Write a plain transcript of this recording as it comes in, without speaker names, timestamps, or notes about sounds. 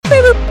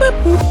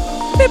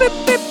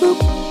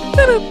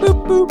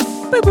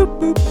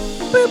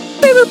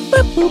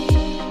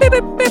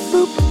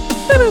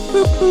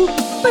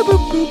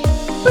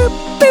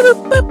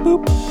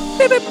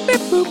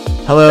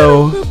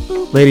Hello,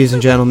 ladies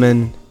and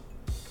gentlemen,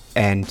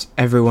 and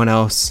everyone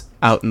else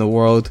out in the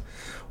world.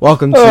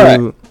 Welcome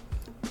to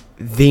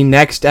the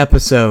next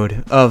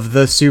episode of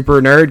the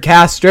Super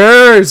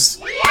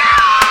Nerdcasters.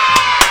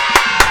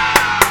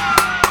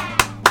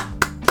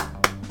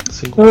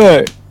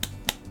 Hey.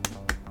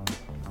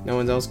 No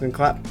one else can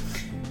clap.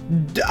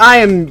 I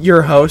am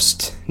your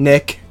host,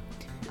 Nick,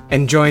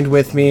 and joined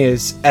with me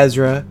is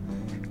Ezra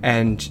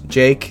and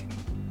Jake.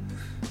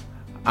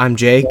 I'm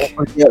Jake.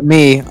 Don't forget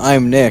me,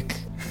 I'm Nick.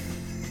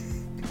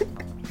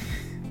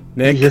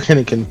 Nick. You're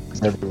gonna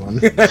confuse everyone.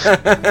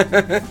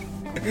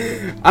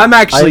 I'm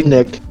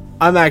Nick.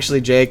 I'm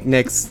actually Jake.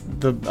 Nick's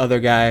the other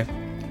guy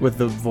with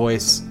the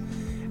voice,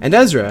 and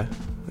Ezra.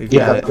 We've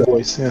got The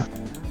voice. Yeah.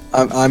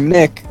 I'm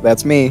Nick.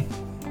 That's me.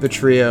 the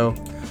trio.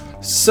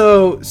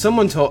 So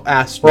someone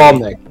asked We're all me.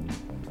 Nick.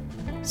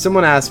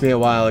 Someone asked me a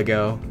while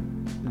ago.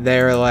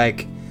 They're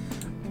like,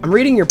 "I'm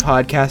reading your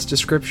podcast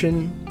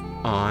description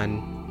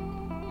on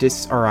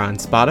on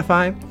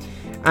Spotify.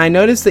 I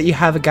noticed that you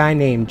have a guy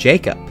named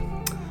Jacob.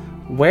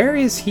 Where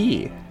is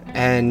he?"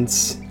 And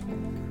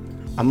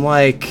I'm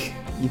like,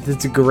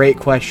 that's a great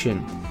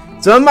question.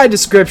 So in my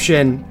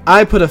description,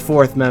 I put a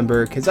fourth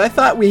member because I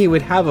thought we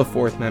would have a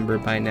fourth member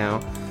by now.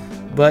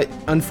 But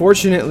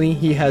unfortunately,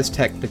 he has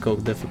technical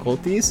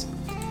difficulties.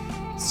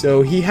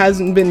 So he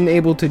hasn't been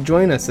able to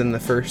join us in the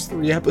first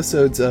 3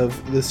 episodes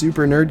of the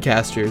Super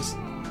Nerdcasters.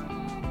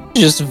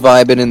 Just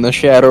vibing in the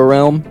Shadow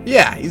Realm.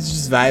 Yeah, he's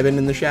just vibing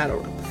in the Shadow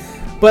Realm.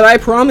 But I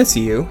promise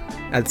you,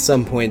 at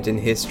some point in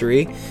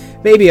history,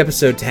 maybe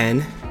episode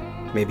 10,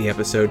 maybe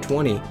episode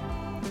 20,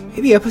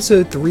 maybe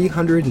episode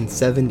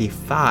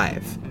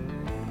 375,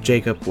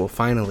 Jacob will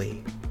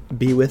finally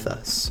be with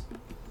us.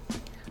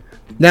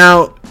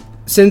 Now,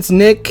 since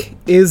Nick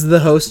is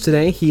the host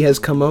today, he has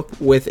come up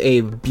with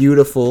a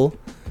beautiful,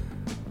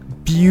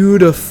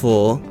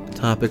 beautiful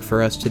topic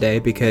for us today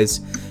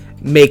because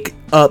make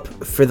up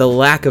for the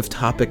lack of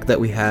topic that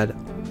we had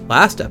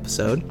last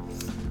episode.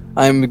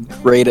 I'm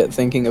great at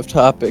thinking of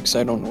topics.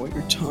 I don't know what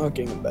you're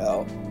talking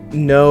about.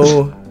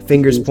 No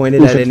fingers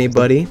pointed at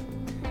anybody.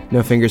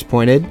 No fingers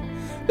pointed.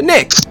 But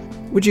Nick,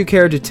 would you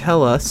care to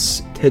tell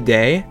us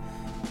today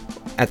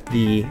at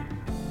the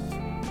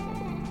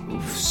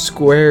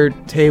square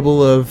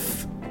table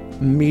of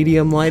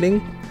medium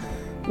lighting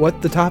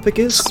what the topic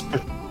is?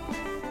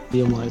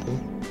 Medium lighting.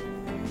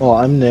 Well,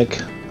 I'm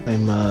Nick.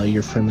 I'm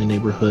your friendly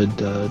neighborhood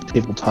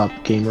tabletop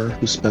gamer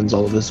who spends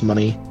all of his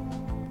money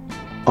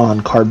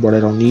on cardboard I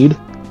don't need.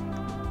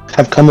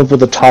 I've come up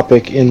with a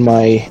topic in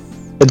my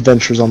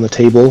adventures on the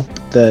table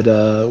that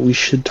we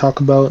should talk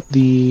about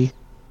the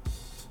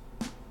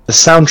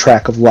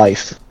soundtrack of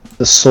life,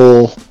 the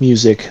soul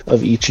music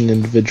of each and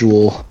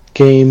individual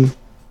game,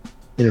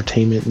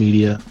 entertainment,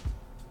 media,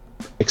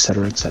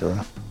 etc.,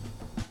 etc.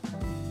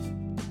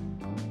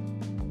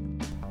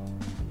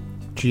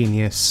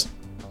 Genius.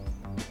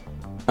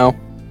 Oh.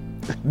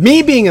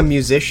 Me being a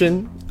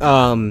musician,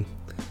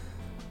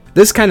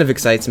 this kind of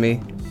excites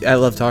me. I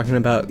love talking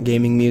about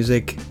gaming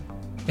music,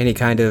 any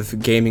kind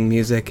of gaming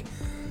music.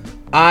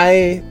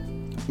 My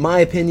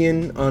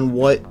opinion on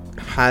what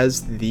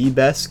has the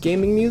best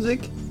gaming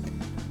music,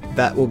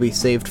 that will be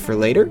saved for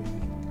later.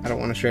 I don't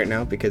want to share it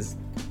now because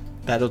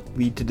that'll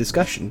lead to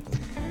discussion.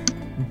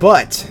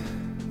 But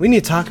we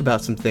need to talk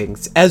about some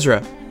things.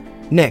 Ezra,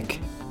 Nick,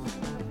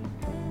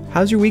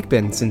 how's your week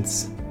been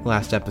since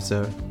last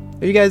episode?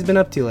 What have you guys been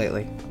up to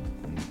lately?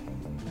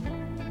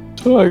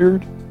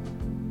 Tired.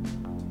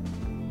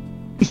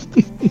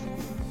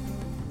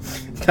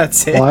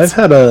 That's it. Well, I've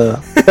had a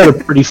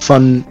pretty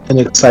fun and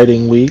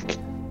exciting week.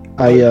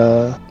 I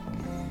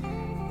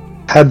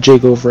had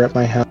Jake over at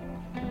my house.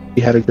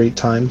 We had a great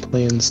time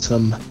playing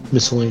some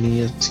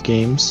miscellaneous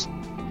games,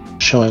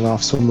 showing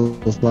off some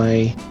of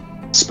my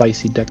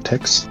spicy deck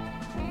techs.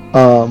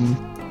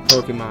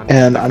 Pokemon.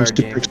 And I'm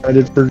super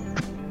excited for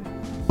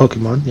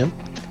Pokemon. Yep.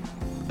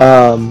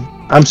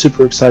 I'm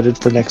super excited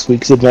for next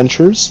week's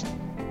adventures.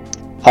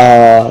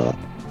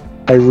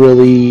 I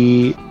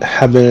really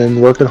have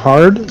been working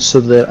hard so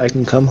that I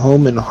can come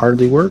home and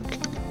hardly work.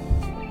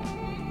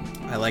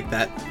 I like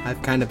that. I've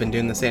kind of been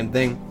doing the same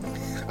thing.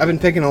 I've been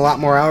picking a lot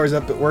more hours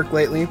up at work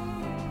lately.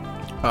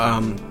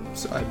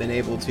 So I've been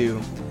able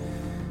to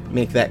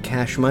make that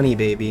cash money,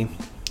 baby.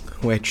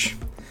 Which,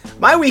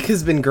 my week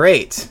has been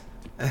great.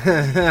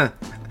 I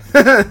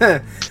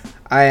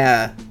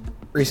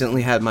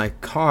recently had my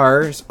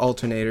car's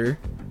alternator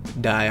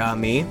die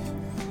on me,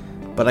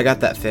 but I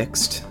got that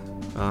fixed.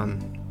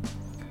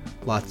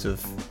 Lots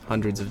of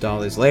hundreds of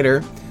dollars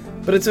later,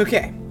 but it's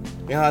okay.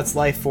 That's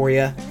life for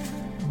you.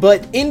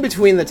 But in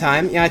between the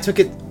time, I took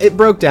it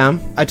broke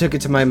down. I took it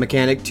to my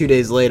mechanic 2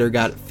 days later,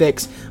 got it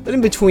fixed. But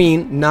in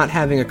between not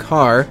having a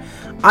car,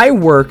 I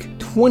work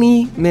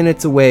 20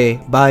 minutes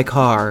away by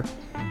car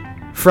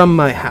from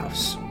my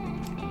house.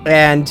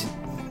 And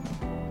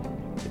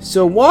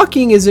So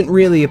walking isn't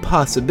really a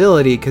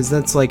possibility because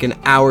that's like an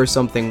hour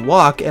something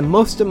walk, and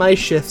most of my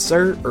shifts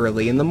are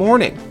early in the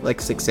morning,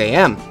 like 6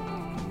 a.m.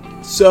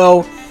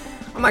 So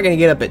I'm not going to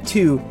get up at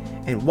 2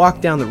 and walk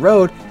down the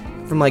road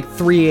from like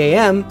 3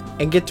 a.m.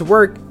 and get to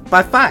work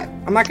by 5.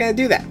 I'm not going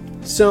to do that.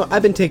 So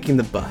I've been taking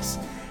the bus.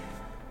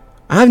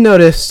 I've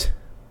noticed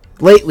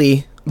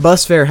lately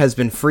bus fare has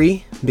been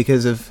free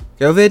because of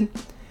COVID,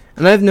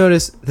 and I've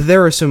noticed that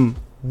there are some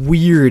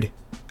weird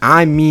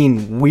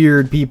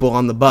people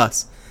on the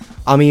bus.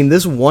 I mean,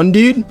 this one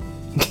dude,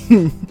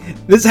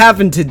 this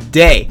happened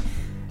today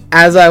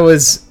as I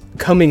was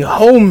coming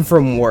home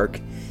from work.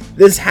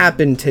 This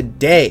happened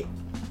today.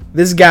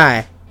 This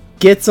guy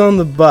gets on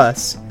the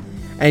bus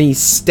and he's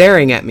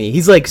staring at me.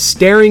 He's like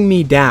staring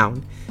me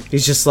down.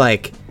 He's just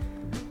like,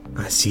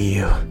 I see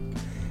you.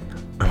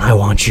 And I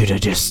want you to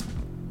just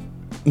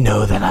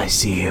know that I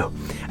see you.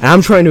 And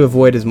I'm trying to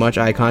avoid as much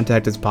eye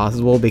contact as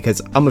possible because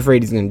I'm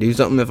afraid he's going to do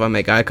something if I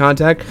make eye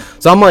contact.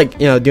 So I'm like,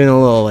 doing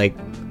a little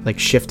like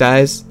shift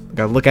eyes.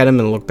 I look at him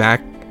and look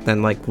back,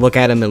 then like look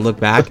at him and look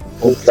back.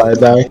 Oh,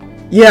 side eye.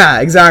 Yeah,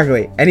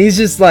 exactly. And he's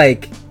just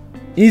like,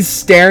 he's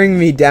staring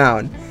me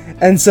down.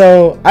 And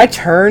so I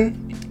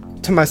turn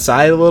to my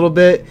side a little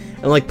bit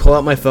and like pull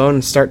out my phone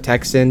and start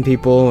texting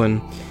people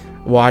and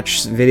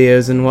watch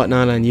videos and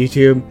whatnot on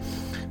YouTube.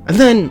 And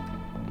then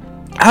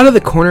out of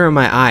the corner of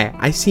my eye,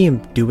 I see him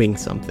doing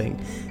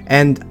something.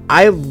 And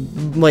I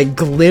like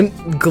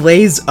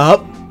glaze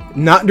up,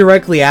 not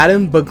directly at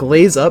him, but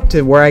glaze up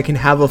to where I can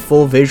have a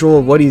full visual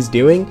of what he's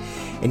doing.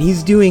 And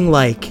he's doing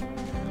like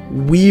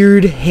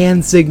weird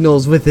hand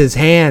signals with his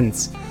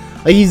hands.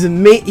 Like he's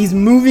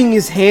moving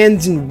his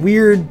hands in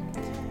weird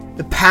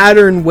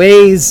pattern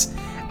ways.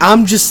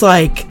 I'm just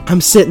like, I'm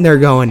sitting there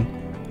going,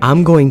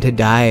 I'm going to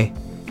die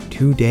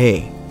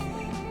today.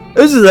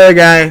 This is the other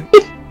guy.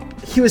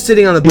 He was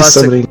sitting on the bus.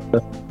 Somebody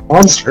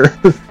monster.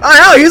 I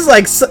know, he's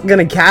like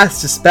gonna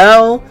cast a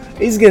spell.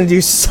 He's gonna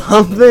do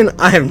something.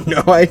 I have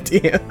no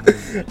idea.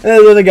 And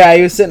the other guy,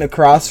 he was sitting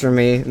across from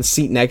me, in the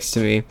seat next to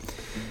me,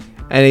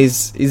 and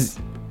he's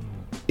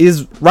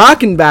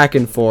rocking back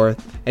and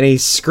forth, and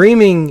he's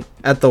screaming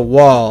at the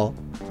wall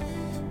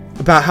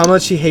about how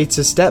much he hates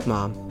his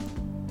stepmom.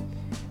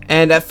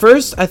 And at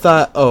first, I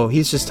thought, oh,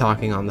 he's just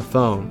talking on the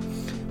phone.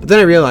 But then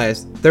I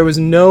realized there was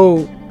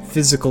no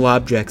physical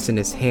objects in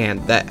his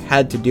hand that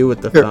had to do with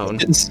the phone.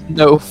 It's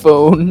no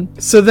phone.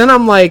 So then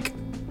I'm like,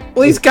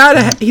 well, he's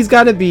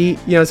gotta be,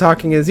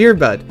 talking his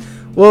earbud.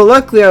 Well,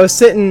 luckily I was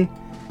sitting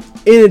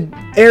in an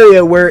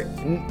area where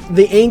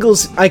the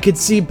angles, I could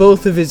see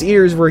both of his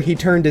ears where he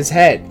turned his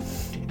head.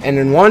 And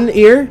in one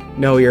ear,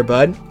 no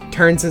earbud.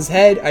 Turns his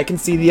head, I can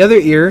see the other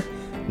ear,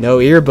 no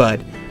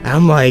earbud. And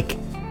I'm like,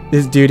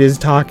 this dude is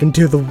talking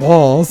to the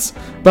walls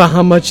about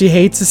how much he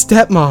hates his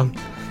stepmom.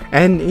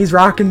 And he's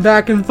rocking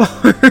back and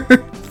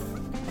forth.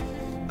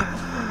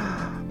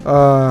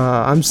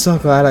 I'm so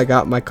glad I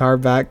got my car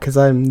back because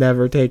I'm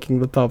never taking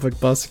the public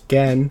bus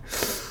again.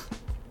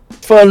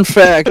 Fun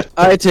fact,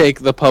 I take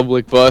the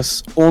public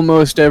bus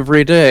almost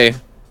every day.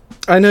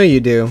 I know you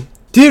do.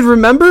 Dude,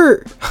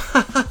 remember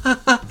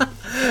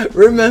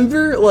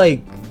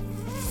like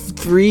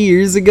 3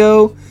 years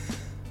ago,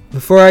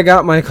 before I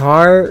got my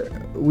car,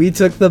 we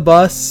took the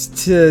bus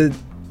to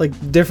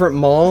like different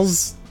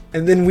malls,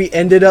 and then we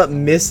ended up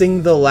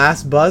missing the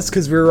last bus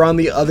because we were on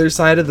the other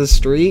side of the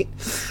street.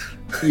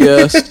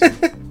 Yes.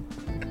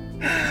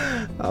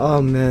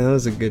 Oh man, that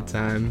was a good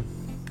time.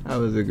 That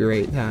was a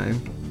great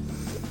time.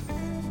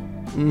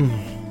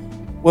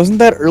 Wasn't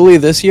that early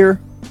this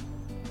year?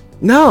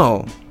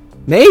 No.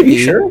 Maybe. You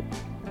sure?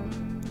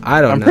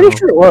 I don't know. I'm pretty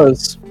sure it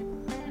was.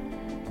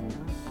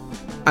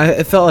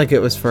 It felt like it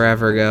was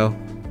forever ago.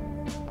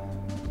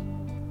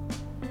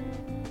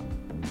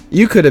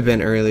 You could have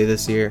been early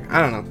this year.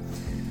 I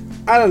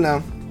don't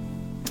know.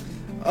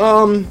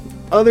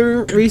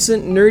 Other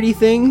recent nerdy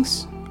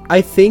things.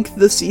 I think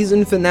the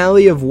season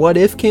finale of What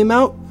If came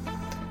out.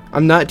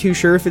 I'm not too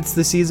sure if it's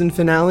the season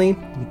finale,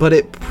 but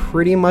it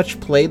pretty much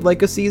played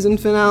like a season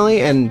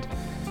finale, and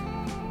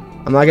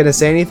I'm not gonna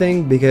say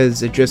anything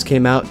because it just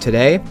came out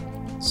today.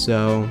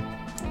 So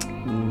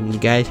you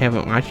guys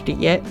haven't watched it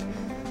yet,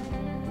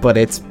 but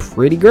it's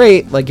pretty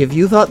great. Like, if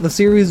you thought the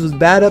series was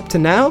bad up to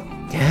now,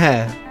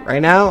 yeah,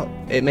 right now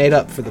it made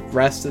up for the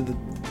rest of the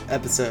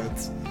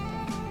episodes.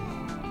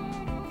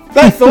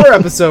 That Thor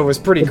episode was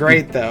pretty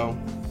great, though.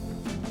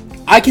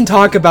 I can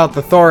talk about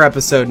the Thor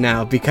episode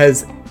now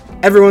because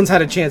everyone's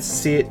had a chance to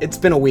see it. It's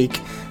been a week.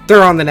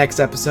 They're on the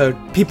next episode.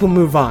 People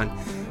move on.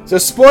 So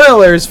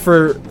spoilers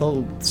for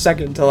the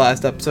second to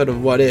last episode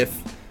of What If.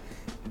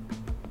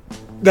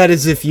 That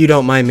is if you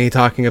don't mind me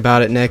talking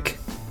about it, Nick.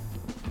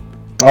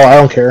 Oh, I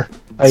don't care.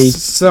 I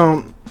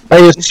assume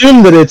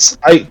that it's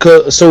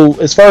so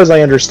as far as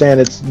I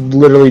understand, it's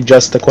literally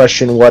just the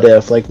question, what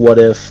if? Like, what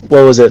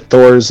was it,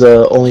 Thor's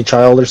only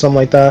child or something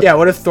like that? Yeah,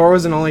 what if Thor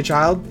was an only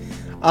child?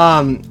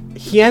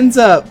 He ends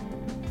up,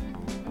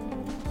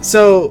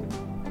 so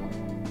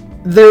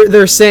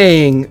they're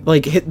saying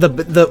like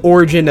the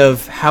origin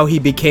of how he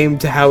became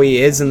to how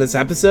he is in this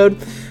episode.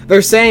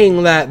 they're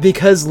saying that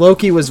because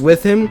Loki was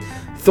with him,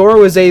 Thor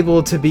was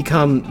able to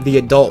become the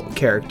adult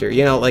character,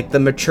 you know, like the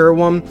mature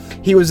one.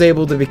 He was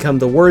able to become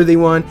the worthy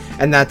one,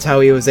 and that's how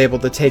he was able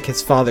to take his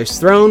father's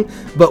throne.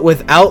 But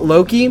without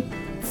Loki,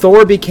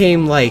 Thor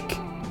became like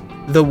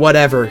the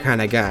whatever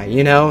kind of guy,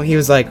 you know? He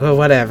was like, well,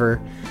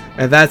 whatever,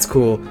 and that's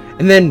cool.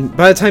 And then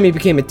by the time he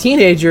became a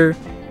teenager,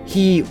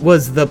 he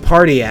was the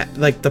party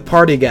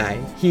guy.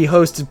 He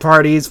hosted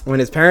parties when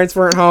his parents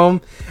weren't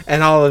home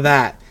and all of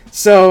that.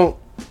 So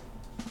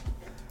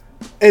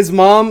his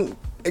mom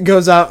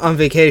goes out on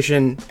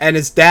vacation and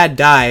his dad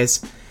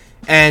dies,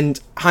 and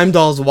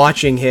Heimdall's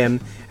watching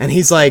him, and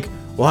he's like,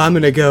 well, I'm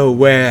gonna go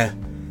where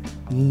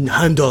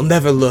Heimdall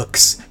never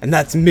looks, and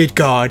that's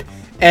Midgard.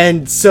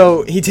 And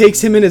so he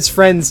takes him and his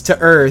friends to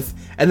Earth,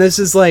 and this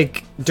is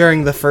like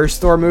during the first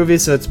Thor movie,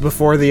 so it's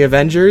before the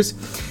Avengers.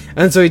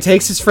 And so he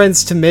takes his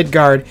friends to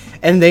Midgard,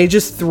 and they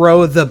just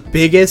throw the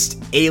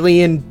biggest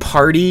alien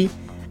party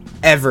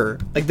ever.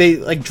 Like, they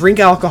like drink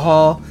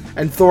alcohol,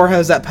 and Thor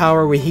has that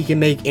power where he can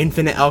make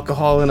infinite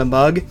alcohol in a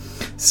mug.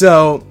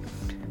 So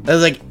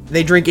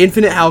they drink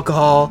infinite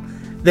alcohol.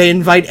 They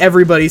invite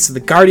everybody. So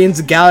the Guardians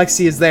of the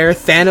Galaxy is there,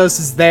 Thanos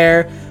is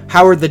there,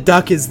 Howard the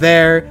Duck is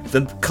there,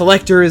 the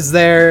Collector is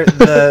there,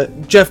 the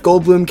Jeff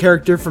Goldblum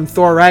character from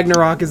Thor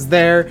Ragnarok is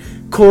there,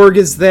 Korg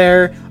is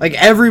there, like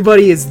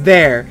everybody is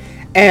there.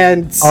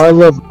 And I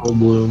love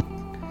Goldblum.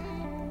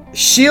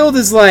 Shield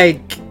is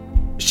like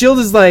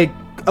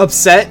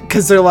upset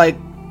because they're like,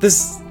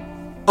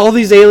 all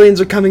these aliens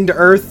are coming to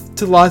Earth,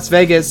 to Las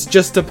Vegas,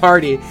 just to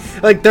party.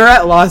 Like, they're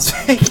at Las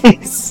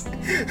Vegas.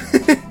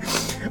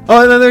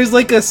 Oh, and then there's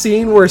like a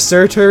scene where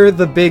Surtur,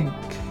 the big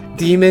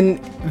demon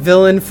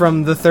villain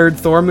from the third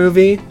Thor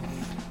movie,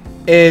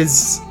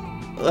 is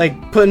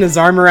like putting his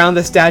arm around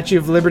the Statue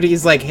of Liberty.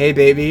 He's like, hey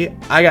baby,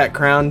 I got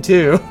crowned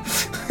too.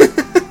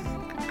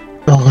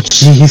 Oh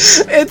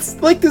jeez.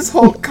 It's like this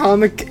whole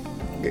comical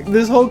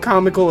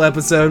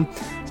episode.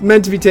 It's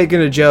meant to be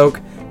taken a joke.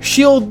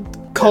 Shield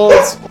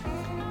calls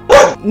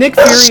Nick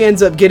Fury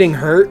ends up getting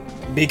hurt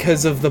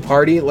because of the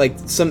party. Like,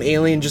 some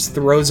alien just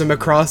throws him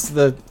across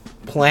the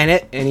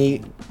planet and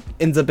he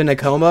ends up in a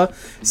coma.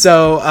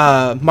 So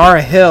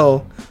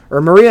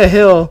Maria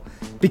Hill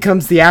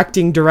becomes the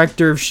acting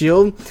director of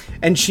S.H.I.E.L.D.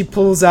 and she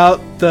pulls out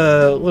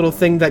the little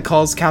thing that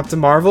calls Captain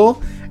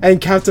Marvel,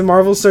 and Captain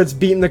Marvel starts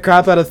beating the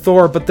crap out of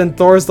Thor, but then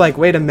Thor's like,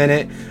 wait a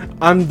minute,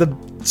 I'm the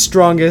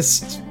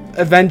strongest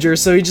Avenger,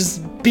 so he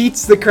just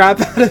beats the crap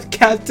out of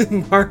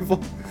Captain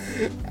Marvel,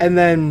 and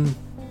then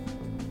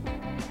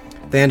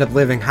they end up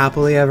living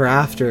happily ever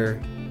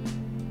after.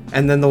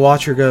 And then the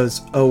Watcher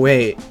goes, oh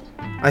wait,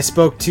 I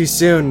spoke too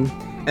soon,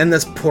 and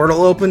this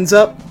portal opens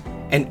up,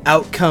 and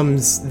out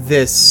comes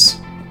this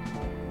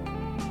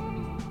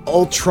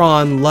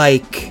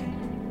Ultron-like,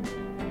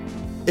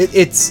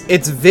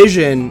 it's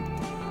Vision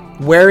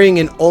wearing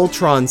an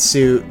Ultron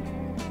suit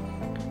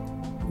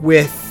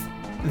with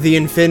the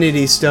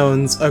Infinity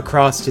Stones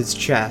across his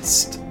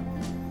chest.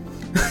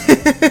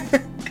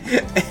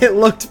 It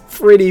looked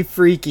pretty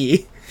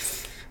freaky.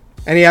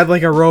 And he had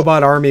like a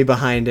robot army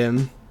behind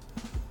him.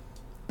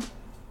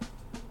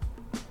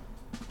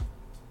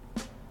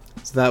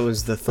 So that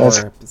was the Thor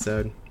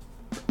episode.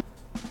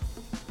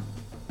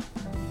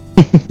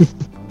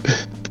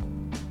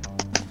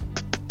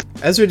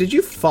 Ezra, did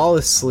you fall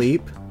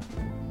asleep?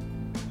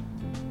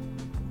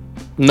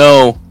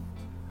 No.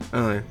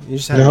 Oh, you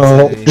just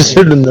haven't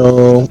said anything.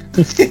 No.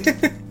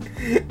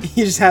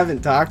 You just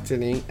haven't talked to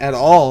me at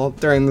all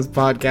during this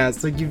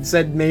podcast. Like, you've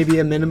said maybe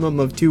a minimum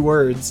of 2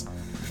 words.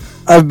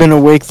 I've been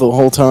awake the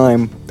whole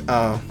time.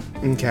 Oh,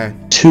 okay.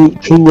 Two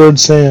word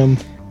Sam.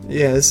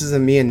 Yeah, this is a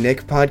me and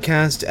Nick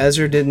podcast.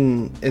 Ezra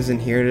isn't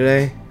here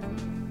today.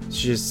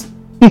 She's just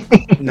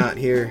not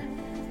here.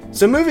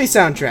 So, movie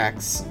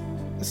soundtracks.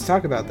 Let's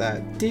talk about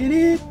that.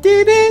 You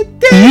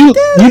didn't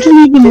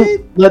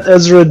even let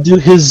Ezra do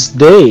his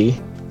day.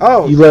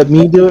 Oh. You let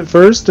me do it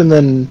first, and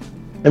then...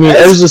 I mean,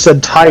 Ezra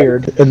said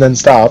tired, and then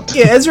stopped.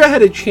 Yeah, Ezra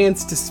had a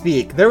chance to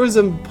speak. There was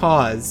a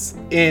pause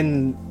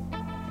in...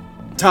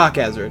 Talk,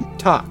 Ezra.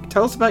 Talk.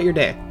 Tell us about your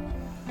day.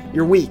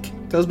 Your week.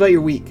 Tell us about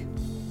your week.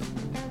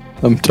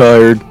 I'm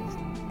tired.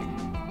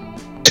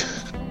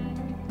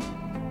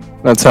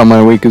 That's how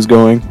my week is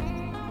going.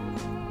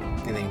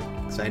 Anything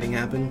exciting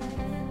happen?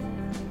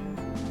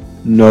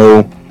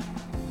 No.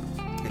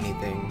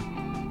 Anything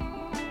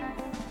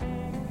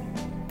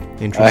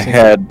interesting?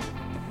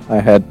 I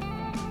had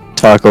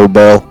Taco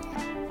Bell.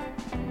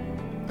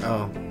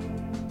 Oh.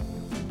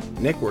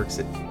 Nick works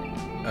at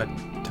a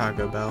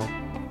Taco Bell.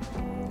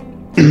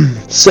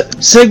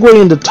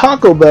 Segue into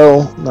Taco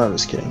Bell. No, I'm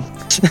just kidding.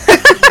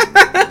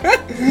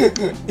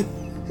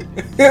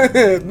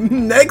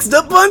 Next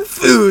up on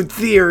Food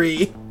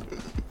Theory.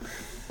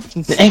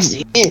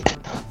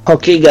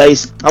 Okay,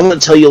 guys, I'm gonna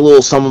tell you a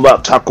little something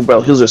about Taco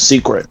Bell. Here's a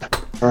secret.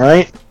 All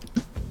right.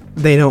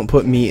 They don't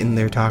put meat in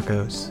their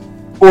tacos.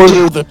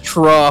 Order the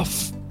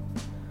trough.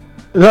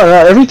 No,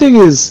 everything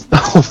is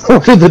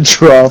order the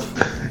trough.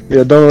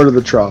 Yeah, don't order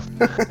the trough.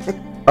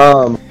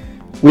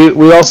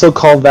 We also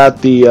call that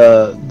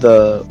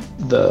the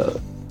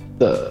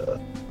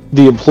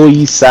the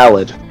employee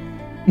salad.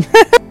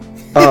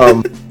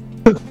 um.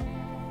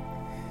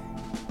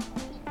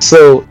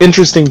 So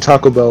interesting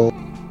Taco Bell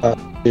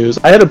news.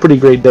 I had a pretty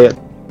great day.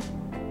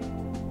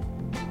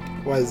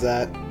 What is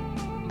that?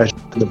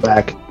 In the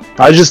back.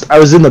 I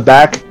was in the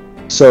back,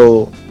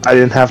 so I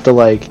didn't have to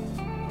like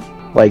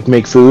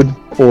make food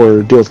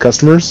or deal with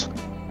customers.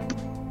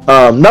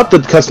 Not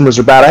that customers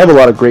are bad. I have a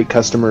lot of great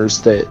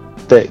customers that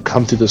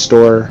come through the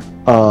store,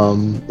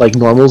 like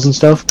normals and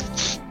stuff.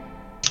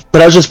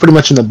 But I was just pretty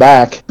much in the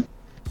back,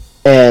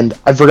 and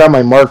I forgot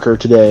my marker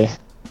today,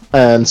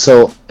 and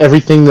so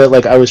everything that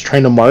like I was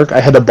trying to mark, I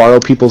had to borrow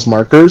people's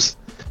markers,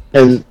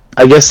 and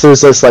I guess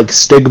there's this like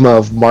stigma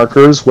of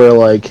markers where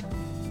like,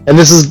 and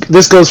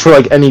this goes for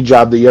like any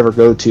job that you ever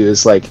go to,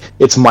 is like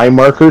it's my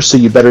marker, so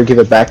you better give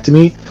it back to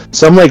me.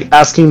 So I'm like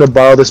asking to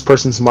borrow this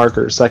person's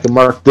marker so I can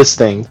mark this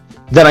thing.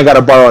 Then I got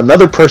to borrow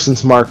another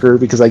person's marker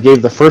because I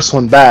gave the first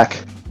one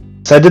back.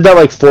 So I did that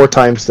like 4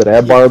 times today.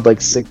 I borrowed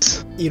like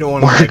 6. You don't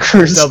want to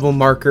like, double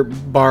marker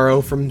borrow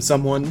from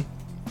someone.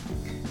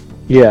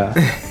 Yeah,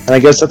 and I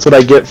guess that's what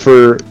I get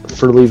for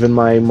leaving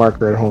my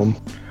marker at home.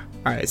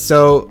 All right,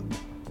 so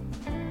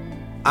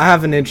I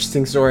have an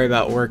interesting story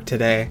about work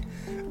today.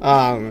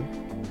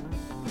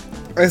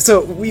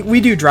 So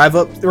we do drive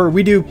up, or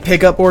we do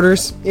pickup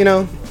orders, you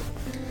know.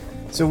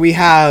 So we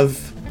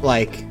have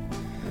like,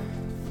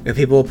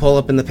 people will pull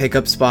up in the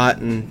pickup spot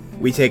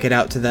and we take it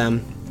out to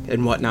them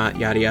and whatnot,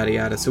 yada yada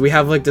yada. So we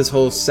have like this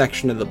whole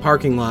section of the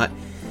parking lot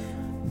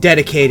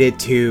dedicated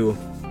to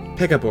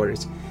pickup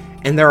orders,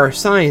 and there are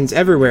signs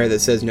everywhere that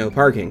says no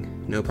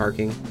parking, no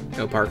parking,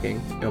 no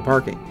parking, no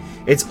parking.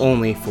 It's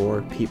only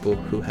for people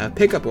who have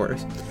pickup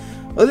orders.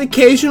 Well, the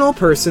occasional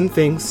person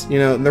thinks, you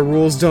know, the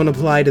rules don't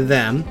apply to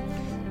them,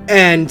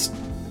 and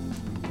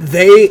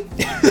they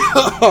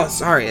oh,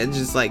 sorry, it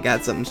just like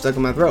got something stuck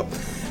in my throat.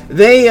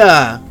 They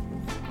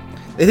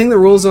think the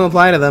rules don't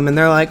apply to them, and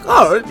they're like,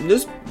 oh,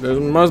 this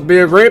must be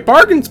a great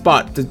parking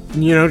spot to,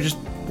 you know, just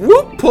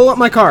whoop, pull up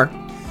my car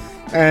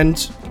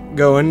and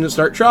go in and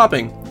start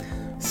shopping.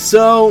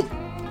 So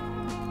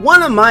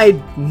one of my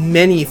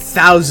many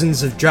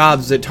thousands of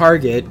jobs at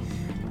Target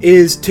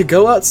is to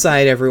go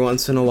outside every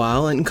once in a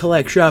while and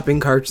collect shopping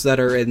carts that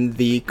are in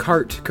the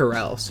cart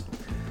corrals.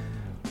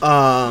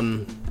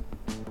 And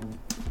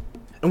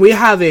we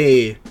have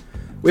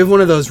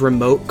one of those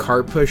remote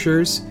cart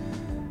pushers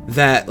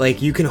that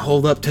like you can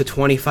hold up to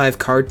 25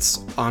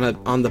 carts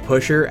on the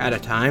pusher at a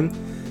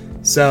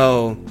time.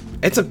 So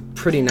it's a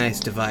pretty nice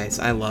device.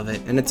 I love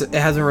it. And it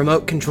has a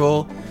remote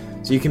control,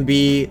 so you can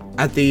be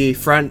at the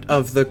front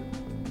of the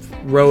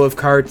row of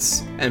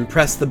carts and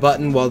press the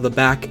button while the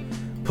back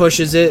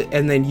pushes it,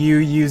 and then you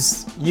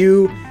use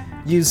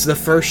the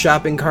first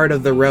shopping cart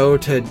of the row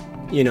to,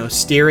 you know,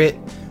 steer it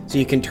so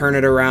you can turn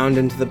it around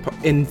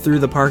in through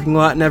the parking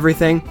lot and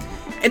everything.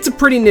 It's a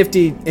pretty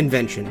nifty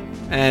invention.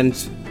 And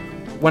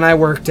when I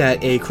worked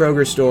at a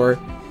Kroger store,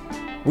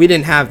 we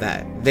didn't have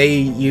that. They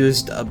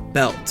used a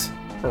belt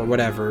or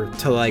whatever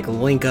to like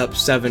link up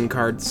 7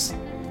 carts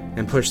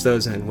and push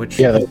those in, which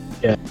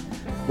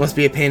must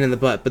be a pain in the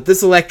butt. But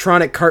this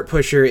electronic cart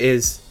pusher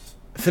is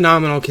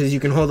phenomenal because you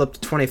can hold up to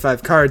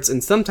 25 carts,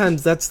 and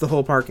sometimes that's the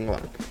whole parking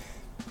lot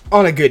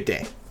on a good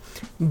day.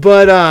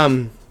 But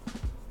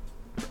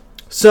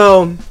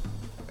so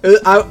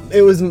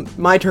it was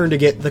my turn to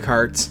get the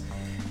carts,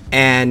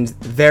 and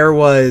there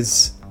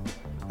was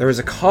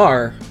a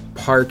car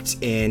parked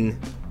in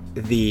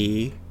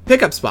the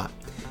pickup spot,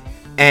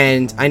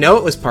 and I know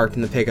it was parked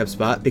in the pickup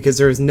spot because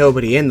there was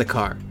nobody in the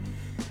car.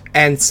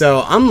 And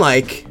so I'm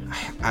like,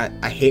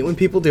 I hate when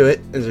people do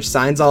it. There's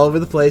signs all over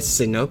the place that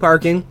say no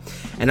parking.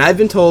 And I've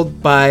been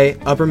told by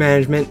upper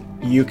management,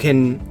 you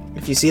can,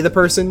 if you see the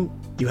person,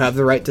 you have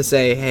the right to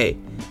say, hey,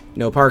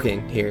 no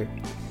parking here.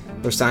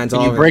 There's signs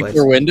all over the place. Can you break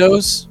their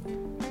windows?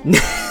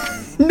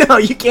 No,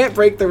 you can't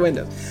break their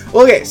windows.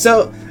 Okay,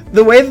 so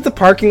the way that the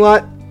parking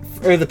lot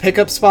or the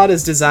pickup spot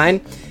is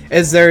designed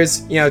is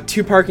there's, you know,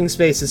 2 parking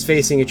spaces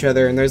facing each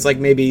other, and there's like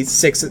maybe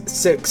six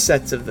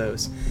sets of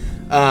those.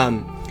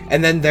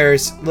 And then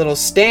there's little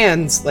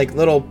stands, like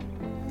little,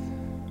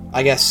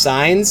 I guess,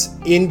 signs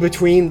in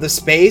between the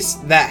space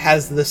that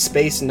has the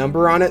space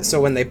number on it. So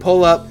when they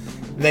pull up,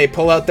 they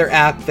pull out their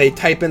app, they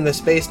type in the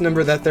space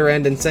number that they're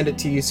in and send it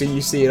to you so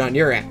you see it on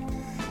your end.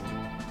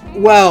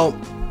 Well,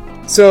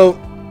 so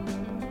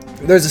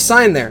there's a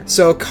sign there.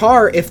 So a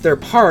car, if they're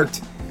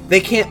parked,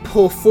 they can't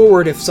pull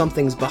forward if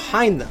something's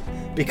behind them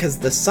because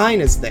the sign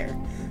is there.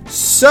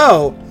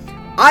 So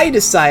I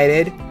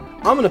decided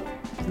I'm going to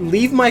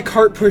leave my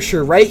cart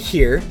pusher right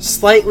here,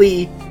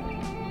 slightly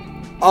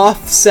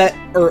offset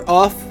or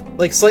off,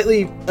 like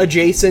slightly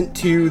adjacent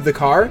to the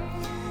car,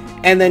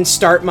 and then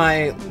start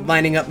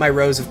lining up my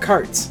rows of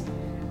carts.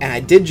 And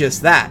I did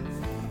just that.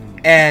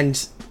 And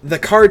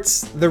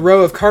the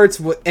row of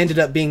carts ended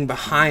up being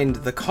behind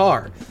the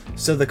car.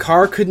 So the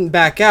car couldn't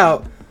back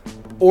out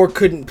or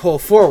couldn't pull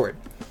forward.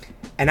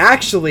 And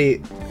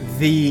actually,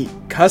 the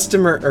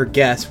customer or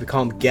guest, we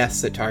call them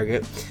guests at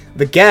Target,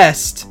 the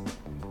guest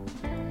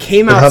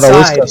came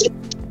outside.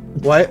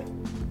 What?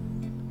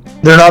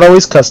 They're not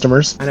always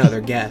customers. I know,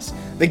 they're guests.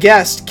 The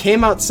guest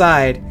came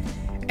outside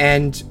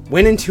and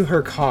went into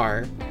her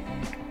car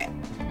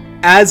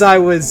as I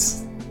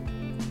was,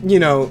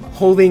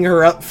 holding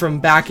her up from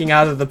backing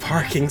out of the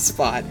parking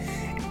spot.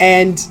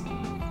 And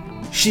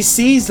she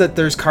sees that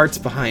there's carts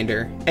behind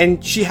her,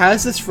 and she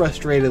has this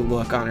frustrated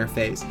look on her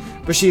face.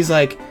 But she's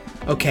like,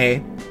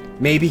 okay,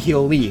 maybe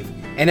he'll leave.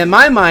 And in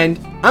my mind,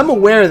 I'm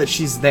aware that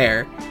she's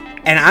there,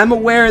 and I'm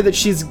aware that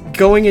she's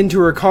going into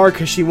her car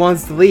because she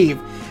wants to leave.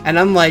 And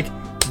I'm like,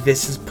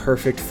 this is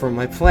perfect for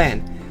my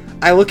plan.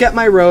 I look at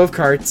my row of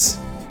carts,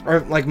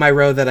 or like my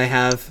row that I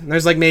have, and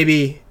there's like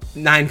maybe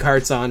 9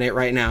 carts on it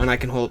right now, and I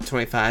can hold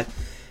 25.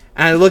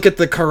 And I look at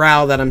the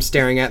corral that I'm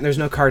staring at, and there's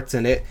no carts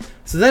in it.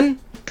 So then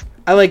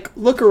I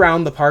look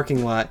around the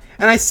parking lot,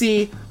 and I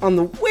see on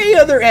the way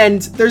other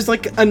end there's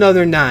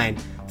another 9.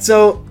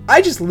 So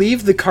I just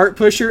leave the cart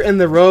pusher and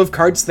the row of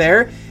carts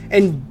there,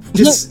 and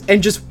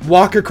just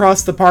walk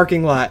across the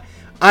parking lot.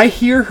 I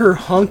hear her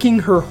honking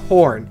her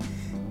horn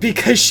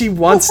because she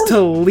wants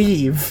to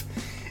leave,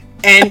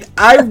 and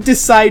I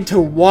decide to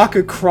walk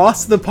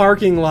across the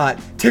parking lot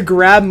to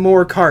grab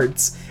more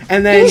carts,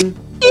 and then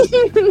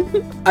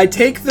I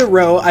take the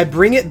row, I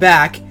bring it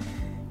back.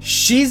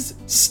 She's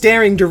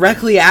staring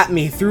directly at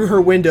me through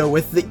her window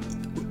with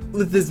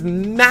this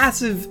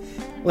massive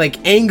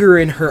anger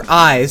in her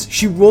eyes.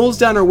 She rolls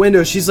down her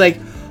window. She's like,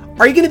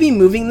 "Are you gonna be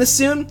moving this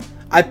soon?"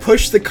 I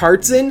push the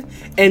carts in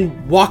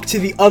and walk to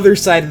the other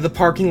side of the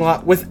parking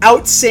lot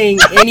without saying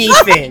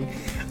anything.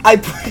 I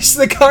push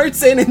the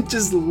carts in and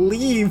just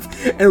leave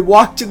and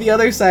walk to the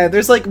other side.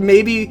 There's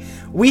maybe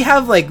we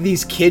have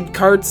these kid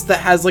carts that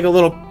has a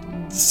little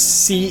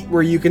seat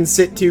where you can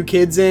sit 2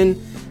 kids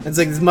in. It's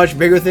this much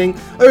bigger thing.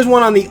 There's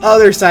one on the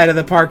other side of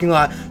the parking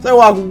lot. So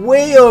I walk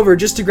way over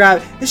just to grab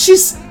it. And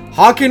she's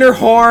honking her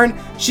horn.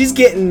 She's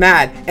getting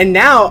mad. And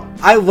now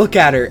I look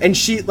at her, and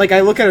I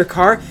look at her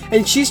car,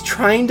 and she's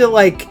trying to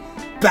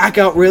back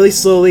out really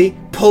slowly,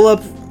 pull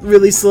up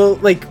really slow,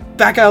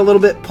 back out a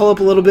little bit, pull up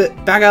a little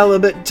bit, back out a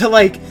little bit, to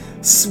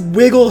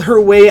wiggle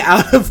her way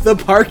out of the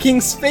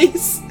parking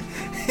space.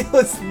 It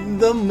was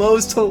the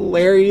most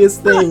hilarious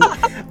thing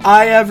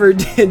I ever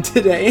did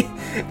today.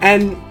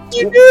 And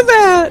you do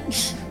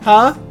that?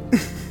 Huh?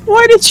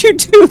 Why did you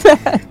do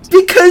that?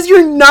 Because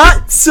you're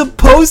not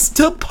supposed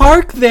to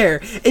park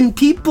there, and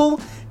people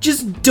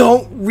just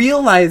don't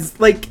realize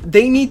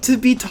they need to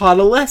be taught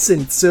a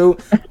lesson. So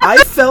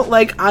I felt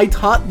like I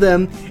taught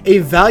them a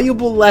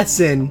valuable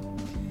lesson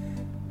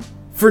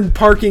for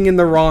parking in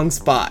the wrong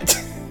spot.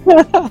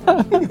 You're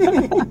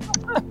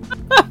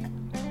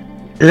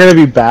gonna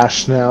be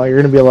bashed now. You're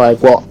gonna be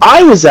like, well,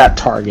 I was at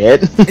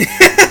Target.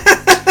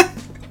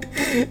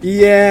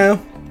 Yeah,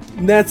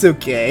 that's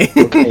okay.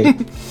 Okay.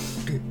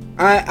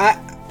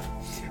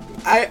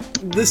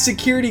 The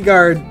security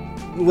guard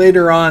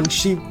later on,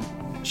 she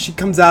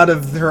comes out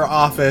of her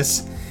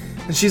office,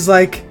 and she's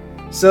like,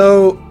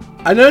 "So,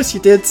 I noticed you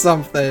did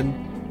something."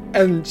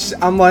 And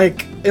I'm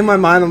like, in my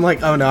mind, I'm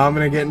like, "Oh no, I'm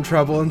gonna get in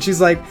trouble." And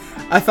she's like,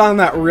 "I found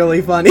that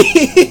really funny."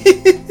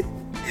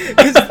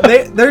 Because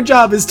their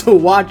job is to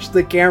watch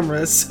the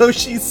camera, so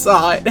she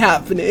saw it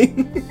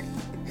happening.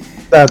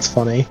 That's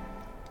funny.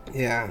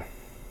 Yeah.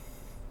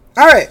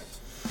 Alright,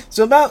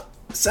 so about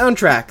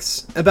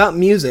soundtracks, about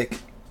music.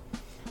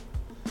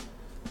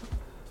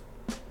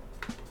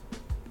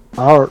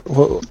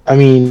 Well, I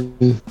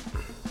mean,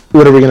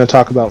 what are we going to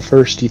talk about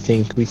first? Do you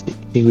think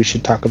we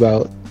should talk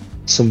about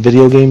some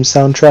video game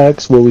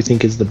soundtracks? What we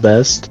think is the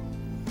best?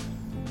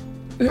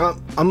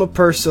 I'm a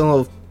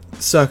personal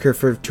sucker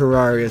for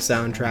Terraria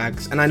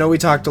soundtracks, and I know we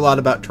talked a lot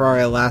about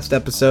Terraria last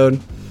episode,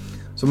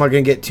 so I'm not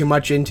going to get too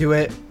much into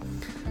it,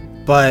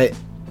 but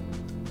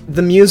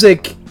the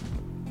music,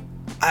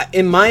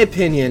 in my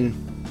opinion,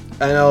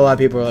 I know a lot of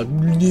people are like,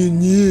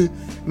 in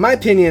my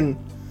opinion,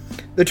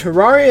 the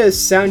Terraria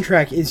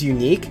soundtrack is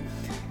unique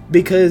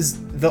because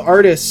the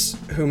artists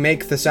who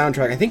make the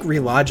soundtrack, I think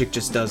Relogic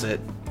just does it,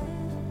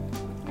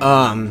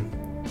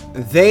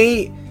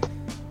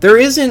 there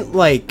isn't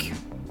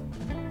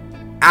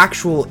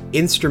actual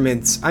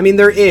instruments. I mean,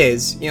 there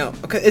is,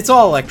 it's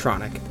all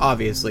electronic,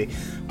 obviously,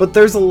 but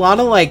there's a lot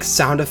of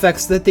sound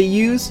effects that they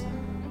use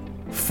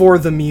for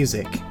the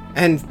music,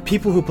 and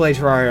people who play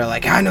Terraria are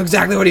like, I know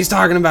exactly what he's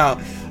talking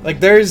about.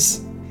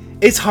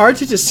 It's hard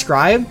to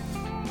describe,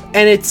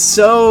 and it's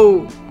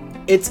funky.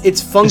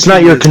 It's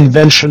not your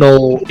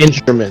conventional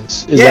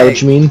instruments. Is that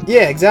what you mean?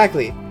 Yeah,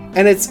 exactly.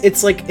 And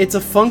it's a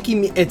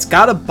funky, it's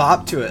got a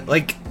bop to it.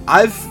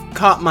 I've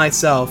caught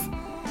myself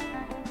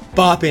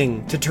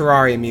bopping to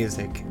Terraria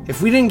music.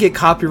 If we didn't get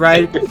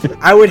copyrighted,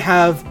 I would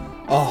have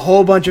a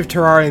whole bunch of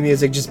Terraria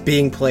music just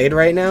being played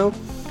right now.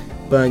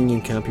 But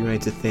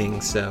copyright's a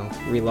thing, so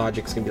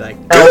Relogic's gonna be like,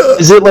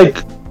 is it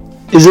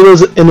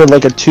in a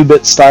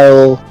 2-bit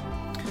style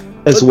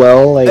as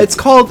well? It's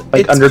called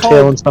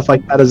Undertale and stuff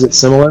like that. Is it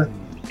similar?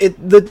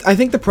 I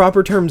think the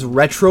proper term's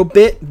retro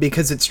bit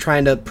because it's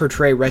trying to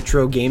portray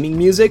retro gaming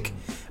music.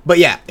 But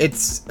yeah,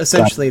 it's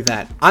essentially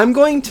that. I'm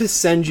going to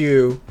send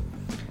you,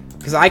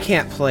 because I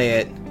can't play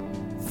it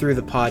through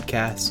the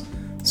podcast,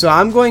 So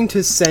I'm going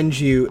to send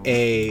you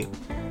a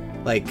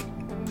like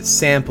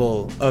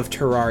sample of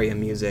Terraria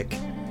music,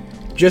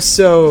 just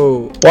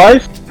so. Well,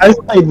 I've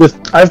played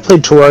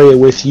Terraria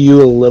with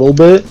you a little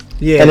bit,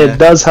 Yeah. and it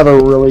does have a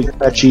really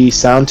catchy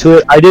sound to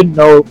it. I didn't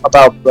know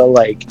about the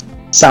like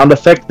sound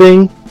effect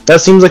thing.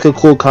 That seems like a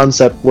cool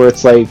concept where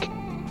it's like,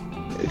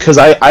 because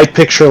I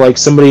picture like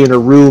somebody in a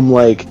room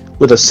like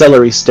with a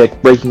celery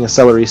stick breaking a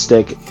celery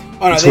stick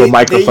into a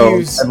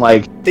microphone and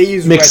like they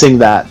use mixing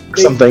that or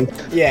something.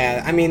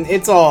 Yeah, I mean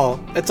it's all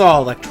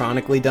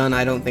electronically done.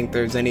 I don't think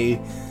there's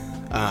any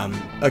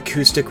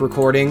acoustic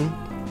recording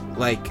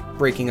like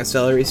breaking a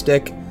celery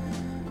stick.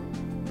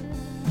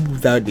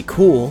 That would be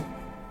cool,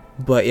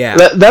 but yeah.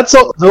 That's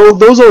all.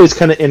 Those always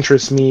kind of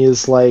interest me.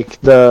 Is like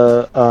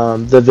the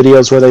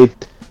videos where they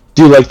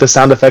do like the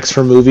sound effects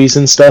for movies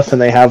and stuff,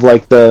 and they have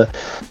like they're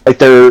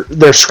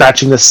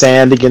scratching the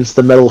sand against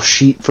the metal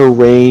sheet for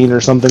rain or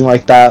something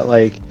like that.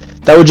 Like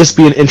that would just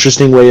be an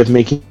interesting way of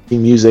making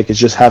music. Is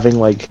just having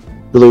like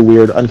really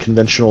weird,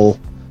 unconventional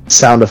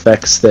sound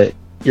effects that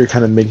you're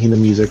kind of making the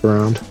music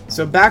around.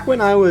 So back when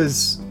I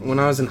was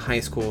in high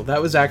school, that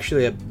was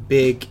actually a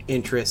big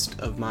interest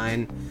of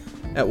mine.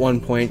 At one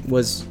point,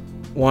 was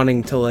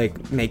wanting to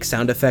like make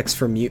sound effects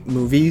for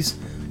movies.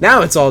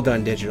 Now it's all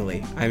done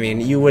digitally. I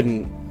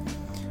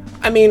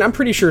mean, I'm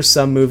pretty sure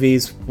some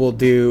movies will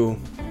do,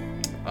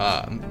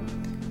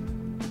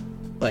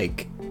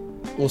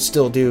 will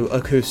still do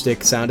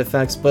acoustic sound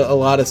effects, but a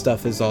lot of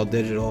stuff is all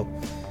digital.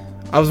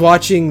 I was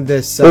watching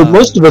this. Well,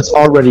 most of it's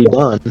already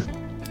done.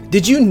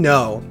 Did you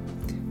know?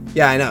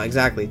 Yeah, I know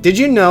exactly. Did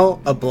you know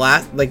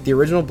the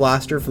original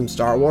blaster from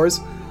Star Wars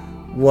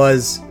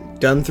was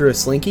done through a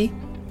Slinky?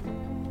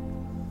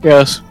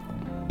 Yes.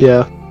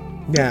 Yeah.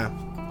 Yeah,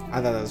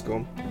 I thought that was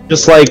cool.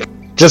 Just like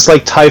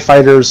TIE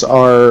fighters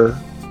are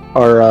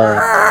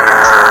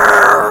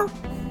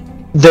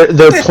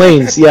they're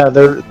planes. Yeah,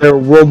 they're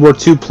World War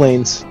II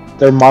planes.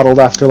 They're modeled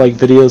after like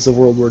videos of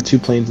World War II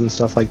planes and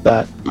stuff like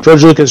that.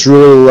 George Lucas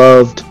really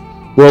loved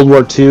World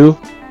War II,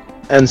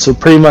 and so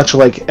pretty much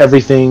like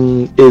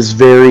everything is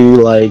very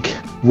like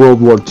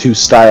World War II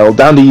style,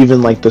 down to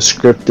even like the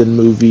script and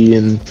movie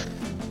and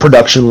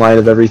production line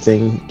of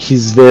everything.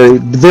 He's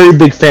very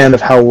big fan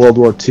of how World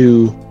War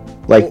II,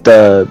 like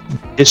the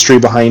history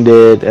behind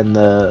it and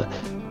the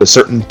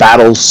certain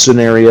battle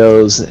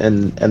scenarios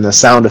and the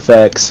sound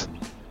effects.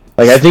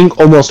 Like I think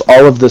almost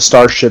all of the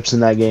starships in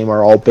that game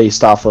are all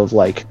based off of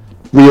like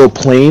real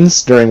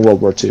planes during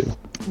World War II.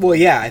 Well,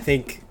 yeah, I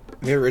think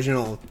the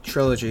original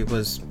trilogy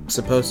was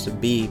supposed to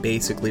be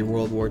basically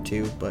World War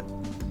II, but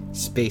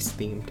space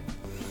themed.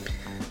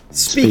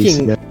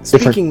 Speaking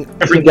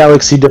different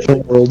galaxy,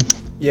 different world,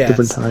 yeah,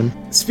 different time.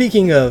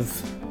 Speaking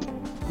of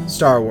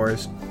Star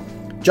Wars,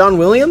 John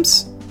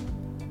Williams,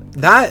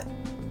 that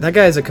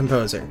guy is a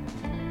composer.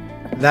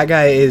 That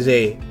guy is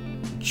a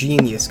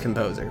genius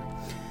composer.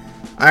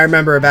 I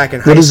remember back in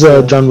high school.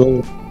 What is John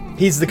Williams?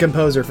 He's the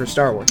composer for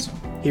Star Wars.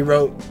 He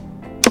wrote.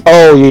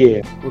 Oh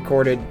yeah.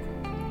 Recorded.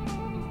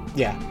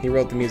 Yeah, he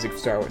wrote the music for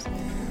Star Wars.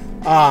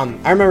 I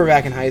remember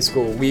back in high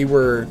school, we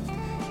were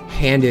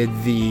handed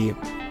the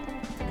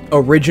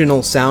original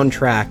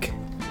soundtrack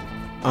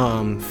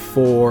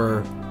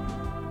for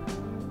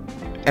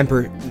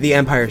The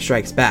Empire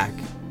Strikes Back,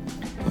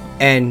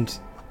 and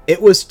it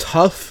was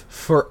tough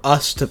for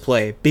us to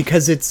play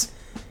because it's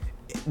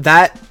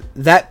that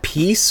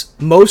piece.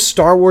 Most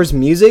Star Wars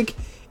music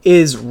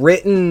is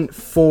written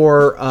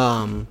for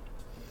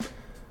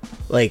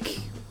like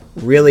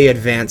really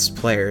advanced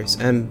players,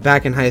 and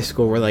back in high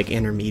school we're like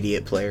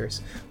intermediate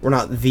players. We're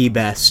not the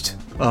best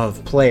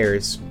of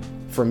players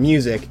for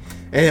music,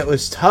 and it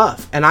was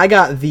tough. And I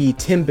got the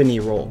timpani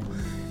role.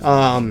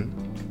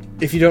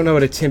 If you don't know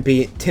what a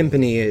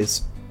timpani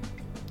is,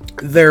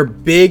 they're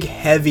big,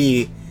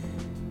 heavy,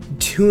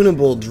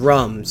 tunable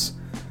drums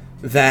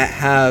that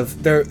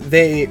have they're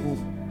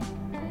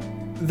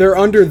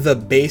under the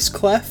bass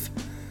clef,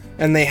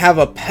 and they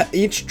have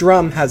each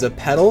drum has a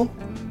pedal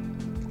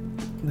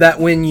that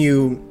when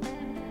you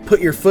put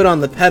your foot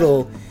on the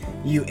pedal,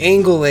 you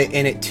angle it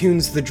and it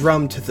tunes the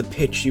drum to the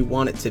pitch you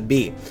want it to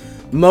be.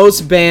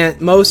 Most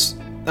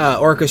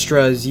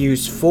orchestras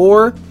use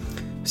 4,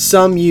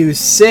 some use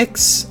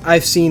 6.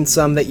 I've seen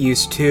some that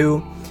use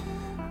 2.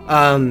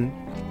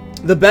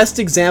 The best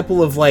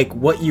example of like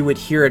what you would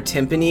hear a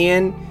timpani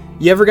in,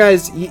 you ever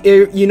guys,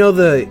 you know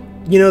the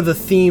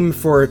theme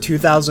for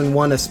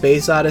 2001: A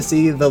Space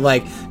Odyssey, the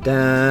like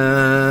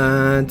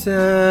da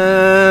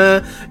da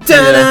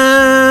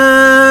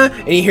da,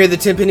 and you hear the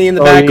timpani in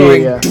the back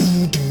going. Yeah.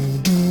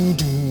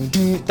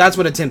 That's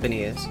what a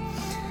timpani is.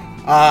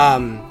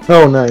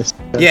 Oh, nice.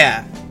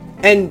 Yeah,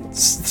 and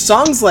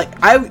songs like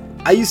I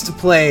used to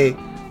play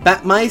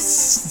that my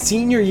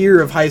senior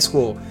year of high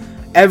school.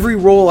 Every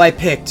role I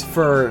picked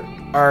for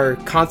our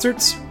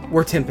concerts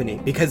were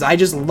timpani because I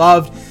just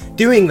loved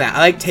doing that. I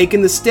like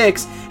taking the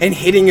sticks and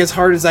hitting as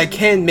hard as I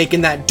can,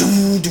 making that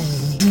doo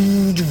doo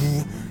doo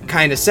doo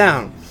kind of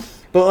sound.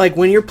 But like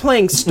when you're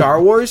playing Star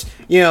Wars,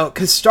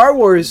 because Star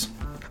Wars,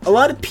 a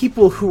lot of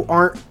people who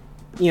aren't,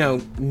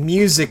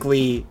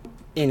 musically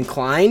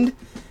inclined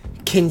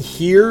can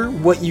hear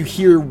what you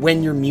hear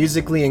when you're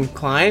musically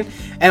inclined.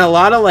 And a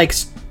lot of like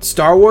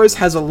Star Wars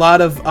has a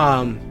lot of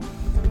oh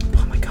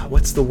my god,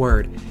 what's the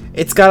word?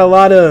 It's got a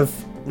lot of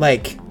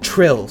like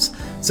trills.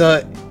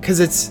 So cuz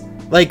it's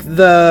like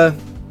the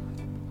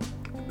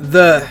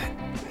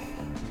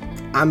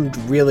I'm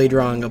really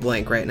drawing a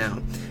blank right now.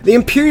 The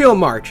Imperial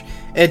March.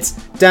 It's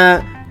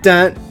da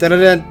da da da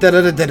da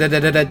da da da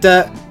da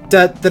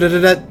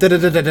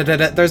da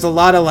da. There's a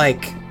lot of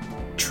like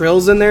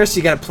trills in there, so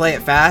you gotta play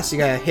it fast. You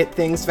gotta hit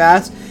things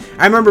fast.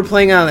 I remember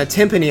playing it on the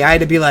timpani. I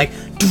had to be like,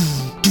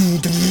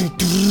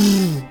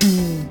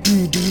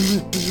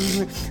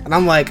 and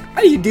I'm like,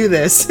 how do you do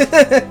this?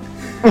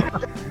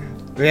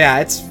 Yeah,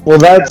 it's Well,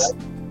 that's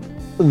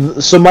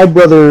so. My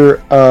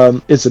brother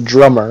is a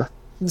drummer,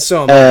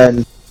 so.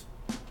 and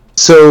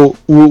so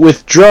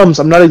with drums,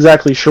 I'm not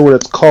exactly sure what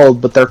it's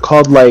called, but they're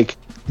called like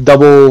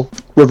double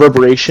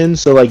reverberation.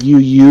 So like you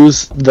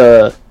use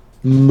the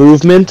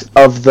movement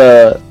of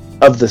the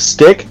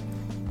stick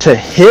to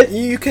hit,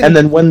 You can, and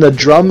then when the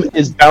drum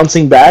is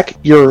bouncing back,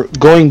 you're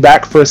going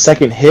back for a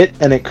second hit,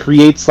 and it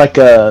creates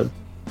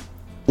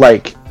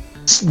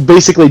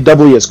basically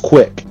doubly as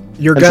quick.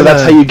 you're And gonna so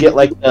that's how you get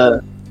like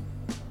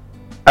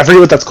I forget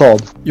what that's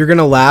called. you're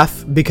gonna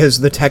laugh because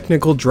the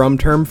technical drum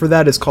term for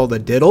that is called a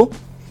diddle.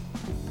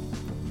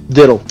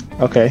 Diddle.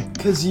 Okay.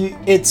 Because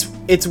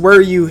it's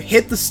where you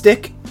hit the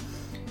stick,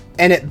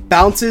 and it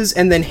bounces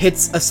and then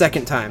hits a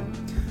second time.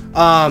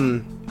 I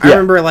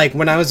remember like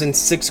when I was in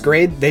 6th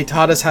grade, they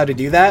taught us how to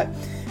do that,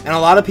 and a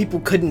lot of people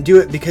couldn't do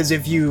it because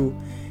if you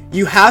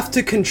have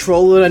to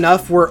control it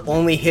enough where it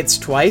only hits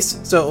twice,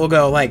 so it will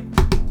go like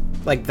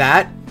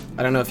that.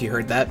 I don't know if you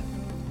heard that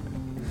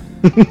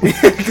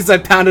because I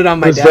pounded on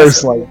my It's very desk.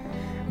 slight.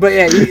 But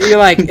yeah, you're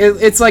like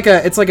it's like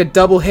a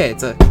double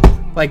hit.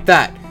 It's like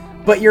that.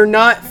 But you're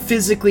not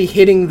physically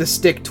hitting the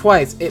stick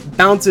twice. It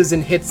bounces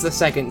and hits the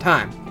second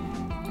time.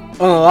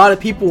 Well, a lot of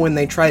people, when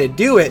they try to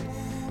do it,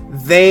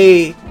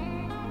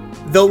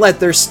 they'll let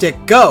their stick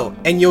go,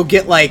 and you'll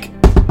get like,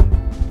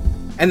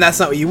 and that's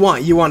not what you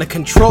want. You want to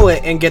control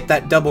it and get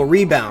that double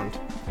rebound,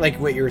 like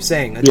what you were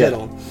saying, a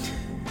diddle.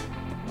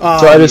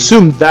 So I'd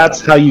assume that's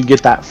how you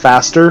get that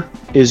faster.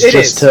 It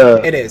is,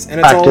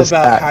 and it's all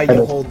about how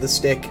you hold the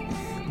stick.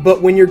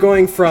 But when you're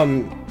going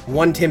from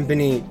one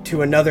timpani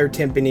to another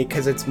timpani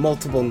because it's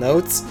multiple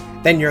notes,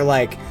 then you're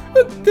like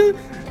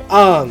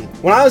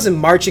when I was in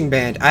marching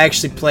band, I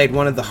actually played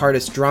one of the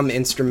hardest drum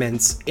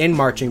instruments in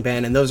marching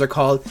band, and those are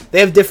called, they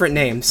have different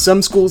names.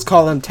 Some schools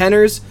call them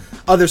tenors,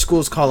 other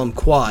schools call them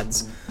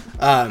quads,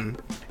 and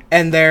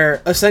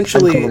they're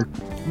essentially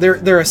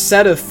they're a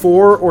set of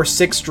 4 or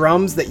 6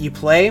 drums that you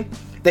play,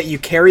 that you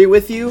carry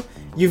with you.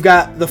 You've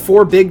got the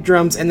 4 big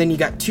drums, and then you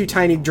got 2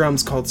 tiny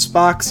drums called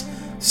spocks.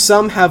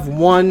 Some have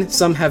 1,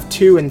 some have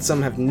 2, and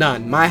some have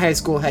none. My high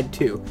school had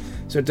 2.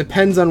 So it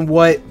depends on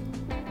what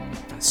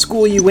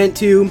school you went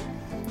to,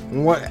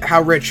 and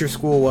how rich your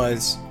school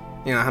was,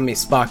 you know, how many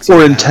spocks you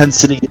or had.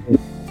 intensity.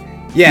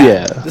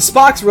 Yeah. The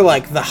spocks were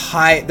like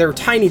they're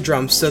tiny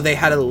drums, so they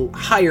had a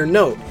higher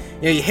note.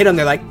 You know, you hit them,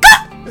 they're like,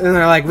 "Gah!" And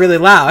they're like really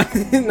loud.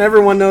 And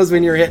everyone knows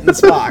when you're hitting the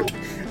spock.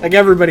 Like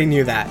everybody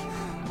knew that.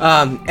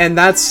 And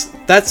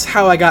that's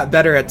how I got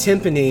better at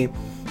timpani,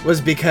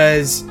 was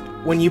because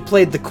when you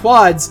played the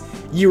quads,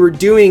 you were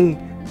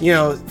doing, you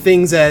know,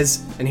 things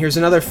as, and here's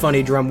another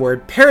funny drum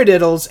word,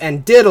 paradiddles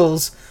and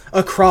diddles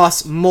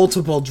across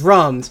multiple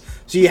drums.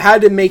 So you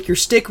had to make your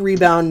stick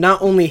rebound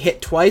not only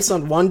hit twice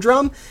on one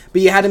drum,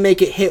 but you had to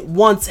make it hit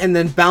once and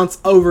then bounce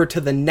over to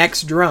the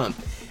next drum.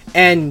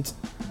 And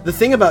the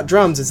thing about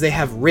drums is they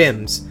have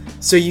rims.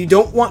 So you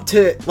don't want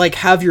to like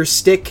have your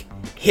stick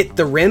hit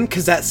the rim,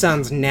 because that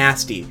sounds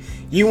nasty.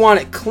 You want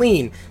it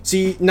clean.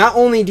 So not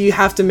only do you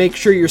have to make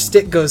sure your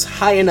stick goes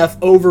high enough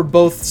over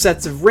both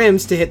sets of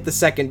rims to hit the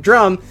second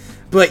drum,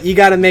 but you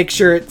got to make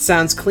sure it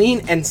sounds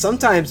clean, and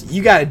sometimes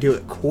you got to do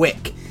it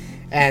quick.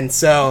 And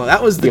so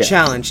that was the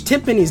challenge.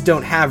 Timpanis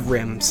don't have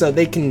rims, so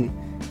they can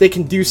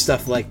do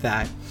stuff like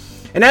that.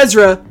 And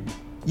Ezra,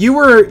 you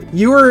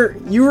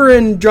were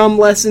in drum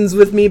lessons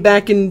with me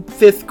back in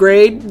 5th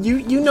grade.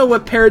 You know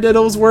what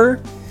paradiddles were?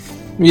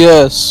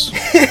 Yes.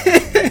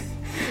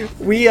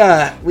 We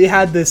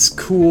had this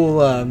cool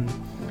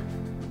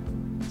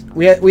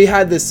we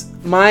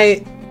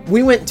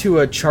went to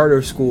a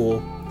charter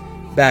school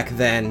back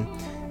then,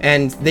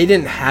 and they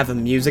didn't have a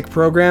music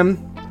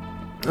program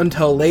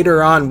until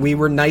later on. We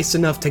were nice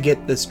enough to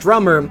get this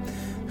drummer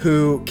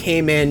who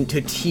came in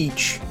to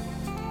teach,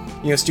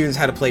 you know, students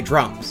how to play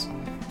drums.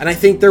 And I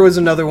think there was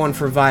another one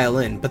for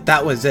violin, but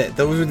that was it.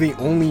 Those were the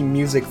only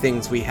music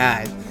things we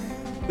had.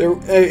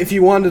 If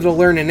you wanted to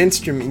learn an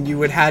instrument, you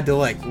would had to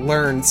like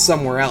learn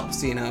somewhere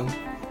else, you know.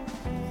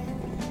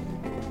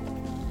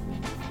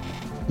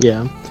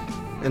 Yeah.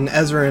 And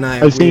Ezra and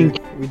I think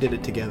we did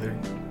it together.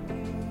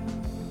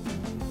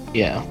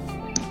 Yeah.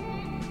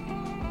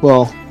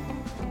 Well,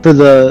 for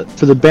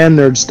the band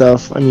nerd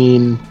stuff, I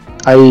mean,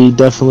 I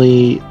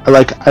definitely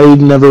I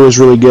never was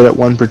really good at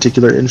one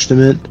particular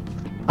instrument.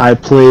 I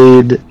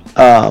played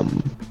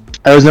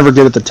I was never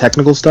good at the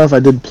technical stuff. I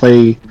did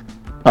play.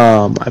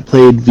 I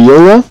played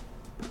viola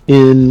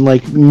in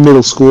like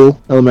middle school,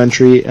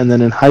 elementary, and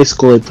then in high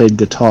school I played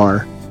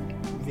guitar.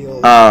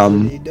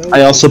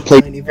 I also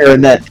played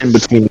clarinet in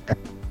between.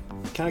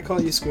 Can I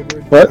call you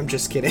Squidward? What? I'm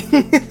just kidding.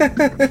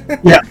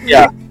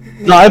 Yeah.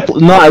 No,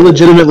 I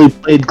legitimately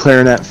played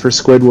clarinet for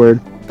Squidward.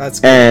 That's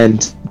good.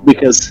 And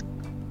because,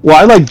 well,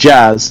 I like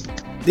jazz.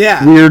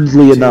 Yeah.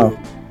 Weirdly enough,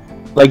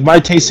 like my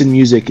taste in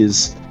music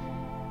is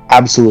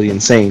absolutely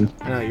insane.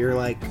 I know, you're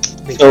like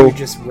the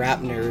hugest rap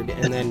nerd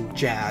and then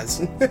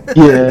jazz.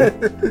 Yeah,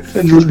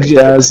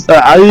 jazz.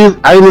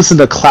 I listen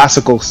to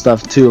classical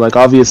stuff too. Like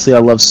obviously, I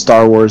love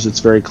Star Wars. It's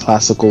very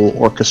classical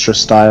orchestra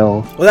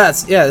style. Well,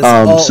 that's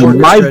all so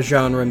orchestra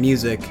genre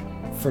music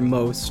for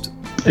most.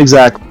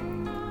 Exactly.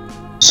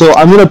 So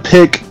I'm gonna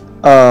pick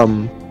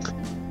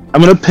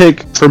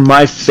for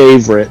my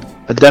favorite,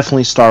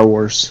 definitely Star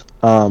Wars.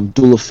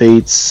 Duel of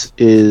Fates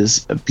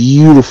is a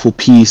beautiful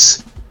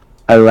piece.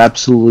 I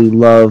absolutely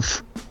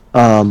love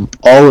all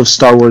of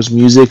Star Wars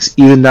musics,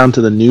 even down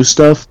to the new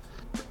stuff.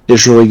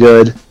 Is really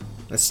good.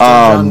 That's still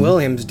John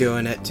Williams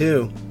doing it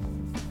too.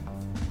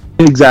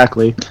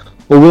 Exactly.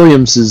 Well,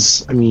 Williams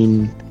is, I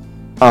mean,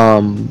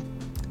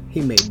 he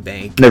made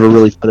bank. Never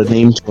really put a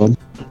name to him.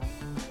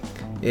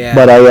 Yeah.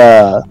 But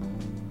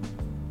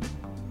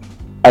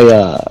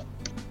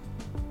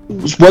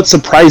what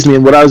surprised me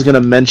and what I was going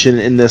to mention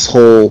in this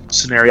whole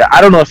scenario,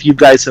 I don't know if you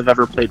guys have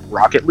ever played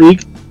Rocket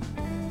League.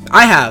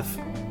 I have.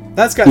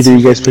 That's got. Either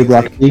you guys played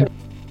Rocket League?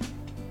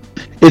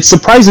 It's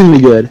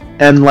surprisingly good,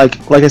 and like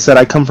I said,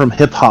 I come from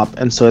hip hop,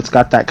 and so it's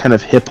got that kind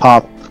of hip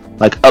hop,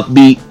 like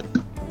upbeat,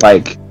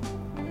 like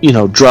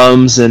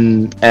drums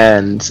and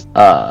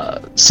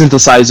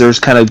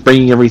synthesizers, kind of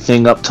bringing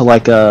everything up to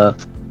like a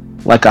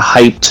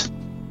hyped,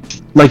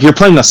 like you're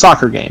playing a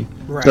soccer game.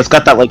 Right. So it's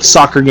got that like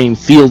soccer game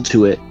feel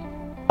to it.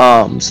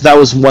 So that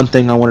was one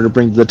thing I wanted to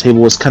bring to the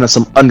table, was kind of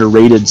some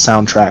underrated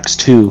soundtracks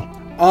too,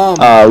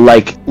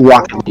 like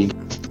Rocket League.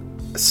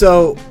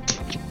 So,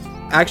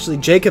 actually,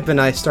 Jacob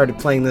and I started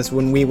playing this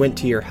when we went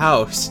to your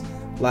house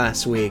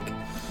last week.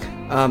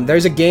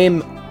 There's a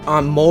game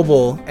on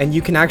mobile, and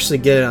you can actually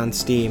get it on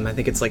Steam. I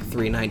think it's like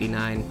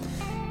 $3.99.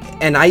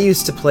 And I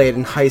used to play it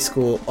in high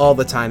school all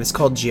the time. It's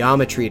called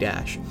Geometry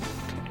Dash,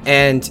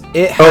 and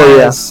it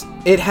has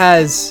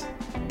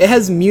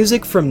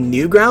music from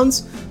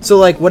Newgrounds. So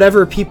like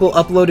whatever people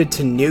uploaded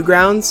to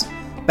Newgrounds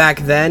back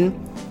then,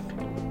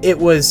 it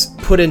was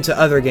put into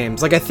other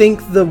games. Like I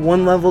think the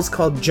one level's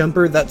called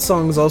Jumper. That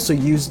song's also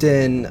used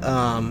in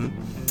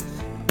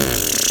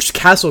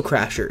Castle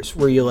Crashers,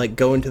 where you like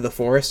go into the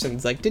forest and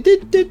it's like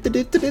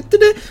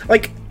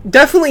like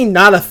definitely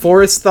not a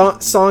forest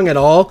song at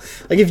all.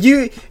 Like if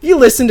you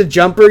listen to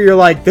Jumper, you're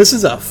like, this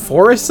is a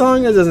forest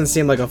song? It doesn't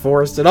seem like a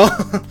forest at all.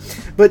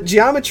 But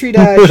Geometry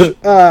Dash,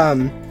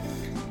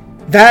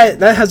 that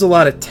has a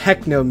lot of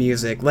techno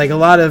music, like a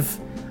lot of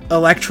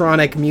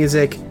electronic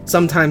music,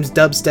 sometimes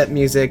dubstep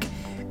music,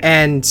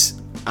 and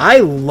I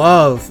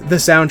love the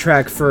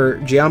soundtrack for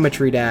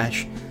Geometry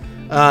Dash.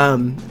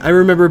 I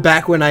remember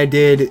back when I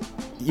did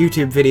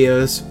YouTube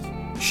videos,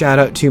 shout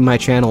out to my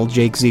channel,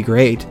 Jake Z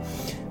Great.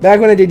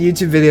 Back when I did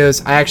YouTube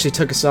videos, I actually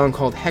took a song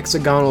called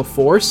Hexagonal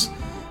Force,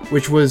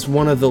 which was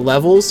one of the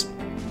levels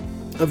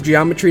of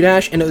Geometry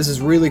Dash, and it was this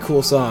really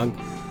cool song.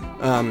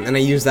 And I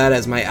used that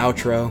as my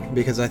outro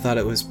because I thought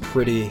it was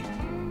pretty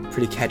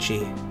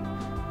catchy.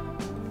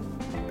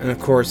 And of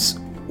course,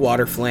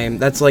 Waterflame.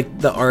 That's like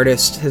the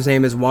artist. His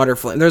name is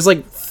Waterflame. There's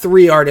like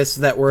 3 artists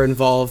that were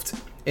involved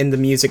in the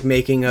music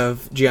making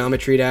of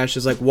Geometry Dash.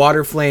 There's like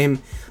Waterflame,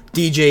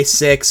 DJ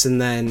Six,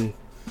 and then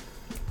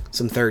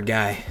some third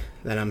guy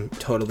that I'm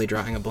totally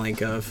drawing a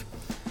blank of.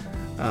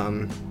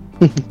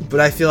 But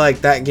I feel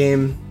like that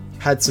game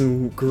had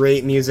some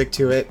great music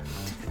to it.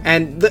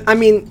 And I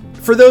mean,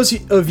 for those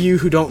of you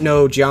who don't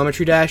know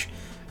Geometry Dash,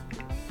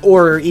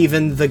 or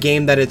even the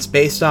game that it's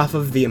based off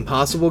of, the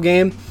Impossible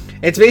game,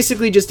 it's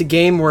basically just a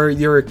game where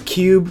you're a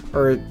cube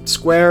or a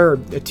square, or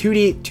a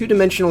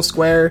two-dimensional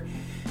square,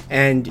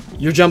 and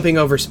you're jumping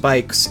over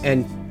spikes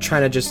and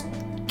trying to just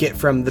get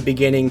from the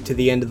beginning to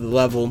the end of the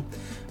level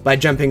by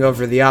jumping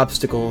over the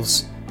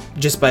obstacles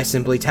just by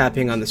simply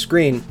tapping on the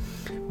screen.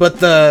 But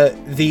the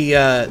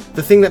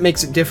thing that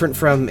makes it different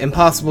from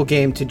Impossible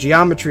Game to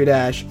Geometry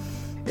Dash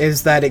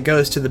is that it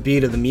goes to the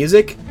beat of the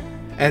music.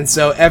 And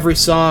so every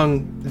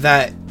song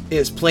that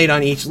is played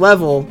on each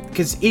level,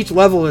 because each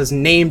level is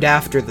named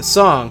after the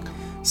song,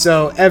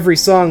 so every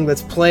song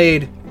that's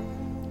played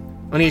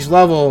on each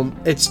level,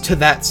 it's to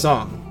that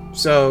song.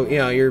 So,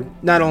 you're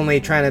not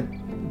only trying to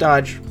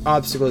dodge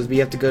obstacles, but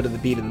you have to go to the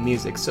beat of the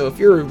music. So if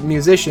you're a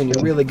musician,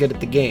 you're really good at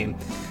the game.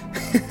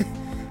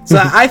 So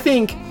I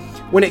think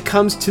when it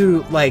comes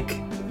to like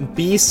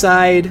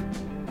B-side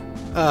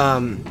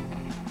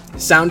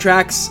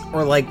soundtracks,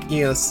 or like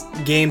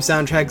game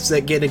soundtracks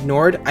that get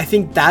ignored, I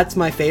think that's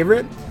my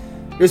favorite,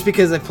 just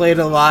because I played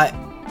a lot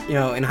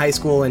in high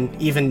school, and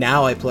even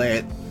now I play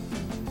it,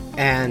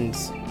 and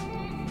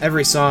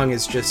every song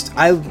is just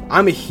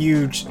I'm a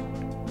huge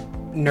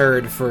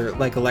nerd for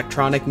like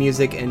electronic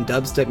music and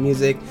dubstep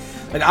music.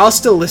 Like I'll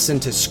still listen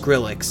to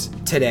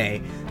Skrillex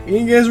today.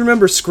 You guys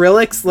remember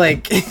Skrillex?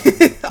 Like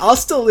I'll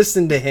still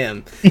listen to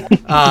him.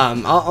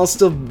 I'll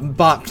still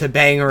bop to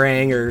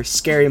Bangarang or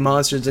Scary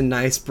Monsters and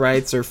Nice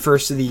Sprites or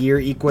First of the Year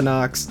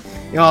Equinox.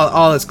 You know,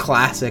 all his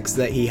classics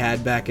that he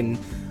had back in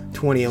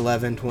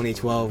 2011,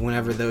 2012,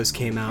 whenever those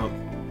came out.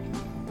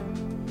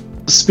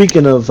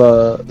 Speaking of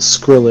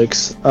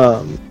Skrillex,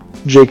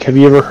 Jake, have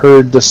you ever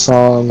heard the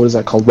song, what is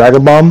that called,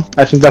 Ragabomb?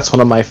 I think that's one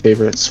of my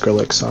favorite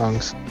Skrillex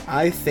songs.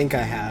 I think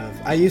I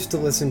have. I used to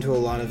listen to a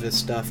lot of his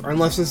stuff, or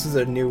unless this is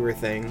a newer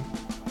thing.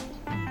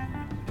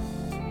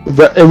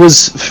 It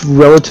was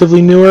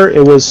relatively newer.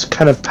 It was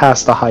kind of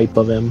past the hype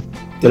of him,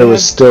 but it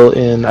was still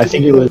in. I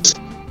think it was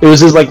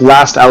his like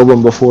last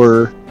album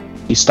before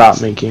he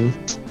stopped making.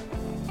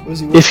 Was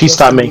he If he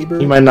stopped making, Bieber?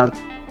 he might not.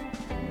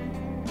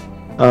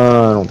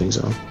 I don't think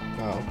so.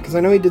 Oh, because I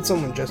know he did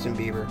something with Justin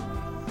Bieber,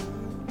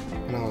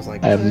 and I was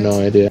like, I have what? no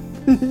idea.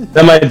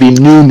 That might be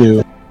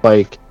new,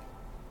 like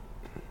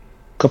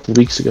a couple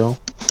weeks ago.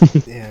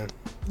 Yeah.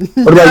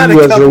 What about Not a you,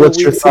 Ezra? couple What's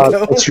your weeks thought?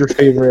 ago. What's your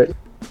favorite?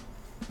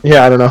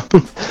 Yeah, I don't know.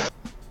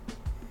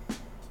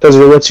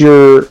 Ezra, what's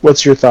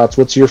your thoughts?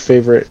 What's your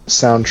favorite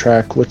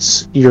soundtrack?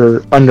 What's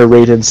your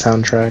underrated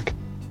soundtrack?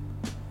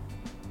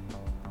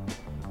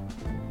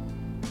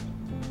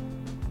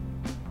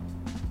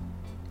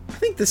 I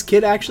think this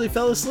kid actually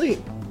fell asleep.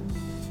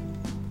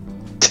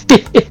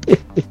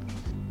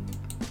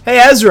 Hey,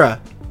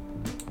 Ezra.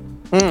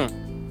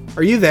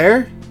 Are you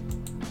there?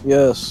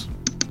 Yes.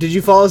 Did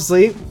you fall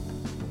asleep?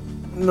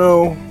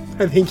 No.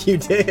 I think you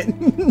did.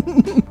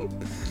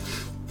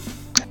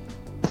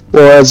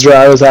 Well, Ezra,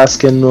 I was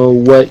asking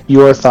what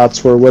your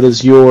thoughts were. What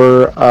is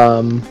your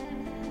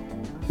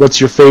what's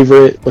your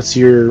favorite? What's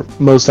your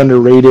most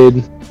underrated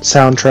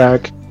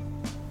soundtrack?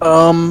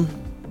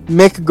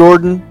 Mick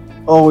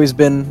Gordon, always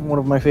been one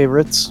of my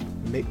favorites.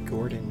 Mick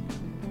Gordon.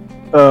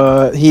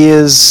 He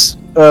is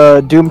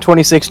Doom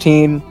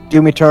 2016,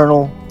 Doom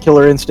Eternal,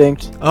 Killer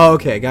Instinct. Oh,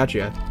 okay,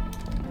 gotcha.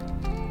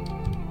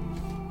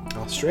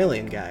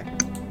 Australian guy.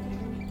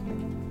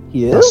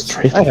 He is?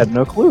 Australian. I had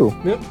no clue.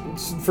 Yep,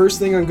 it's the first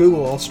thing on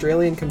Google,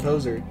 Australian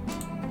composer.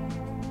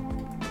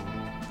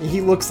 He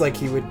looks like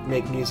he would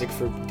make music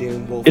for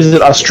Doom. Wolf. Is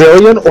it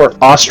Australian or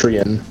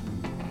Austrian?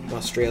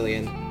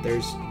 Australian.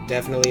 There's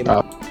definitely Oh.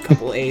 a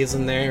couple A's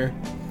in there.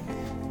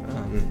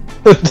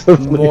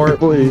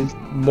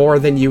 More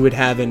than you would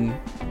have in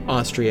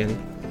Austrian.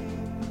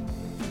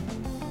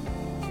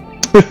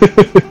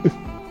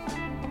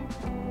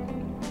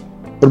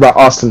 What about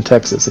Austin,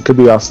 Texas? It could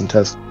be Austin,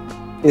 Texas.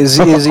 Is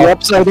he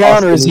upside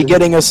down or is he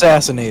getting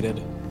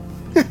assassinated?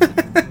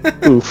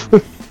 Oof.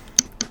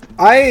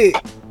 I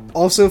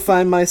also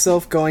find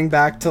myself going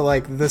back to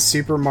like the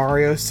Super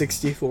Mario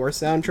 64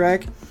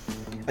 soundtrack.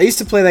 I used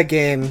to play that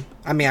game.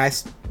 I mean,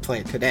 play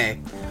it today.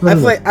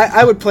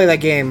 I would play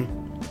that game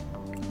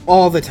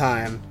all the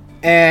time,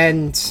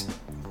 and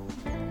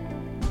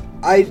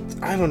I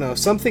don't know,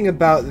 something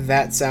about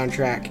that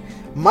soundtrack.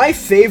 My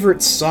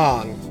favorite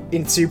song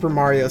in Super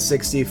Mario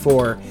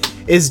 64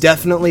 is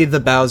definitely the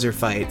Bowser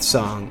fight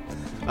song.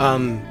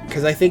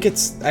 Because I think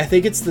it's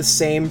the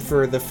same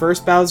for the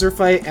first Bowser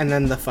fight and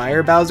then the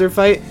Fire Bowser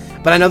fight,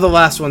 but I know the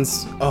last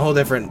one's a whole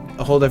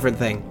different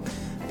thing.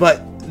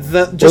 But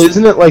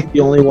Isn't it like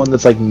the only one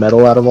that's like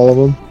metal out of all of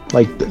them?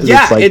 Like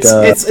yeah, it's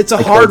like, it's a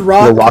like hard the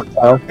rock.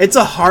 style? It's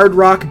a hard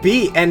rock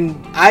beat, and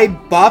I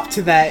bop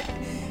to that.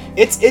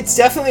 It's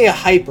definitely a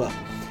hype up.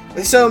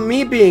 So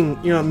me being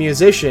a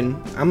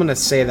musician, I'm gonna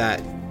say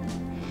that.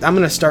 I'm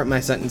gonna start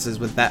my sentences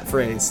with that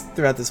phrase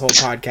throughout this whole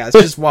podcast.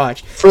 Just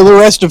watch. For the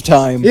rest of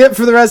time. Yep,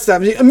 for the rest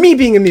of the time. Me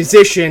being a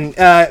musician,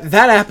 that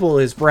apple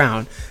is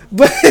brown.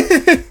 But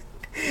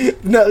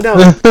no.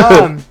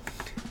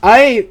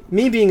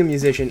 Me being a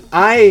musician,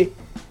 I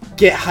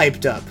get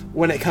hyped up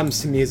when it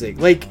comes to music.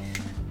 Like,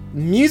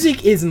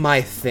 music is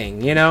my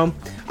thing, you know?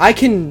 I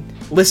can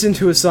listen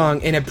to a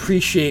song and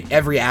appreciate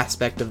every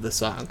aspect of the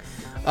song.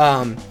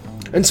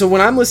 And so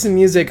when I'm listening to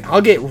music,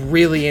 I'll get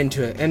really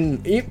into it.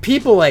 And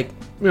people like,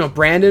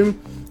 Brandon,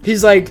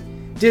 he's like,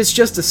 dude, it's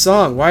just a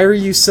song. Why are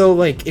you so,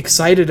 like,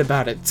 excited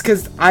about it? It's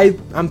because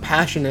I'm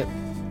passionate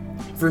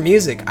for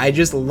music. I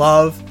just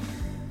love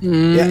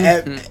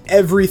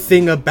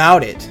everything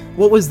about it.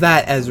 What was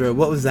that, Ezra?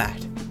 What was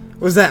that?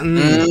 Was that?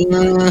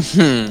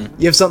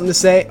 You have something to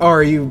say? Or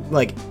are you,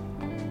 like,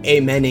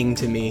 amening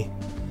to me?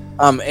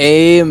 I'm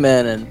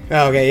amening.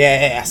 Okay,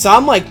 yeah. So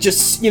I'm like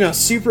just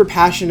super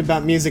passionate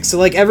about music. So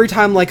like every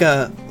time like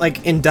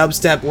in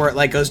dubstep where it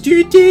like goes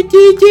dee dee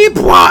dee dee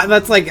blah,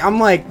 that's like I'm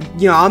like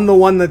I'm the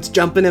one that's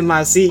jumping in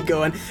my seat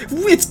going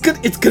it's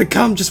gonna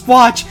come, just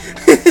watch.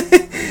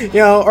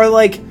 Or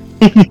like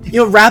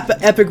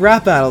epic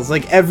rap battles,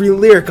 like every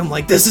lyric I'm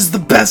like, this is the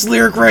best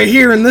lyric right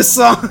here in this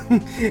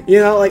song.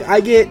 Like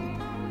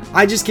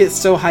I just get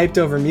so hyped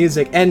over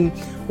music. And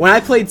when I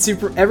played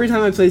every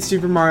time I played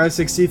Super Mario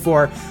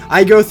 64,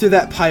 I go through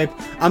that pipe.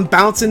 I'm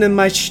bouncing in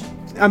my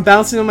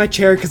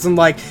chair because I'm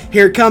like,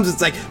 here it comes. It's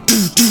like,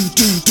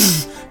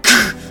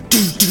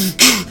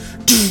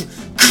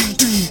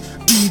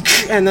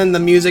 and then the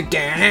music,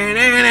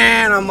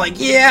 and I'm like,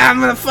 yeah, I'm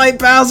gonna fight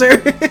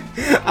Bowser.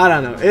 I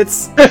don't know. I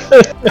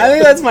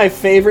think that's my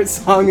favorite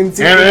song in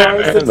Super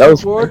Mario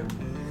 64.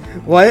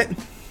 What?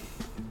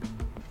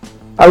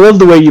 I love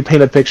the way you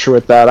paint a picture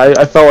with that.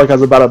 I felt like I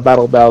was about to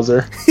battle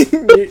Bowser.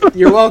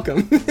 You're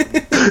welcome.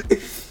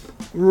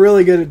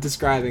 Really good at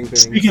describing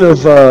things.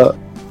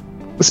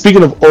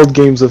 Speaking of old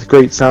games with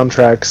great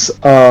soundtracks,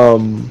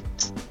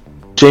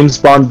 James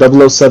Bond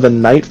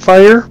 007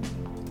 Nightfire.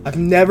 I've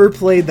never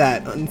played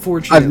that,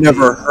 unfortunately. I've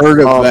never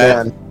heard of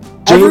that.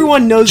 Man.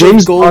 Everyone knows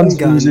James Golden Bond's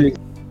Gun. music.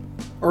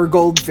 Or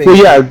Goldfinger. Well,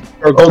 yeah,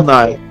 or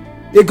GoldenEye.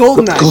 Yeah,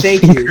 GoldenEye,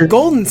 thank you. Goldfinger.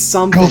 Golden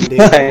something, dude.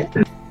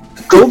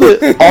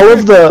 GoldenEye. All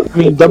of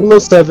the,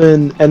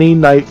 007, any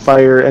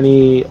Nightfire,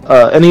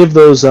 any of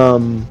those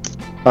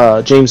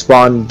James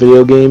Bond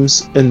video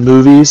games and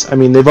movies. I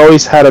mean, they've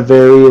always had a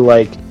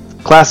very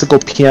classical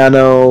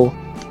piano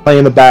playing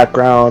in the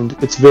background.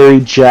 It's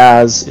very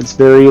jazz. It's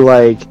very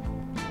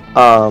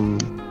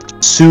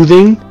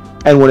soothing,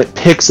 and when it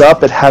picks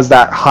up, it has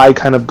that high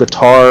kind of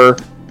guitar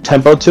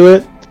tempo to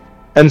it.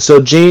 And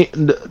so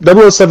 007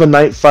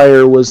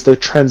 Nightfire was the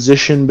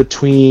transition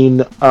between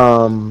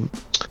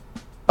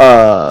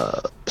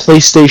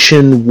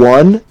PlayStation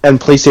 1 and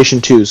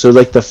PlayStation 2. So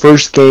the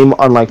first game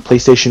on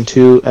PlayStation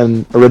 2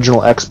 and original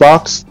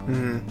Xbox.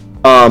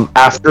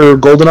 After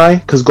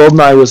GoldenEye, because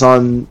GoldenEye was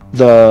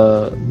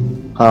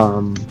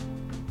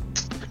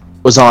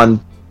on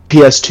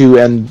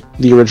PS2 and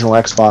the original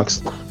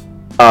Xbox,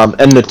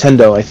 and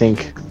Nintendo. I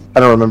think I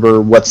don't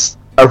remember what's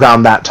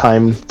around that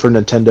time for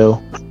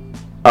Nintendo.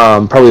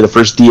 Probably the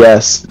first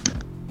DS.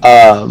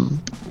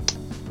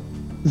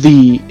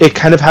 It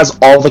kind of has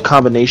all the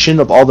combination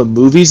of all the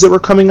movies that were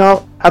coming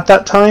out at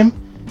that time,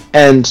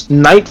 and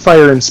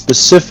Nightfire in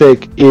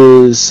specific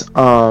is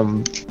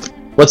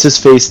what's his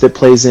face that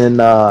plays in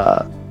Mamma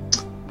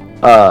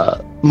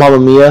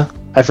Mia?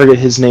 I forget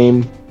his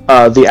name.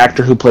 The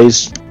actor who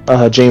plays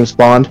James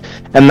Bond,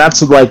 and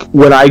that's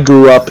when I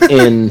grew up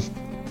in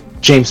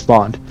James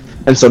Bond,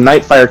 and so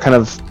Nightfire kind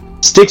of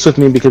sticks with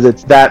me because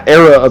it's that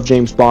era of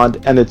James Bond,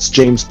 and it's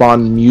James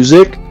Bond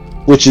music,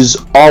 which is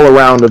all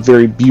around a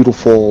very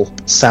beautiful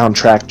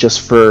soundtrack,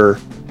 just for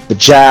the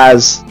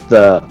jazz,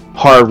 the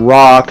hard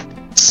rock,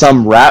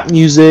 some rap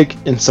music,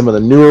 and some of the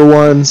newer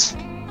ones.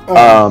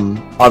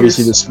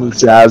 Obviously the smooth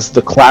jazz,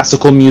 the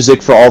classical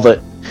music for all the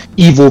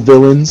evil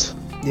villains.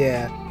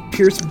 Yeah,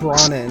 Pierce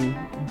Brosnan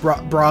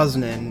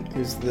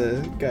is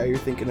the guy you're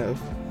thinking of.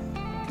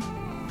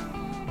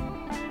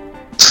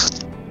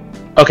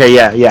 Okay,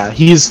 yeah.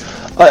 He's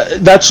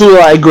that's who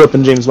I grew up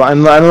in James Bond.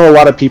 And I know a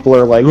lot of people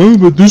are like, oh,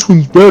 but this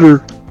one's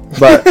better.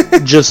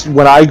 But just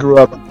when I grew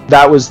up,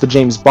 that was the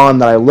James Bond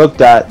that I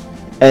looked at.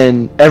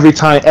 And every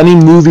time, any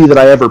movie that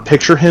I ever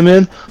picture him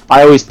in,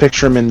 I always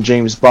picture him in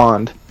James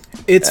Bond.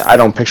 I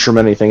don't picture him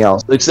in anything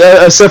else,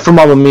 except for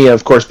Mamma Mia,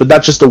 of course. But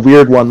that's just a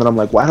weird one that I'm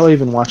like, why do I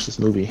even watch this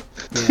movie?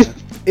 Yeah.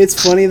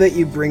 It's funny that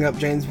you bring up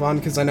James Bond,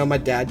 because I know my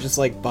dad just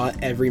bought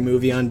every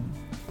movie on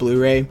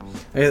Blu-ray.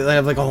 I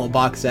have a whole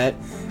box set,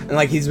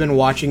 and he's been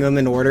watching them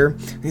in order.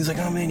 And he's like,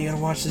 "Oh man, you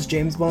gotta watch this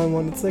James Bond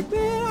one." It's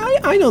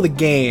I know the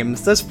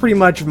games. That's pretty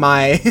much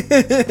my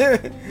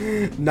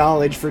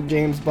knowledge for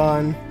James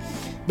Bond.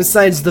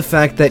 Besides the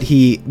fact that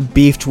he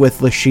beefed with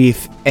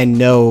Lashif and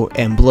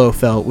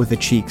Blofeld with a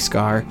cheek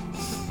scar.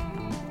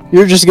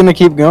 You're just gonna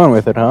keep going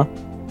with it, huh?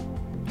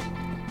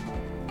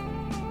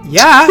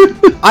 Yeah,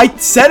 I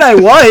said I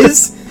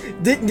was.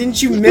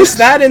 Didn't you miss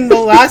that in the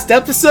last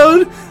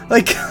episode?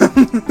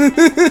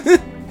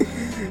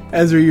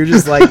 Ezra, you're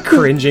just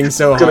cringing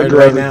so hard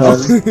right now.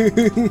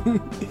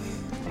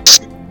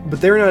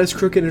 But they're not as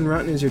crooked and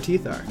rotten as your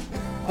teeth are.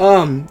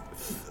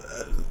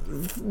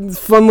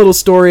 Fun little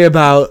story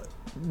about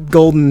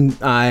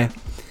GoldenEye.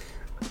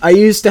 I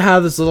used to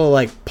have this little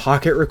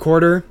pocket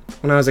recorder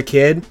when I was a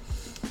kid.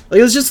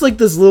 It was just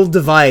this little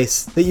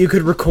device that you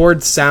could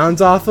record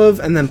sounds off of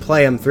and then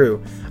play them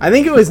through. I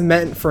think it was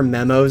meant for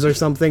memos or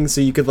something,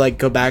 so you could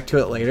go back to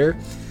it later.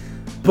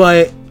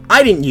 But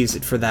I didn't use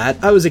it for that.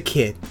 I was a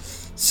kid.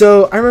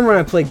 So I remember when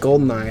I played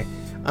GoldenEye,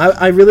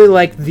 I really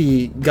liked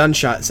the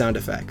gunshot sound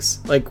effects.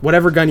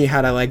 Whatever gun you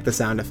had, I liked the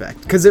sound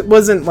effect. Because it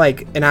wasn't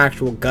an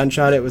actual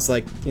gunshot. It was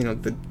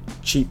the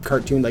cheap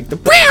cartoon, the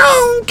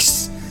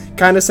bounks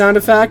kind of sound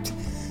effect.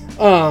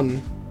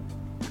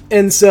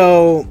 And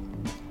so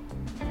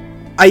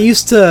I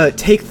used to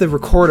take the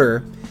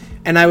recorder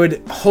and I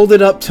would hold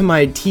it up to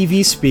my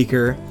TV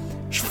speaker,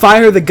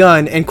 fire the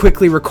gun, and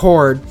quickly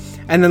record,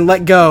 and then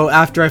let go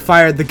after I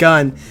fired the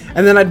gun.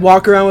 And then I'd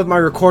walk around with my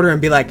recorder and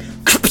be like,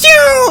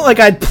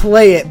 I'd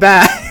play it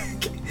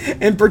back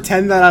and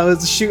pretend that I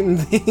was shooting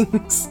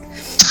things.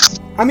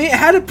 I mean, it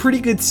had a pretty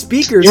good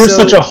speaker. You're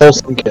such a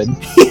wholesome kid.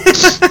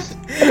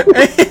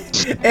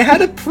 It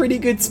had a pretty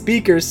good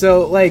speaker,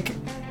 so I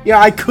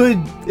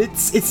could.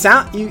 It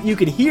sound you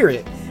could hear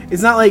it.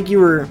 It's not like you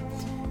were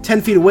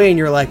 10 feet away and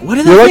you're like, what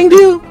did that thing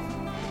do?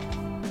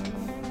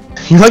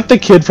 You're like the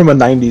kid from a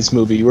 '90s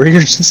movie where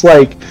you're just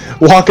like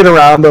walking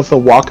around with a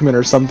Walkman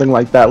or something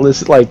like that,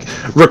 like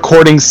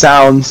recording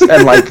sounds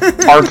and like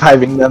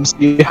archiving them, so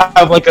you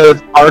have like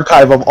an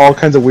archive of all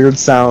kinds of weird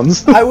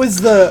sounds. I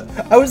was the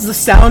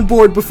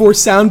soundboard before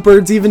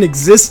soundboards even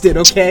existed.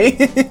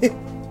 Okay.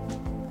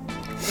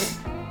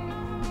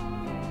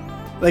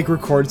 Like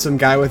record some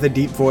guy with a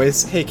deep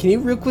voice. Hey, can you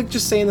real quick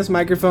just say in this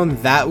microphone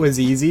that was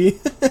easy?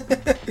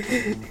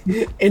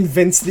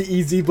 Invents the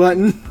easy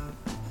button.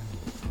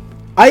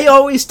 I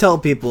always tell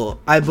people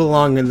I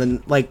belong in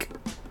the, like,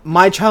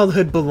 my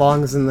childhood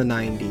belongs in the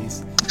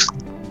 90s.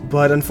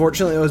 But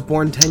unfortunately I was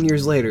born 10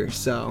 years later,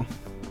 so.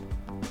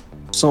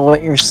 So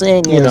what you're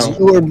saying You is know.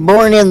 you were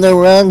born in the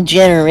wrong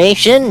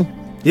generation?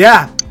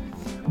 Yeah.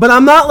 But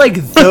I'm not like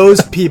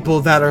those people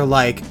that are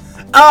like,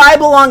 oh, I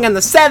belong in the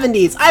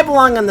 70s, I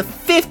belong in the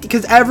 50s,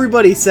 because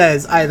everybody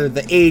says either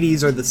the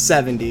 80s or the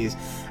 70s.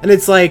 And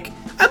it's like,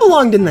 I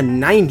belonged in the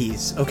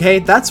 90s, okay?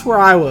 That's where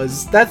I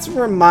was. That's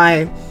where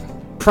my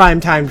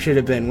prime time should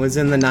have been, was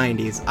in the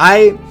 90s.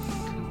 I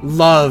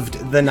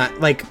loved the,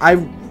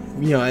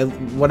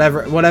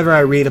 whatever I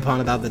read upon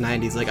about the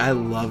 90s, like, I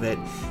love it.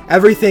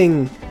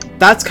 Everything,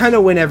 that's kind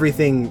of when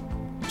everything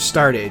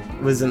started,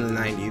 was in the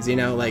 90s, you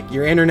know? Like,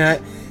 your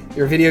internet,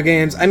 your video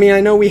games. I mean,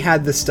 I know we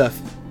had this stuff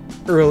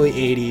early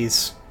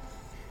 80s,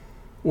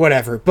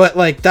 whatever, but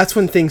like that's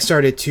when things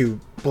started to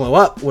blow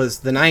up, was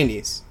the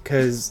 90s,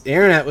 because the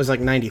internet was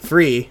like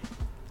 93,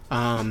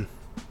 and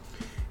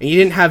you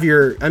didn't have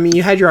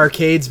you had your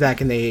arcades back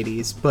in the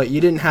 80s, but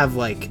you didn't have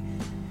like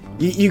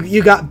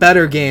you got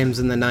better games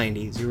in the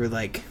 90s. You were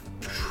like,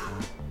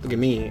 look at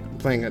me, I'm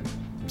playing a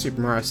Super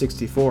Mario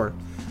 64 or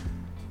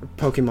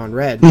Pokemon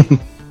Red.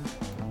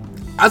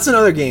 That's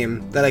another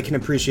game that I can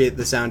appreciate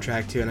the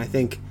soundtrack to, and I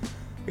think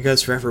it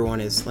goes for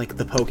everyone, is like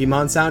the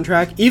Pokemon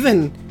soundtrack.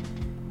 Even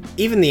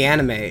the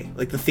anime,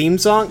 like the theme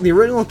song, the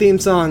original theme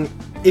song,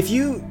 if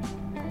you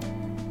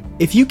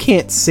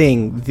can't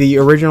sing the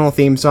original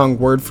theme song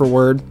word for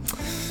word,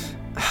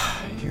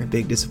 you're a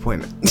big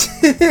disappointment.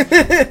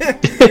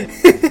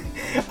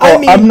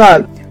 I'm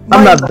not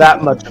that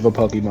much of a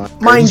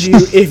Pokemon. Mind you,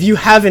 if you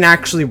haven't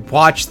actually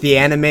watched the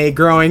anime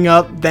growing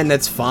up, then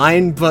that's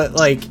fine, but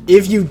like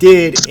if you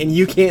did and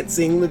you can't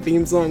sing the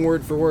theme song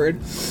word for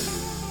word,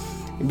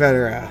 you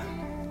better,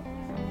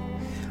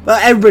 well,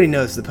 everybody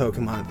knows the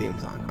Pokemon theme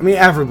song. I mean,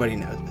 everybody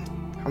knows it.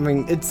 I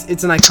mean,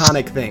 it's an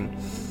iconic thing.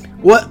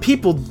 What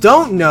people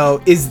don't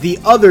know is the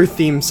other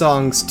theme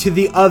songs to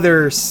the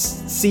other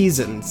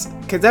seasons.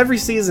 Because every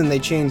season they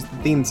change the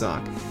theme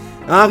song.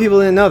 A lot of people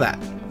didn't know that.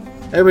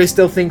 Everybody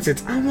still thinks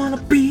it's, I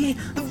wanna be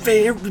the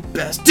very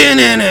best.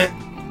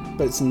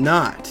 But it's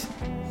not.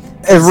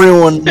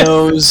 Everyone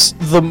knows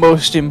the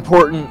most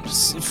important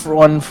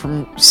one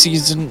from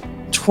season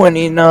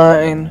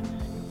 29.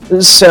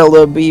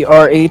 Celebrate.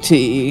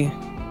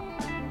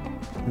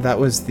 That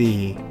was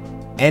the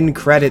end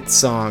credits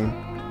song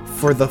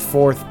for the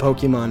 4th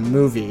Pokemon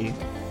movie.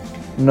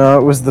 No,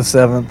 it was the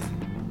 7th.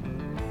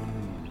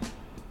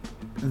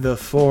 The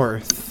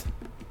 4th.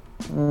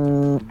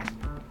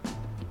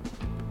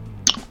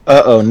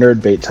 Uh-oh,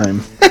 nerd bait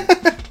time.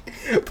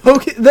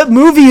 That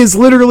movie is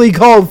literally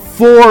called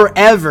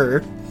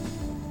Forever.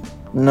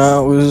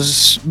 No, it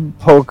was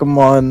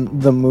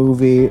Pokemon the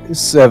movie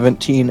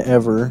 17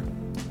 Ever.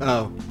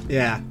 Oh,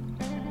 yeah.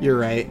 You're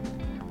right.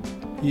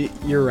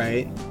 You're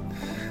right.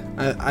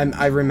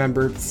 I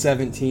remember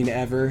 17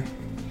 Ever.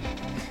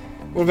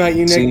 What about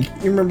you, Nick? See?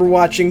 You remember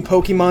watching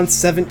Pokemon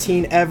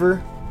 17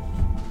 Ever?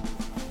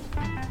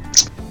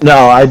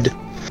 No,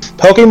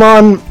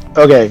 Pokemon,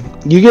 okay,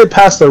 you get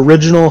past the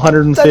original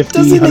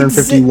 150,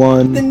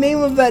 151. The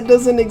name of that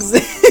doesn't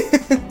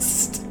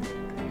exist.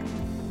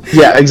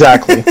 Yeah,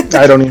 exactly.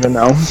 I don't even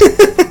know.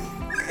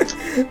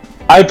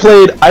 I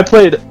played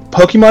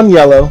Pokemon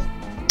Yellow.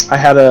 I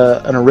had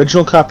an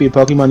original copy of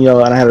Pokemon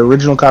Yellow, and I had an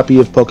original copy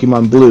of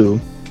Pokemon Blue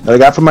that I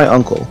got from my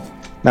uncle.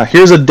 Now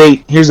here's a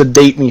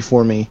date me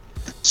for me.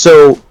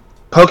 So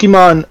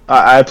Pokemon,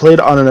 I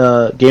played on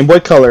a Game Boy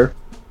Color.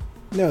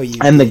 No, you.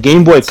 And the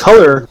Game Boy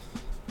Color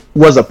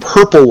was a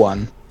purple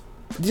one.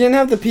 You didn't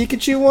have the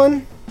Pikachu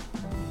one?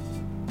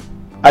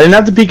 I didn't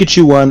have the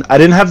Pikachu one. I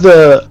didn't have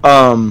the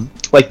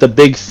like the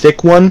big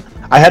thick one.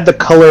 I had the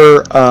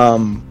color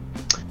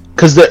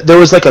because there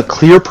was like a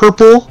clear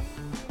purple,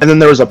 and then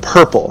there was a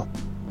purple,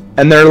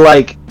 and they're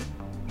like,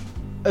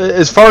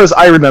 as far as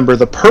I remember,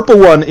 the purple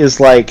one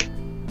is like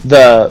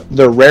the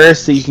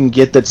rarest that you can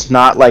get. That's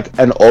not like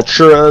an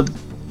ultra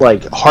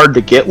like hard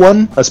to get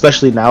one,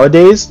 especially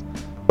nowadays.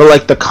 But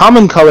like the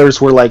common colors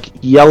were like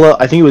yellow.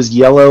 I think it was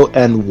yellow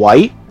and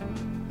white,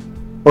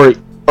 or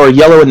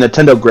yellow and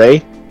Nintendo gray,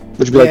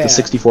 which would be like the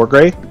 64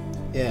 gray.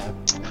 Yeah.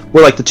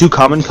 Were like the two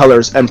common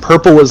colors, and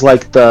purple was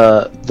like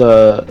the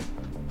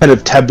kind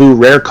of taboo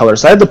rare color.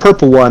 So I had the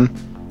purple one,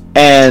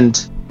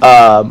 and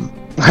I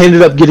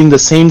ended up getting the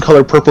same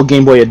color purple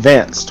Game Boy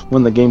Advanced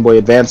when the Game Boy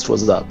Advanced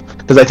was up,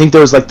 because I think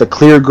there was like the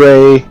clear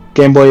gray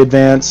Game Boy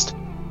Advanced,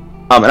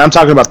 and I'm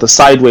talking about the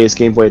sideways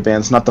Game Boy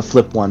Advance, not the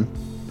flip one.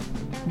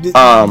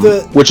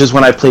 which is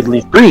when I played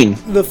Leaf Green.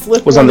 The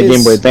flip was on the one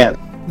Game Boy is- Advance.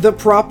 The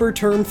proper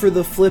term for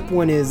the flip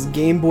one is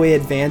Game Boy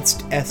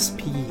Advanced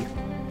SP.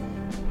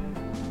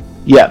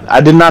 Yeah,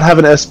 I did not have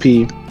an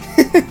SP.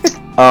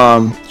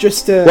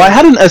 Just Well, I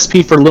had an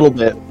SP for a little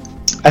bit.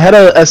 I had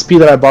a SP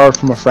that I borrowed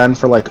from a friend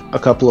for like a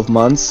couple of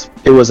months.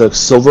 It was a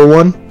silver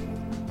one.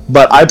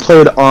 But I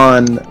played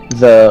on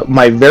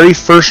my very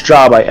first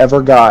job I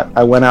ever got.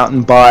 I went out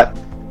and bought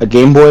a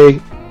Game Boy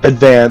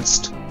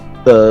Advanced,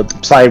 the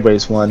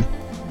sideways one,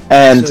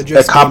 and So a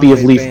just copy Game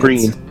of Boy Leaf Advance.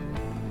 Green.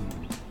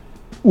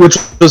 Which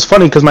was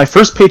funny because my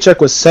first paycheck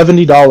was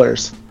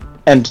 $70,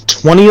 and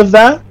 20 of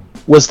that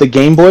was the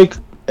Game Boy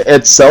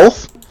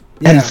itself,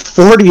 Yeah. and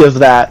 40 of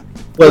that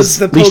was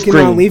the Leaf Pokemon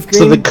Green. Leaf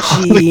So Green? the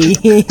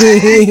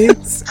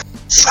Jeez.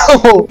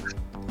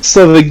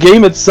 so the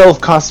game itself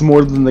cost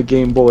more than the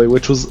Game Boy,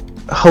 which was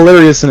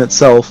hilarious in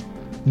itself.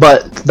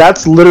 But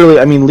that's literally,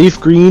 I mean, Leaf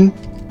Green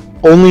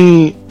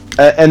only,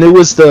 and it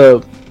was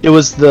the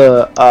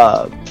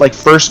like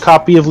first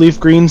copy of Leaf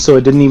Green, so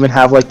it didn't even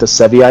have like the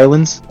Sevi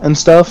Islands and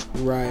stuff.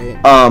 Right.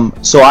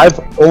 So I've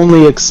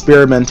only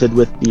experimented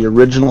with the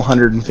original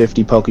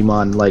 150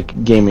 Pokemon, like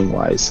gaming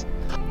wise.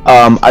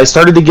 I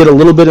started to get a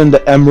little bit into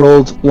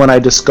Emerald when I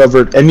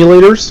discovered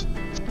emulators.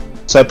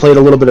 So I played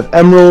a little bit of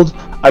Emerald.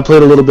 I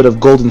played a little bit of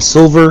Gold and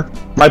Silver.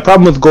 My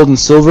problem with Gold and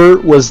Silver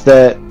was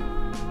that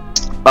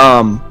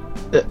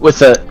with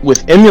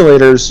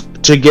emulators,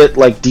 to get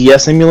like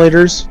DS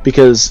emulators,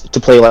 because to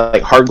play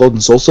like Heart Gold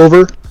and Soul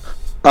Silver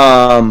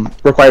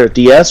required a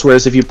DS,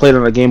 whereas if you played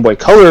on a Game Boy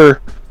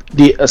Color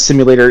a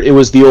simulator, it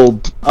was the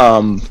old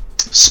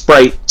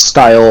sprite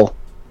style,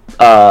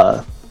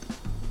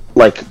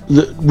 like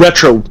the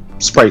retro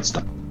sprite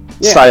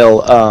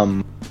style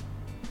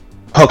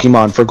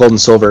Pokemon for Gold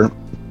and Silver.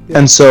 Yeah.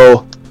 And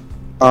so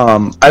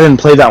I didn't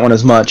play that one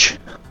as much,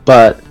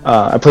 but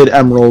I played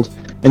Emerald,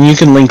 and you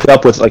can link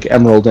up with like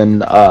Emerald and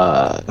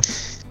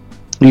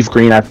Leaf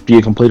Green after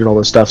you completed all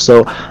this stuff.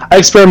 So I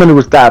experimented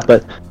with that,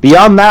 but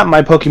beyond that,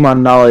 my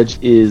Pokemon knowledge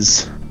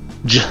is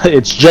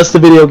it's just the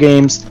video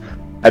games.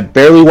 I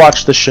barely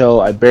watched the show.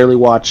 I barely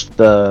watched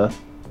the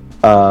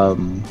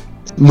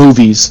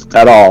movies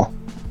at all.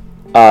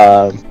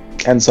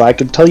 And so I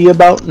could tell you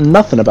about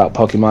nothing about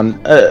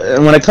Pokemon.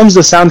 And when it comes to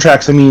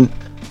soundtracks, I mean,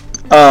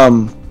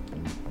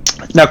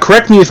 now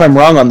correct me if I'm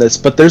wrong on this,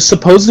 but there's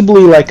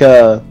supposedly like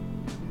a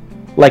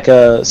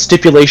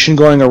stipulation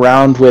going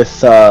around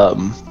with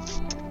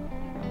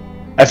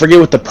I forget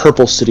what the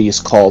Purple City is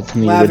called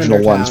from the Lavender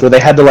original ones, Town. where they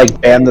had to like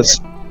ban this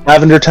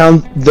Lavender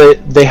Town.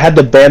 They had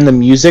to ban the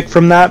music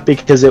from that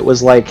because it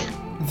was like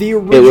The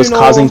original, it was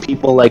causing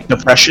people like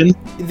depression.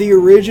 the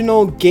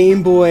original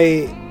Game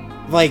Boy,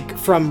 like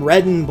from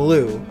Red and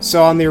Blue.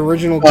 So on the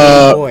original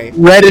Game Boy,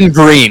 Red and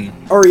Green.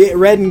 or yeah,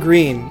 Red and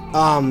Green,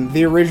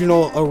 the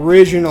original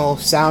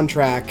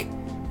soundtrack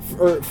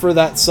for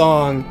that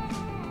song.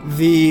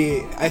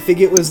 I think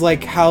it was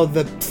like how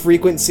the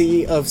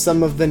frequency of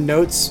some of the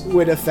notes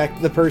would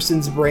affect the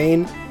person's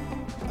brain,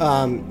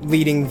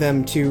 leading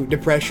them to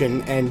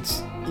depression and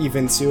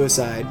even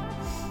suicide.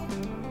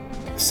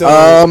 So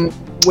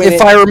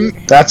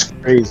when That's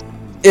crazy.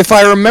 If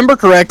I remember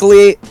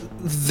correctly,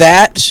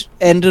 that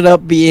ended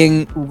up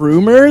being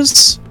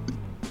rumors,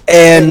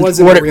 and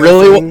wasn't what a it real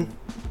really thing.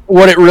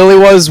 what it really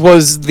was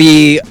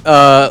the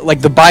like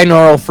the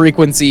binaural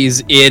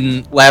frequencies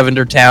in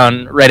Lavender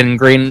Town Red and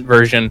Green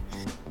version.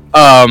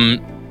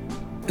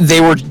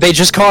 They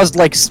just caused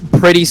like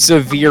pretty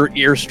severe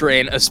ear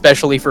strain,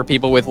 especially for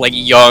people with like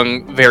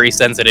young, very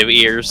sensitive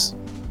ears.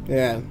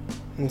 Yeah,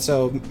 and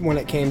so when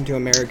it came to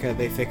America,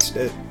 they fixed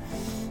it.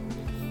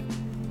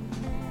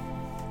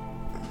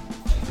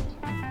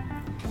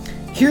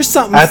 Here's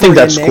something I think for you,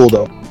 that's Nick. cool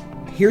though.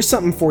 Here's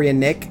something for you,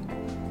 Nick.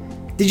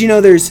 Did you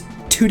know there's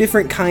two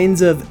different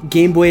kinds of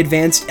Game Boy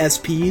Advanced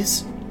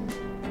SPs?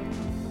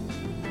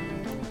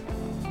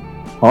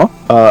 Huh?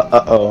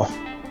 Uh-oh.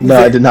 No,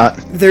 I did not.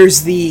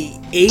 There's the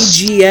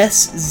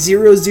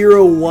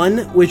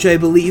AGS-001, which I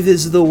believe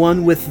is the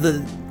one with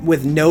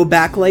no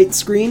backlight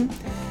screen,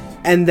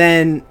 and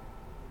then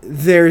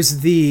there's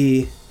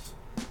the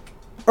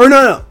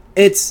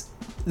it's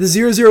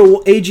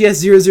the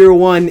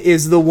AGS-001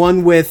 is the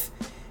one with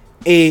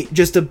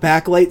just a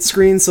backlight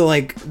screen, so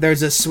like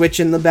there's a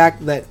switch in the back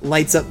that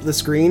lights up the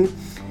screen,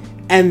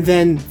 and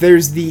then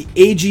there's the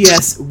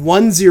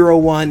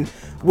AGS-101,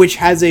 which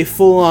has a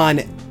full-on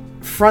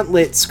front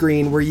lit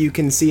screen where you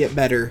can see it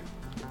better.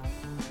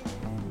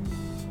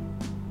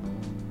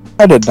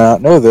 I did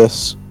not know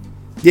this.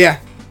 Yeah.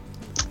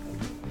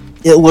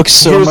 It looks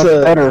so Here's much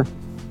a- better.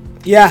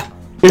 Yeah.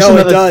 Here's No,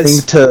 it another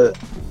does.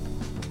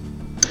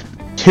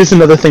 Here's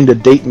another thing to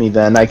date me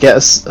then, I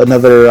guess.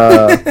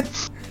 Another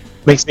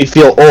makes me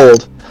feel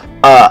old.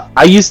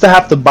 I used to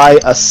have to buy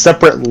a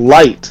separate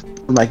light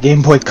for my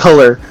Game Boy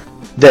Color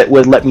that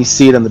would let me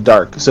see it in the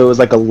dark. So it was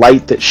like a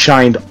light that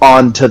shined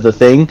onto the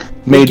thing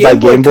made by Game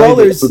Boy Game Boy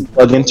Colors- that would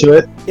plug into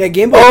it. Yeah,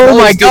 Game Boy Oh Colors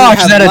my didn't gosh,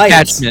 have that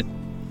lights. attachment.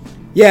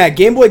 Yeah,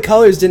 Game Boy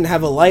Colors didn't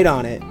have a light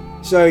on it.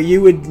 So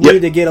you would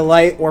need to get a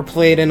light or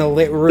play it in a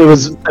lit room. It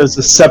was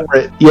a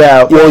separate.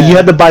 Yeah. Well, you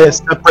had to buy a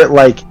separate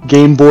like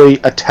Game Boy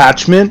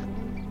attachment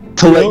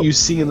to let you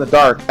see in the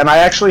dark, and I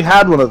actually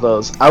had one of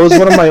those. I was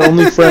one of my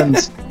only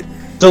friends.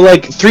 So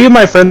like 3 of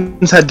my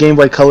friends had Game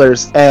Boy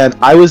Colors, and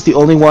I was the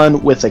only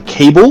one with a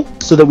cable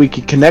so that we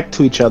could connect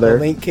to each other.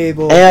 Link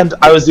cable. And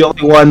I was the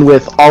only one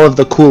with all of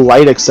the cool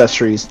light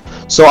accessories.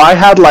 So I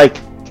had like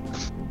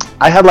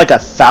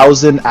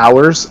 1,000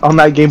 hours on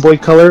that Game Boy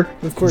Color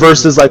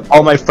versus like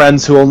all my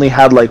friends who only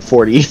had like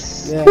 40.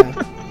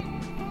 Yeah.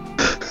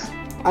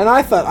 And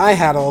I thought I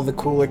had all the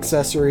cool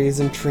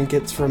accessories and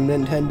trinkets from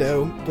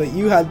Nintendo, but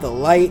you had the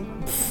light.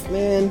 Pff,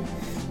 man,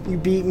 you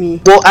beat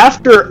me. Well,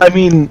 if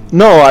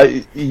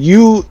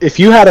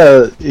you had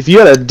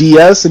a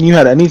DS and you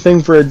had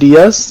anything for a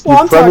DS, you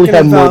probably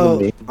had more than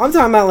me. I'm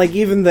talking about like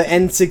even the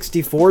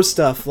N64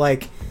 stuff.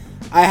 Like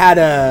I had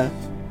that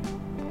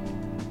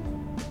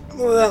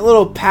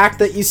little pack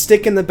that you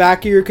stick in the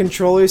back of your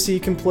controller so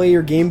you can play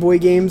your Game Boy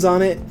games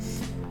on it.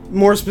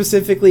 More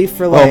specifically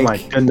for like... Oh my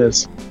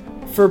goodness.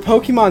 For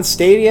Pokemon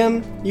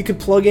Stadium, you could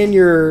plug in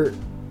your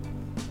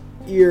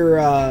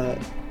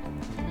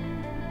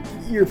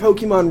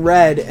Pokemon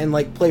Red and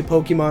like play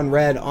Pokemon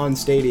Red on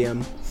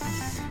Stadium.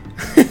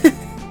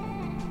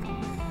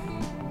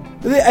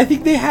 I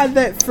think they had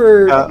that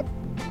for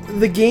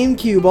the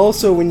GameCube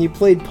also when you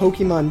played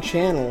Pokemon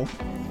Channel.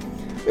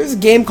 There's a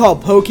game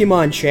called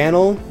Pokemon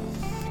Channel,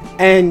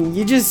 and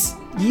you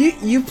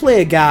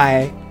play a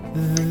guy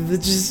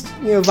that's just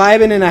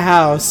vibing in a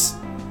house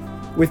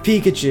with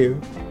Pikachu.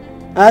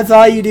 That's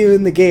all you do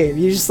in the game.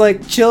 You just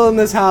like chill in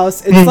this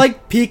house. It's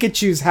like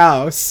Pikachu's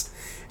house,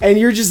 and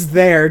you're just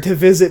there to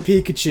visit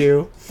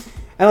Pikachu,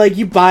 and like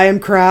you buy him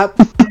crap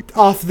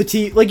off the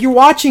TV. Like you're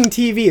watching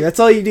TV. That's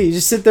all you do. You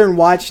just sit there and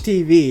watch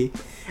TV,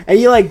 and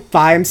you like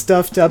buy him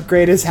stuff to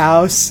upgrade his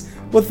house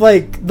with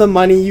like the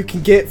money you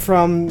can get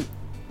from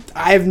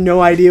I have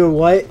no idea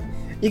what.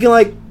 You can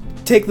like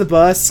take the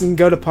bus and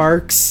go to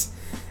parks,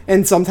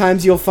 and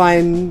sometimes you'll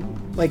find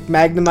like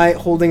Magnemite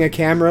holding a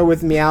camera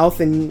with Meowth,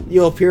 and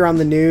you'll appear on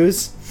the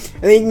news,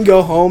 and then you can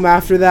go home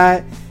after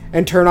that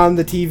and turn on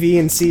the TV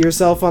and see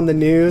yourself on the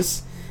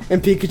news,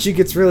 and Pikachu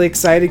gets really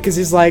excited because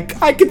he's like,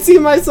 I can see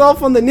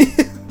myself on the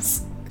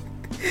news.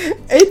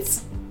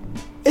 It's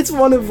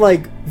one of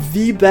like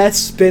the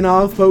best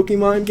spin-off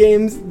Pokemon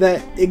games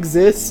that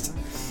exist.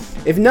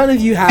 If none of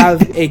you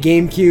have a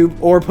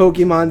GameCube or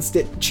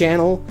Pokemon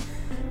channel,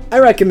 I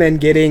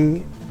recommend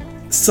getting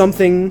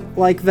something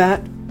like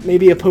that.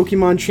 Maybe a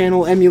Pokemon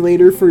Channel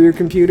emulator for your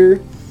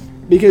computer,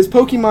 because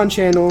Pokemon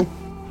Channel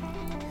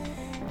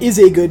is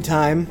a good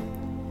time.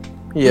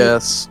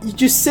 Yes. You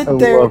just sit I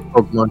there. love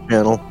Pokemon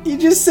Channel. You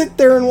just sit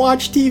there and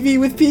watch TV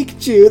with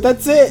Pikachu.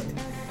 That's it.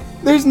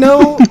 There's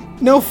no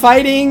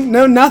fighting,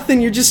 no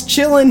nothing. You're just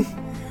chilling.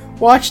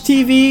 Watch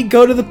TV,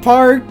 go to the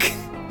park,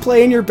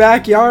 play in your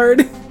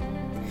backyard,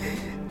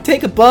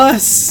 take a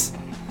bus.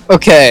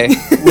 Okay,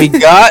 we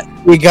got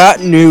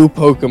new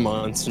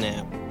Pokemon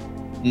Snap.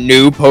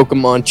 New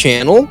Pokemon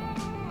Channel?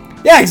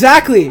 Yeah,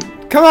 exactly.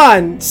 Come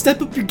on,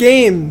 step up your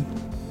game,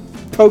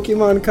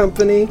 Pokemon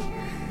Company.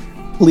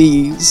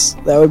 Please,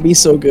 that would be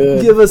so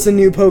good. Give us a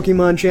new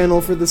Pokemon Channel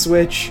for the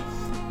Switch.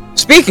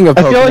 Speaking of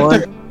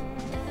Pokemon,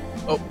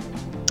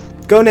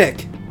 Go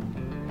Nick.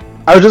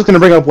 I was just gonna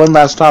bring up one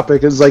last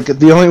topic. Is like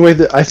the only way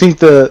that I think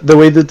the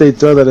way that they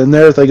throw that in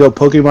there is they go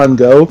Pokemon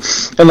Go,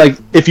 and like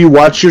if you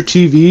watch your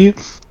TV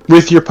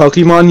with your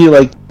Pokemon, you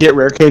like get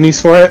rare candies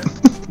for it.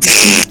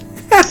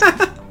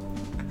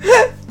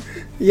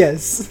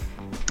 Yes.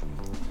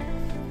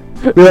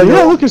 You're like,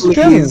 yeah, look, it's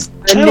please.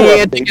 channel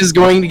Niantic is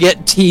going to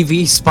get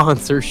TV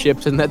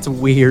sponsorships, and that's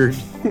weird.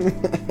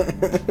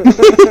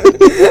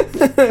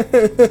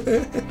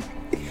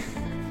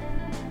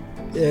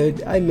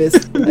 Dude, I miss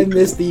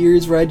the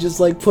years where I just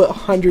like put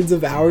hundreds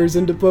of hours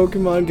into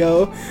Pokemon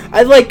Go.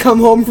 I'd like come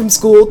home from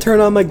school,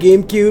 turn on my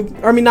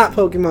GameCube. I mean, not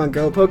Pokemon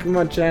Go,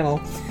 Pokemon Channel.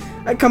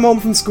 I'd come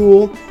home from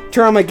school,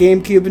 turn on my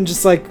GameCube, and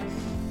just like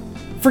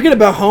forget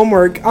about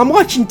homework. I'm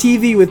watching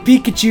TV with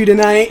Pikachu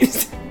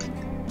tonight.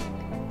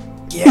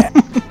 Yeah.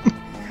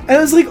 And it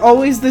was like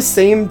always the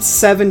same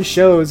 7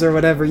 shows or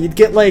whatever. You'd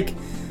get like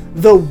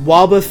the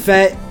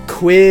Wobbuffet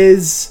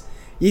quiz.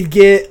 You'd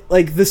get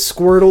like the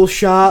Squirtle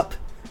shop.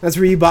 That's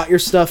where you bought your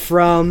stuff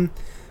from.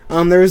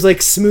 There was like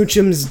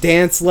Smoochum's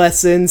dance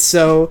lessons.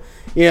 So,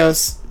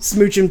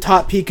 Smoochum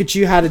taught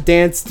Pikachu how to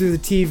dance through the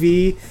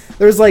TV.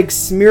 There was like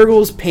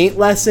Smeargle's paint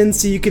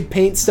lessons, so you could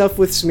paint stuff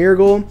with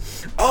Smeargle.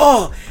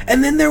 Oh,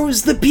 and then there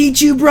was the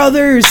Pichu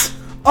Brothers.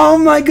 Oh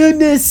my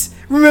goodness.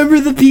 Remember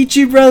the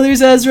Pichu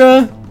Brothers,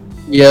 Ezra?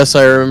 Yes,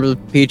 I remember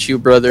the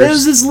Pichu Brothers. There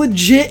was this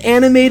legit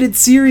animated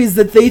series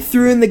that they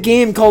threw in the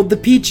game called the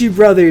Pichu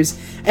Brothers.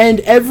 And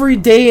every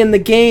day in the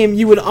game,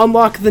 you would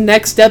unlock the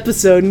next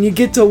episode and you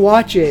get to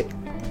watch it.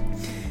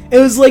 It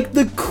was like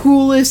the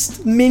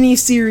coolest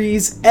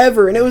mini-series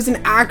ever. And it was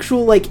an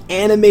actual like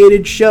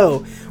animated show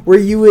where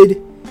you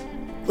would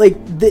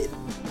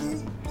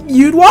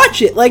you'd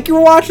watch it like you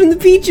were watching the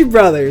Pichu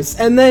Brothers.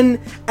 And then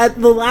at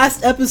the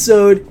last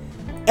episode,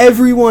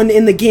 everyone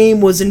in the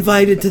game was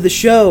invited to the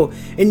show,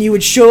 and you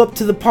would show up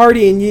to the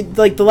party, and you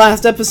like the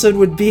last episode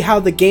would be how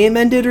the game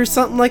ended or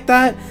something like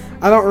that.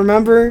 I don't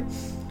remember,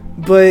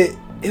 but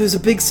it was a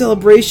big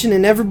celebration,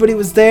 and everybody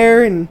was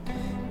there, and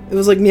it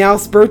was like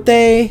Meowth's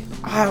birthday.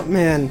 Oh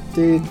man,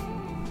 dude,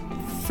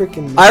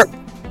 freaking.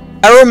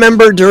 I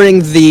remember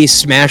during the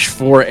Smash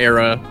 4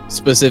 era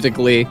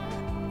specifically,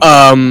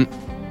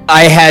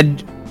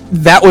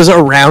 that was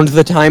around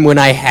the time when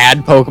I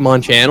had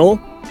Pokemon Channel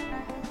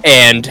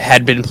and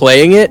had been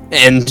playing it,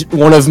 and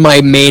one of my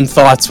main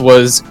thoughts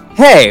was,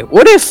 hey,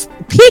 what if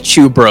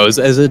Pichu Bros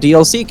as a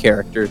DLC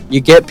character?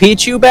 You get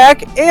Pichu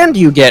back, and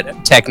you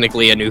get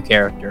technically a new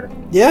character.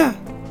 Yeah,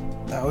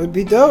 that would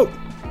be dope.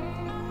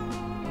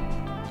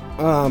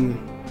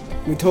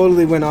 We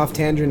totally went off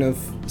tangent of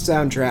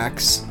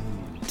soundtracks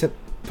to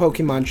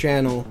Pokemon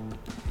Channel.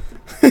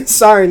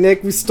 Sorry,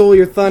 Nick, we stole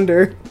your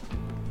thunder.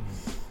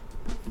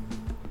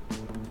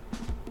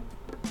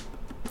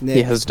 Nick.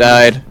 He has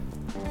died.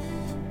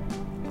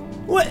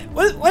 What?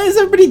 Why is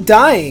everybody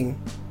dying?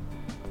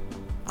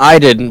 I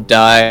didn't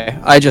die.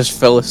 I just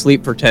fell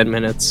asleep for 10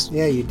 minutes.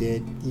 Yeah, you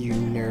did, you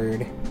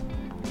nerd.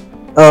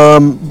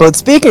 But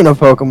speaking of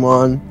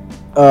Pokemon,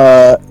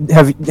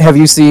 have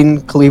you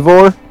seen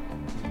Kleavor?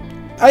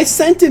 I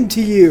sent him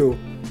to you.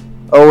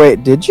 Oh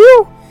wait, did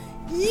you?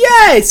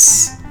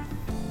 Yes!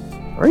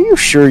 Are you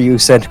sure you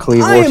sent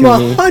Kleavor I am to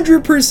me?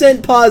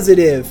 100%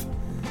 positive.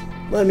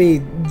 Let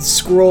me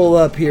scroll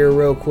up here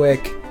real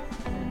quick.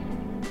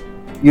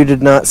 You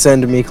did not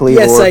send me Kleavor.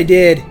 Yes, I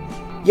did.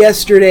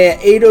 Yesterday at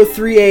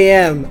 8:03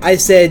 a.m. I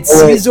said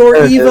Oh, wait, Caesar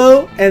there it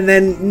Evo, and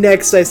then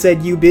next I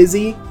said you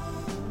busy.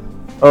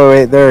 Oh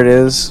wait, there it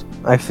is.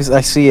 I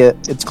see it.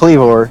 It's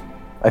Kleavor.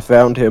 I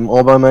found him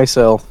all by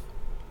myself.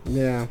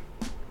 Yeah.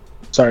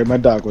 Sorry, my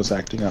dog was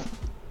acting up.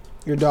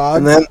 Your dog?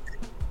 And then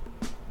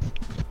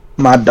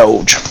My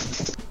Doge.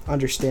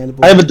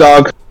 Understandable. I have a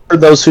dog, for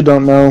those who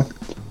don't know.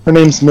 Her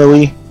name's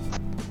Millie.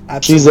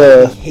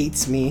 Absolutely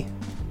hates me.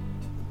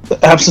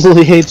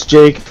 Absolutely hates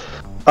Jake.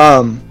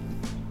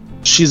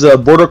 She's a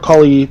Border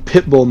Collie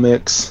Pit Bull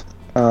mix.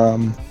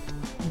 And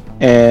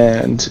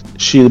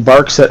she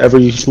barks at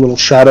every little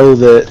shadow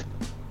that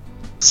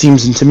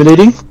seems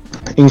intimidating,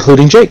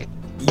 including Jake.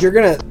 You're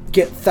gonna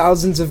get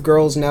thousands of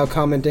girls now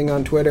commenting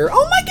on Twitter.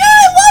 Oh my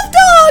god, I love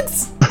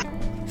dogs!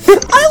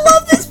 I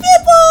love this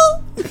pit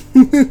bull!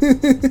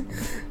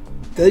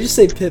 Did I just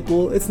say pit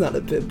bull? It's not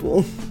a pit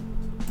bull.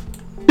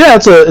 Yeah,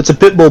 it's a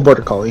Pit Bull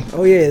Border Collie.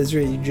 Oh yeah, that's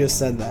right. You just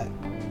said that.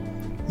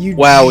 You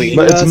Wowie.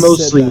 But it's just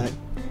mostly- said that.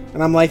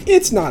 And I'm like,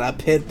 it's not a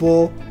pit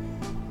bull.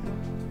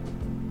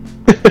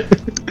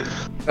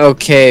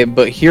 okay,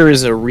 but here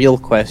is a real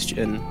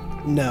question.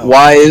 No.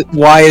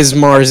 Why is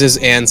Mars's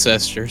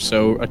ancestor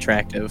so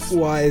attractive?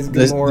 Why is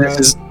This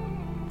Gamora?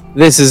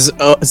 this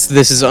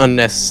is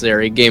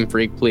unnecessary. Game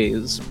Freak,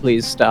 please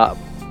stop.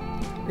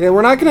 Yeah,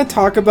 we're not gonna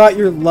talk about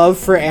your love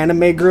for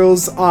anime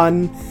girls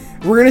on.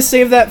 We're gonna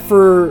save that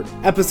for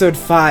episode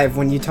 5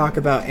 when you talk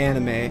about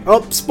anime.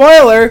 Oh,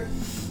 spoiler!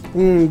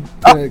 Gonna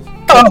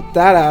cut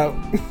that out.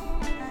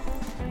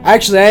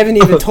 Actually, I haven't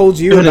even told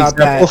you about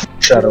that.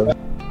 Shadow.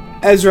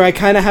 Ezra, I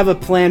kind of have a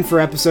plan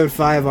for episode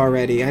 5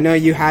 already. I know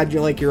you had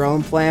your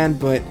own plan,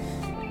 but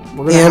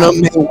we're gonna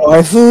Anime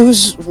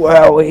waifus?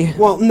 Wowie.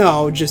 well,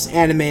 no, just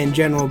anime in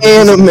general.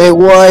 Anime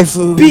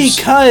waifus.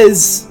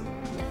 Because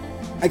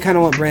I kind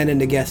of want Brandon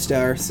to guest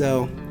star,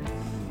 so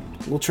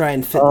we'll try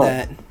and fit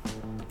that.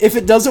 If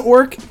it doesn't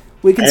work,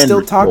 we can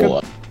still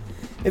talk.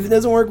 If it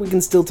doesn't work, we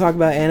can still talk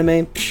about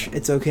anime. Psh,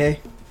 it's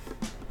okay.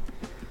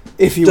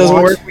 If you doesn't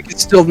want. work, we can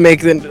still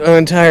make the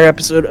entire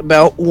episode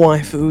about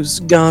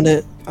waifus. Got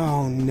it.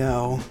 Oh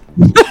no.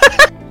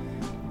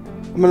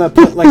 I'm gonna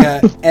put like a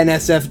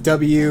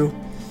NSFW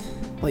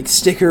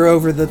sticker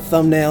over the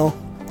thumbnail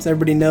so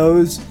everybody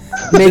knows.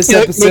 This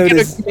episode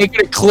is. Make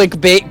it a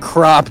clickbait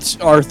cropped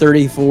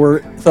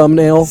R34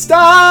 thumbnail.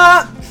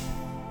 Stop!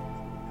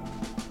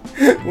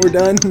 We're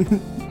done.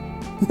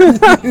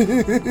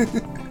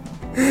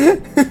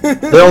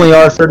 The only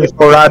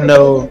R34 I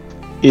know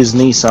is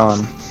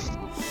Nissan.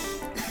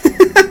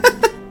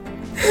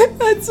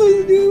 That's so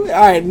new.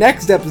 Alright,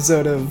 next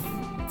episode of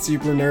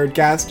Super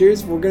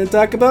Nerdcasters, we're gonna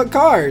talk about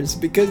cars,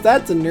 because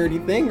that's a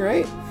nerdy thing,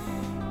 right?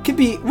 Could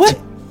be what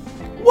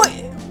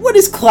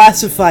is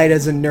classified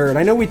as a nerd?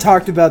 I know we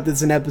talked about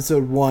this in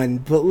episode 1,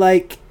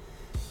 but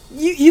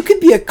you could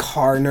be a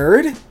car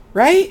nerd,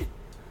 right?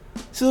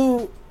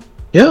 So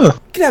Yeah. you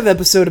could have an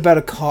episode about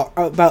a car.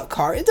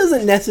 It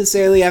doesn't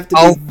necessarily have to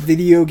be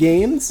video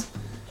games.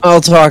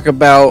 I'll talk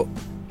about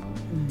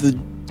the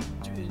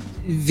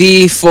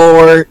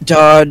V4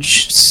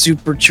 Dodge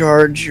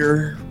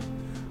Supercharger.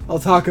 I'll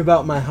talk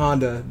about my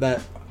Honda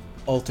that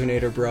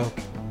alternator broke.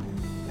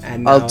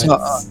 And now I'll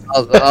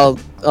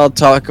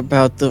talk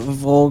about the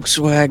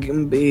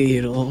Volkswagen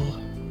Beetle.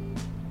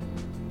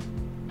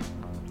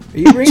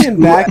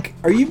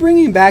 Are you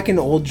bringing back an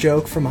old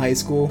joke from high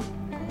school?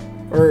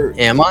 Or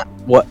Am I?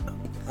 What?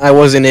 I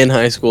wasn't in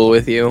high school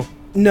with you.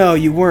 no,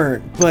 you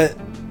weren't. But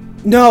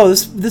no,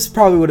 this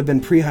probably would have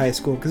been pre-high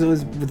school because it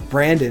was with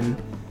Brandon.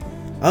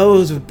 Oh, it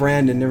was with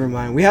Brandon. Never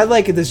mind. We had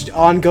like this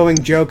ongoing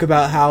joke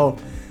about how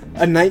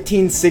a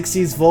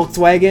 1960s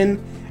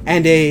Volkswagen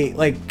and a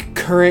like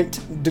current,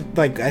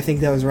 like I think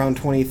that was around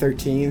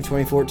 2013,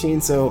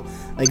 2014. So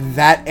like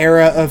that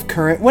era of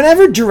current.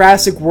 Whenever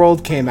Jurassic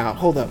World came out.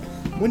 Hold up.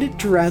 When did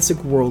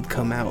Jurassic World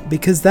come out?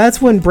 Because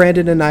that's when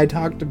Brandon and I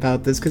talked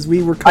about this. Because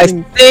we were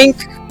coming. I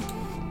think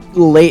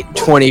late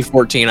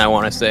 2014. I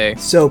want to say.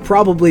 So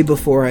probably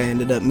before I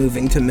ended up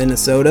moving to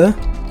Minnesota.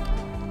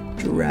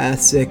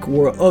 Jurassic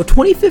World. Oh,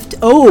 2015.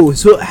 Oh,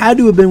 so it had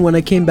to have been when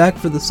I came back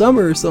for the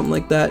summer or something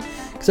like that.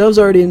 Because I was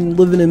already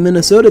living in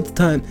Minnesota at the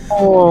time.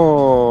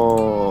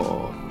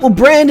 Oh. Well,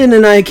 Brandon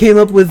and I came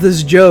up with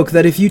this joke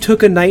that if you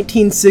took a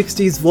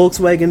 1960s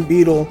Volkswagen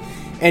Beetle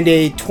and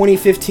a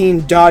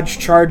 2015 Dodge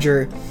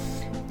Charger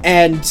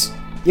and,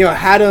 you know,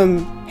 had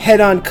them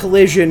head-on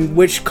collision,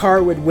 which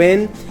car would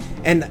win?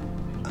 And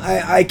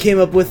I came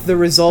up with the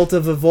result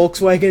of a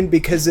Volkswagen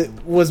because it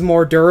was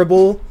more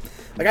durable.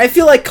 Like, I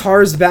feel like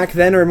cars back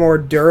then are more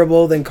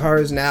durable than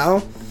cars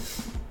now.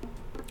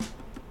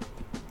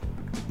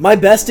 My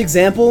best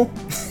example,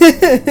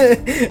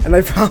 and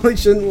I probably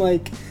shouldn't,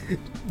 like,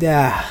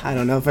 yeah, I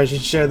don't know if I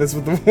should share this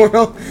with the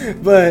world,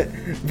 but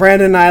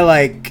Brandon and I,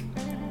 like,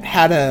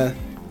 had a,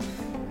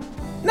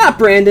 not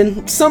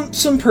Brandon,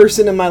 some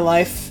person in my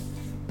life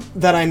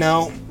that I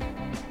know,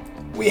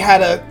 we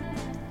had a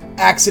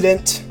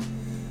accident,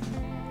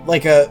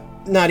 like a,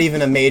 not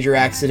even a major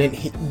accident,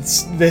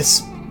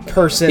 this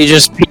person. He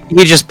just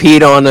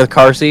peed on the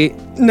car seat.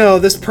 No,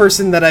 this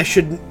person that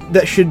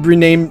should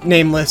rename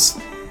nameless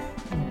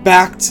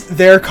backed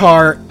their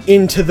car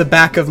into the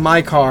back of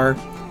my car,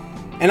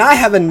 and I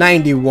have a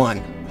 91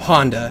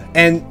 Honda,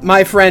 and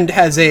my friend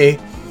has a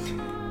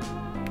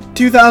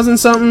 2000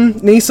 something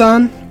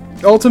Nissan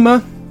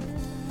Altima,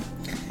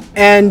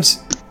 and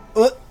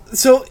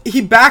so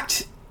he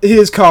backed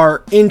his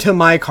car into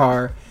my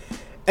car,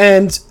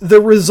 and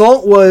the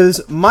result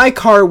was my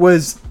car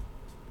was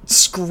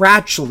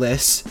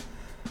scratchless,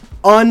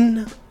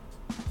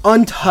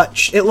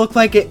 untouched. It looked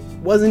like it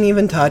wasn't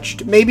even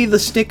touched. Maybe the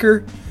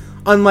sticker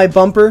on my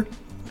bumper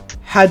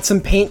had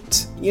some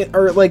paint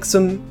or like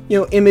some, you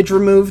know, image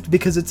removed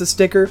because it's a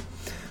sticker,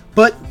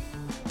 but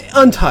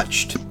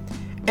untouched.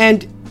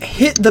 And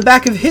hit the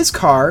back of his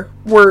car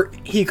where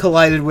he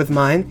collided with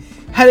mine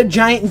had a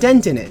giant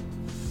dent in it.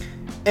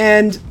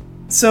 And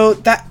so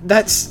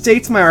that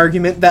states my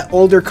argument that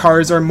older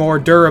cars are more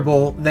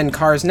durable than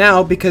cars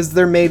now because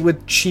they're made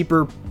with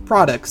cheaper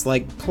products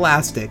like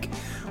plastic,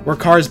 where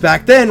cars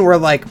back then were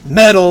like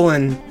metal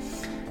and,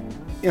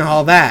 you know,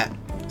 all that.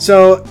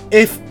 So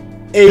if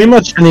pretty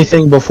much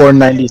anything before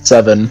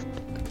 97.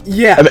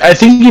 Yeah. I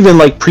think even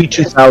like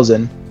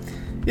pre-2000.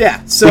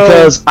 Yeah, so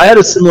because I had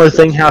a similar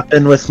thing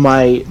happen with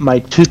my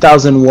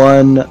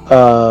 2001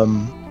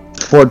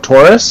 Ford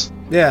Taurus.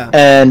 Yeah.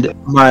 And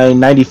my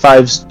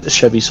 95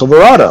 Chevy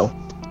Silverado.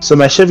 So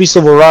my Chevy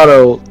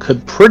Silverado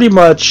could pretty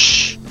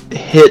much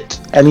hit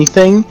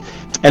anything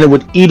and it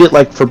would eat it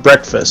like for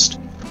breakfast.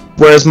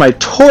 Whereas my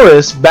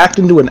Taurus backed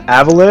into an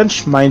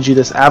Avalanche, mind you,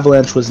 this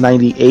Avalanche was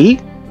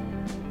 98.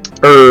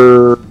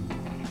 It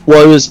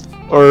was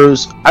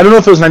I don't know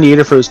if it was 98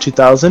 or if it was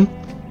 2000.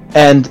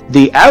 And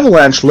the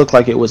Avalanche looked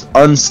like it was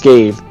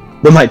unscathed,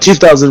 but my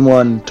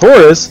 2001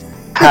 Taurus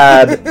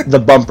had the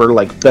bumper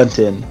like bent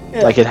in,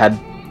 like it had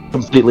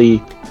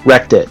completely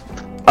wrecked it.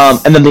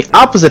 And then the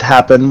opposite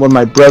happened when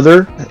my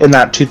brother in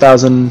that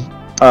 2000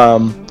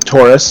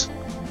 Taurus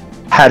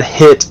had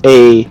hit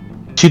a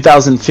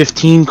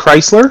 2015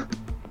 Chrysler,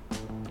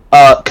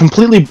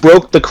 completely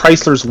broke the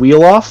Chrysler's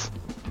wheel off,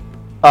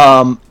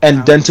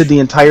 and dented the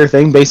entire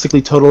thing,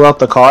 basically totaled out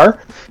the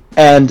car,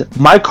 and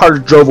my car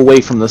drove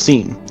away from the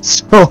scene.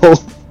 So,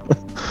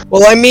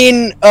 well, I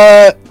mean,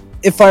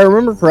 if I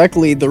remember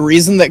correctly, the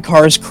reason that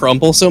cars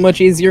crumple so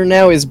much easier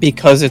now is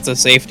because it's a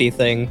safety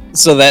thing,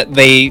 so that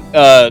they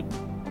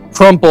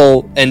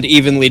crumple and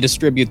evenly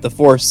distribute the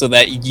force so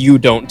that you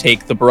don't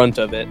take the brunt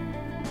of it.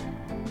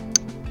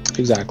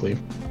 Exactly.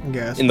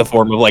 Yes. In the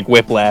form of like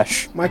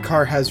whiplash. My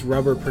car has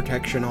rubber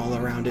protection all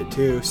around it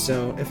too,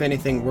 so if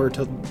anything were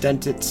to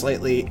dent it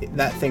slightly,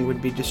 that thing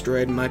would be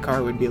destroyed and my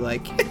car would be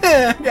like,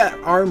 I got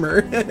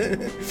armor.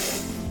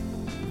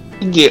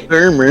 Get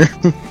armor.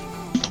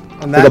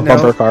 On that With a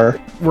bumper note, car.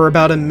 We're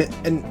about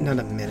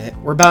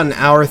we're about an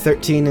hour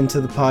 13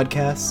 into the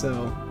podcast,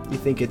 so you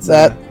think it's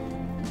a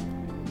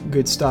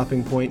good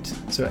stopping point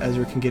so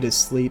Ezra can get his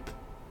sleep?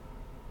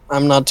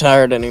 I'm not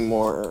tired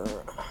anymore.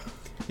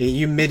 Yeah,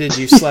 you admitted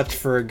you slept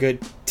for a good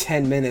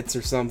 10 minutes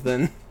or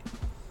something.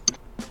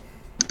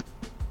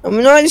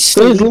 I'm not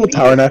So he's a little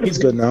power nap. He's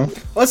good now.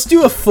 Let's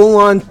do a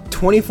full-on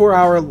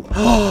 24-hour...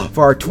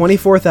 for our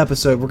 24th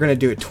episode, we're going to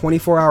do a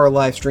 24-hour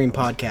live stream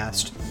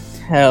podcast.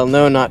 Hell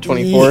no, not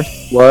 24.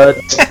 What?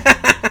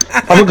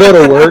 I'm gonna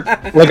go to work.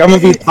 Like, I'm gonna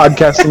be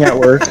podcasting at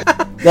work.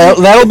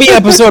 That'll be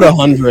episode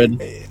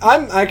 100.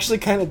 I'm actually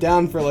kind of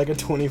down for like a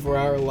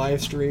 24-hour live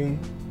stream.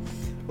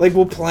 Like,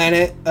 we'll plan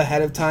it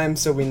ahead of time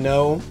so we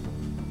know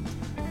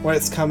when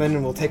it's coming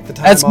and we'll take the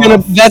time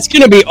off. That's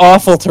gonna be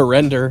awful to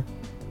render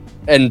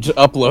and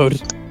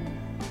upload.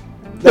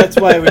 That's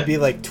why it would be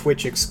like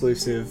Twitch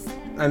exclusive.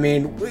 I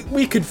mean,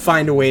 we could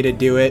find a way to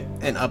do it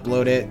and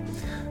upload it,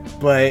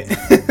 but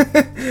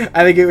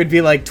I think it would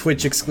be like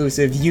Twitch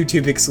exclusive,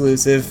 YouTube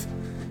exclusive,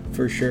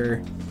 for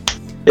sure.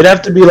 It'd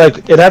have to be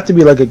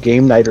like a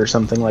game night or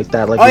something like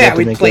that. Like, Oh yeah,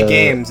 we'd play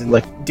games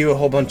and do a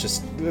whole bunch of.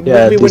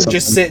 Yeah, we do wouldn't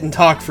just something. sit and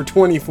talk for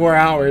 24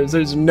 hours.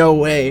 There's no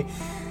way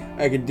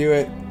I could do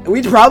it.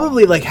 We'd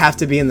probably like have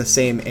to be in the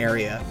same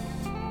area,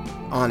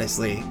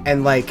 honestly,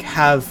 and like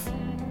have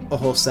a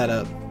whole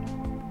setup.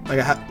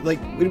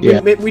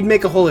 We'd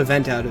make a whole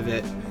event out of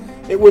it.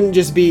 It wouldn't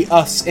just be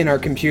us in our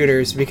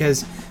computers,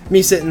 because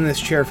me sitting in this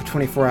chair for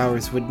 24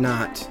 hours would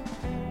not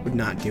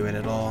do it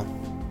at all.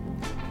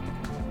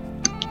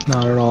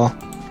 Not at all.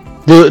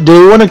 Do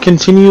we want to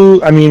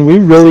continue? I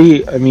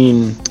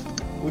mean,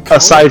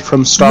 aside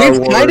from Star We've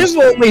Wars, kind of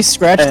only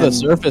scratched the and-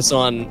 surface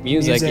on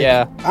music,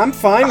 yeah. I'm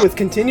fine with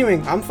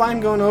continuing. I'm fine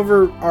going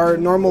over our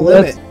normal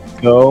Let's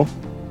limit. go.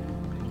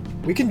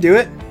 We can do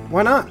it.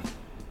 Why not?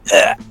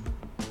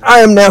 I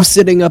am now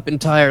sitting up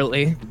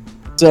entirely.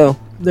 So,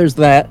 there's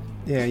that.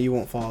 Yeah, you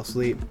won't fall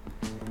asleep.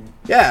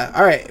 Yeah,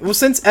 alright. Well,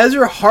 since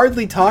Ezra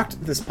hardly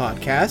talked this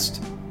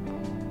podcast,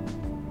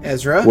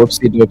 Ezra,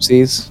 Whoopsie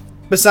doopsies.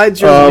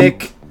 besides your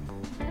Nick,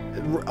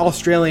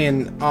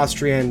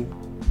 Austrian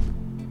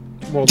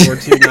World War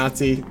II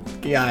Nazi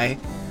guy,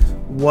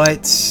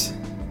 what...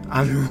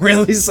 I'm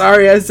really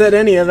sorry I said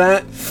any of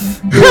that.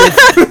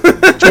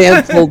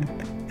 Cancelled.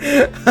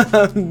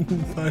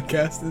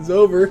 Podcast is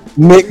over.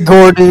 Mick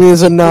Gordon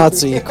is a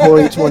Nazi.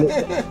 Corey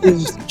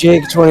is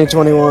Jake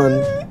 2021.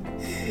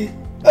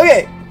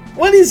 Okay,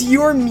 what is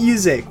your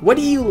music? What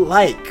do you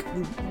like?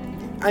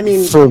 I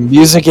mean, For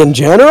music in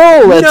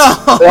general? No!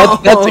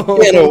 That's a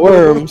can of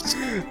worms.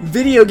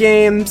 video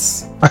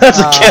games. that's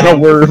a can of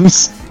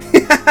worms.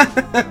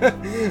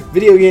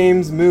 Video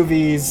games,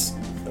 movies,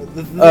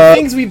 the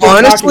things we've been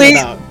Honestly,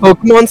 talking about.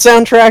 Pokemon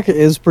soundtrack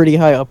is pretty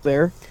high up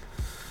there.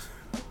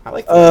 I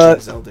like the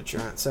Zelda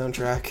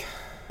soundtrack.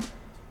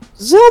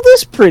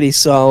 Zelda's pretty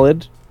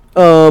solid.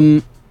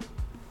 Undertale,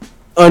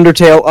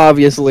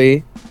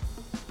 obviously.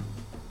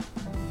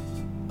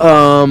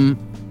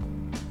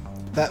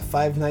 That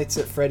Five Nights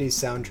at Freddy's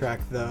soundtrack,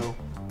 though.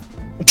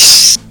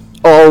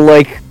 All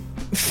like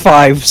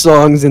 5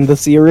 songs in the I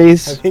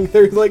series. think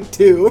there's like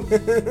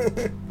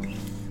 2.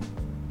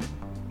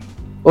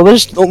 Well,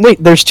 there's 2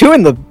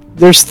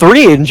 there's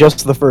 3 in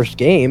just the first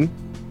game.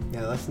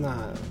 Yeah, let's not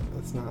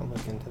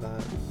look into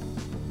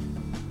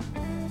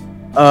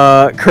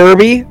that.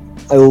 Kirby.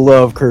 I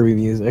love Kirby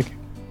music.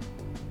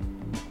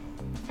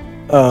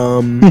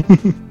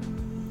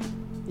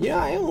 Yeah,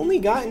 I only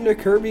got into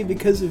Kirby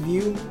because of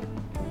you.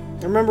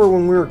 I remember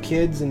when we were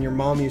kids and your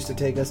mom used to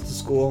take us to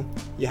school.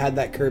 You had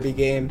that Kirby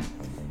game,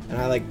 and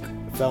I like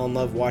fell in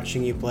love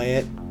watching you play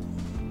it.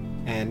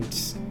 And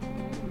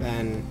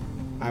then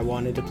I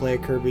wanted to play a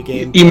Kirby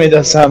game. You made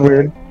that sound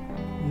weird.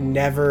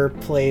 Never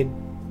played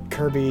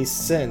Kirby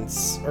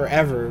since or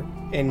ever,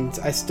 and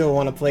I still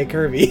want to play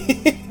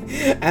Kirby.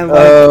 And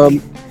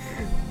like,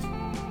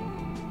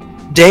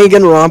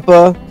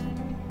 Danganronpa.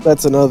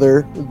 That's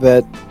another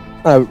that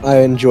I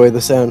enjoy the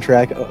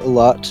soundtrack a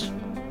lot.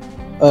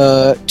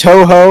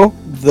 Toho,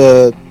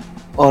 the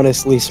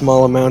honestly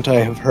small amount I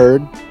have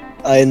heard,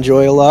 I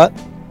enjoy a lot.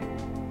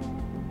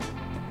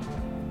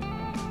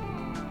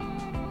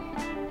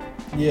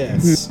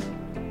 yes.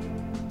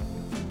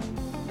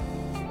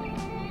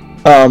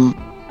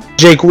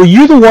 Jake, were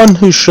you the one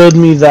who showed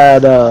me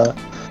that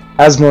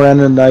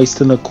Asmarana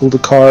Nice and a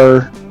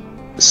Kuldakar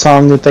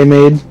song that they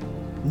made?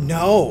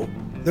 No,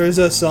 there's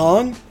a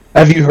song.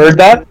 Have you heard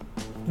that?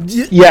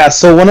 Yeah,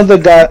 so one of the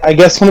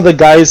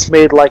guys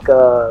made like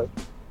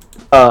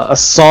a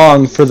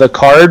song for the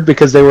card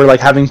because they were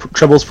like having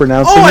troubles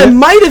pronouncing Oh, I it.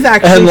 might have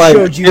actually And like,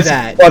 showed you it's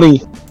that.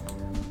 funny.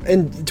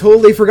 And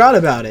totally forgot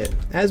about it.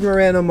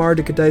 Asmarana,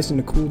 Mardika Dice,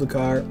 and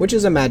Kuldakar, which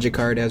is a magic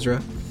card, Ezra.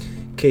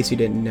 In case you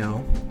didn't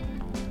know.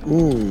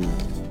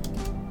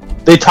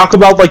 They talk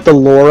about like the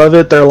lore of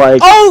it. They're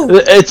like, Oh!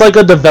 it's like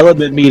a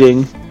development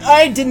meeting.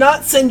 I did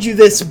not send you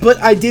this, but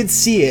I did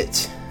see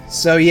it.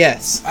 So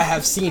yes, I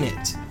have seen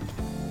it.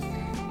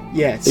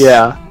 Yes.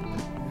 Yeah.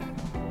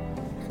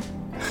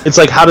 It's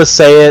like how to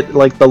say it,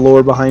 like the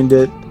lore behind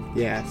it.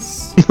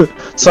 Yes.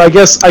 So I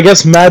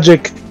guess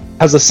Magic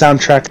has a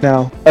soundtrack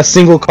now. A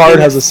single card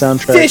has a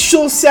soundtrack.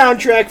 Official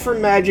soundtrack for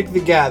Magic the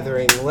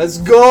Gathering. Let's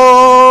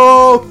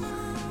go!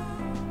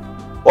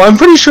 Well, I'm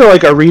pretty sure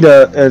like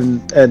Arita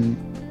and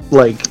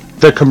like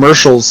the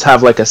commercials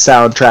have like a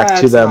soundtrack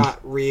That's to them. not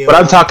real. But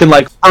I'm talking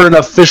like for an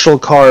official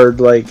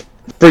card, like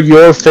for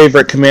your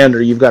favorite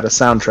commander, you've got a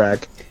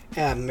soundtrack.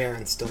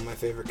 Marin's still my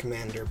favorite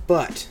commander,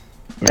 but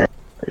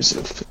There's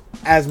a-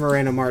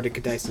 Asmarana,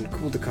 Mardika Dice, and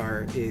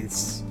Kuldakar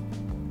is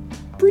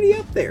pretty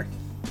up there.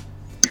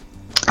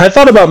 I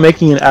thought about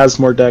making an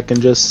Asmore deck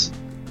and just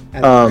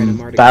Asmarana,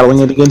 Mardika battling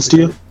Dice, it and against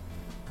you. Kuldakar.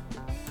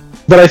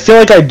 But I feel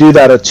like I do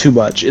that too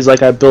much. Is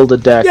like I build a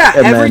deck. Yeah,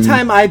 and every then...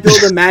 time I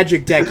build a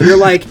magic deck, you're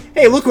like,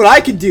 hey, look what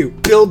I can do.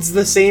 Builds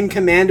the same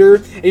commander,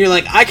 and you're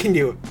like, I can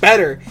do it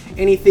better.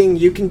 Anything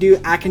you can do,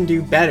 I can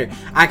do better.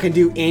 I can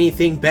do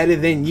anything better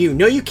than you.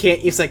 No, you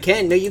can't. Yes, I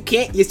can. No, you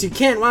can't. Yes, you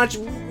can. Why don't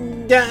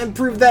you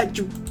prove that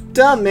you're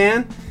dumb,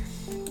 man?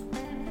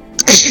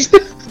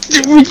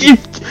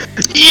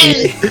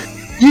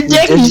 Your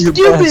deck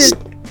is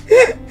stupid!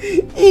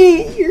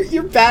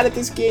 You're bad at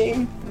this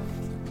game.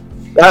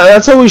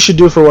 That's what we should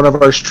do for one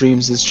of our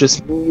streams. Is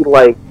just me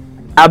like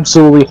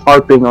absolutely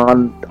harping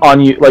on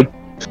you, like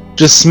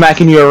just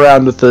smacking you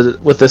around with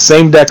the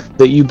same deck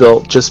that you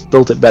built, just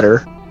built it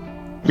better.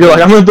 You're like,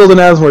 I'm gonna build an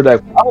Asmore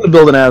deck. I'm gonna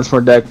build an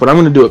Asmore deck, but I'm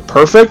gonna do it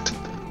perfect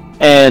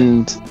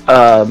and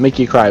make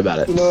you cry about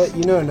it. You know what?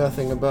 You know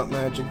nothing about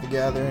Magic the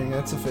Gathering.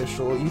 That's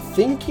official. You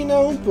think you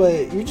know,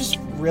 but you're just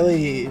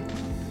really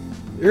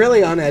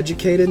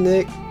uneducated,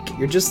 Nick.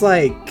 You're just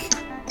like.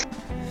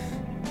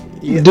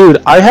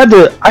 Dude, I had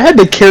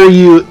to carry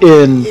you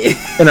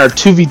in our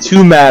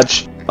 2v2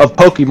 match of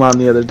Pokemon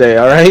the other day,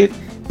 alright?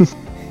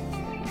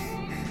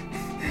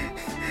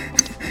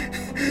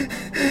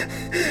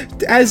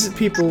 As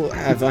people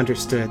have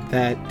understood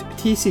that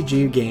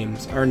TCG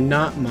games are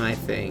not my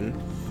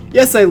thing.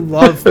 Yes, I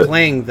love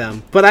playing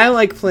them, but I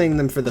like playing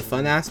them for the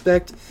fun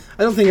aspect.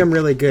 I don't think I'm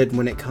really good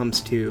when it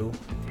comes to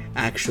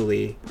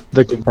actually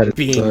The competitive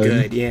being side.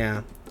 good,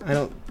 yeah. I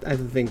don't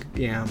think,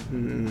 yeah.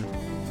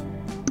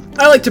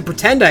 I like to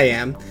pretend I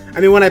am. I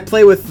mean, when I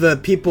play with the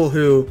people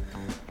who,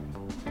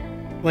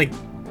 like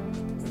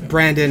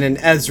Brandon and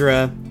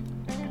Ezra,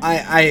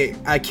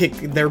 I kick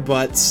their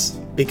butts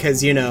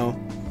because, you know,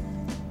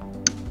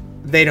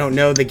 they don't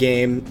know the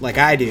game like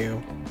I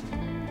do.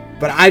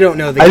 But I don't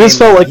know the game just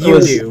felt like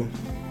you do.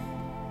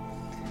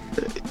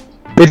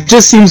 It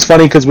just seems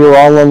funny because we were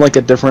all on like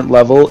a different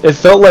level. It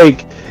felt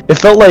like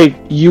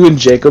you and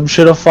Jacob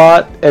should have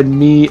fought, and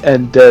me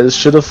and Dez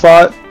should have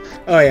fought.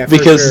 Oh yeah, for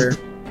because sure.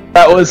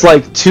 that was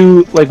like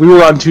we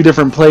were on two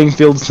different playing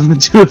fields than the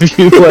two of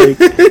you.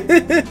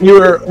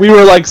 Like we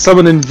were like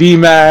summoning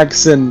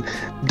VMAX and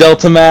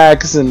Delta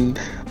Max and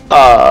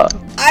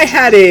I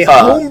had a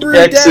homebrew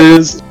deck.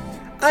 X's.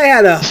 I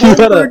had a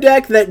homebrew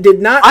deck that did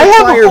not I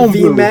have a require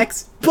homebrew.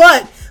 VMAX,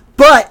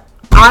 but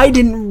I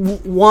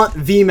didn't want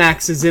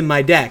VMAXs in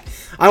my deck.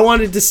 I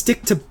wanted to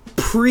stick to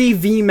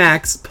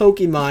pre-VMAX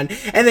Pokemon,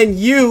 and then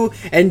you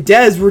and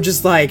Dez were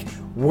just like,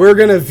 we're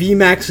gonna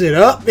VMAX it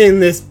up in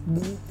this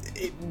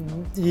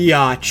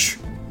yacht.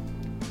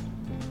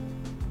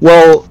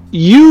 Well,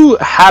 you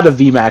had a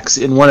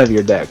VMAX in one of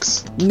your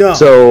decks. No.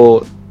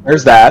 So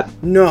there's that.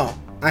 No.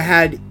 I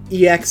had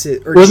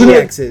EXs or Wasn't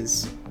it-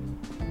 GXs.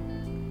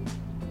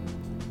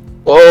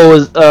 Oh,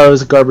 it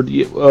was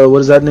Garbodor. What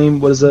is that name?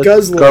 What is that?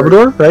 Guzzlord.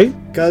 Garbodor, right?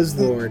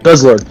 Guzzlord.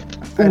 Guzzlord.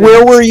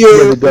 Where were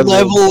your Yeah, the Guzzlord.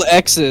 level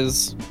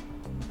X's?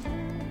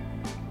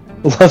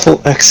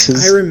 Level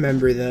X's. I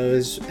remember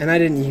those, and I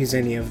didn't use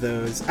any of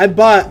those. I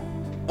bought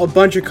a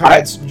bunch of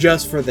cards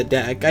just for the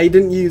deck. I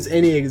didn't use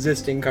any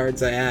existing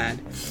cards I had.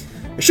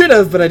 I should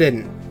have, but I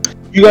didn't.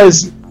 You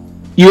guys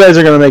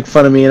are gonna make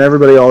fun of me, and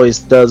everybody always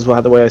does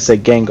the way I say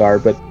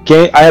Gengar. But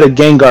I had a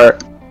Gengar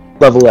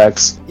level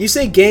X. You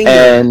say Gengar,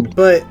 And-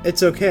 but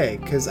it's okay,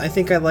 because I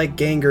think I like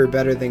Gengar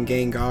better than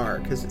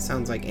Gengar, because it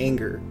sounds like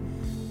anger.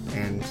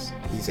 And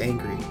he's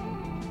angry,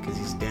 because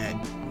he's dead.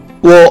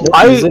 Well,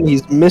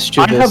 He's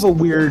mischievous. I have a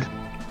weird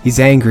He's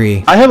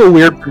angry.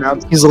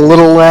 pronunciation. He's a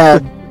little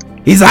lad.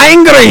 He's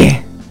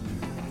angry!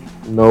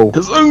 No.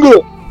 He's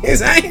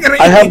angry!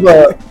 I have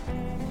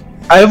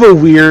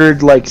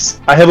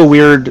a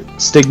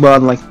weird stigma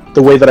on like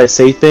the way that I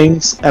say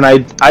things, and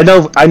I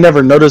know I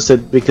never noticed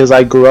it because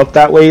I grew up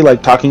that way,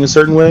 like talking a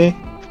certain way,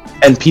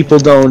 and people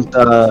don't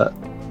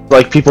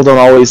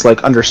always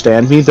like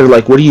understand me. They're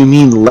like, "What do you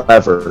mean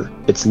lever?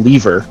 It's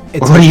lever."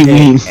 It's What do you okay,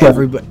 mean?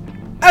 Everybody.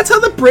 That's how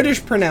the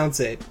British pronounce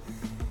it.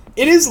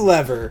 It is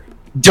lever.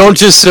 Don't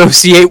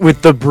associate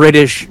with the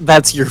British.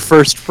 That's your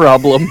first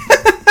problem.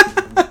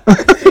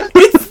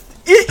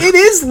 It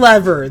is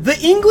lever. The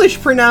English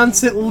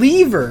pronounce it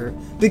lever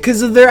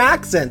because of their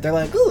accent. They're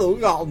like, "Oh,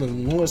 we got the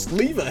most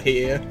lever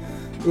here."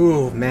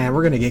 Ooh, man,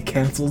 we're gonna get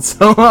canceled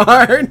so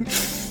hard.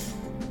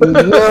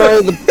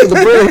 No,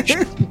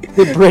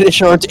 the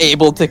British aren't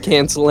able to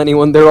cancel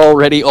anyone. They're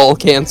already all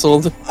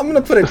canceled. I'm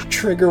gonna put a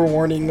trigger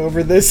warning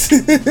over this.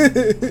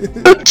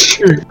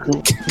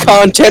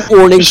 Content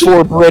warning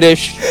for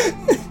British.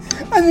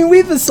 I mean,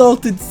 we've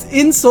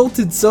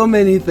insulted so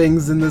many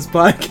things in this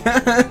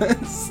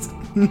podcast.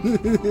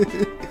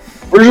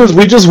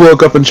 We just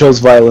woke up and chose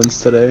violence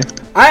today.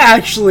 I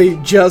actually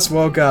just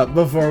woke up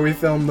before we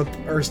filmed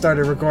or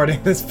started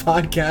recording this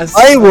podcast.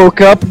 I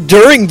woke up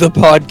during the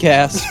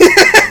podcast.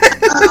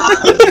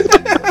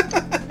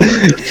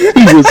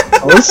 He was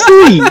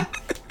asleep.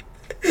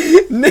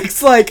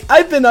 Nick's like,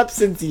 I've been up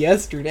since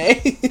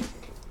yesterday.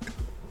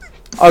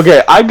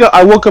 Okay,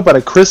 I woke up at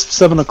a crisp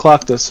 7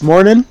 o'clock this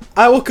morning.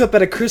 I woke up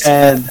at a crisp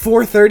And-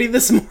 4:30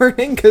 this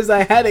morning because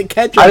I had to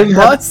catch I a didn't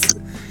have- bus.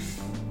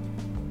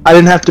 I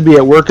didn't have to be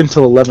at work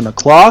until 11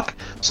 o'clock.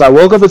 So I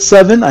woke up at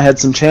 7. I had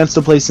some chance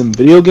to play some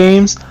video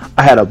games.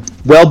 I had a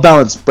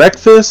well-balanced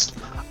breakfast.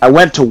 I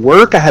went to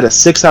work. I had a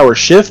 6-hour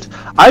shift.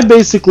 I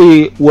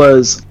basically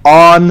was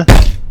on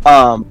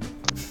a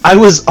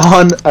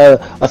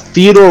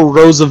Theodore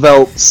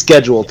Roosevelt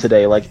schedule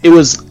today. Like, it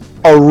was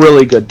a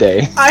really good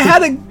day. I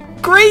had a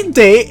great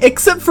day,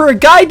 except for a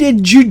guy did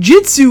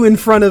jujitsu in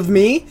front of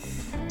me.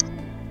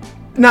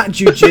 Not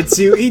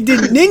jujitsu. He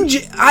did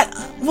ninja. I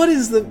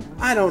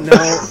don't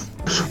know.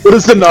 What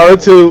is the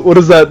Naruto? What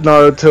is that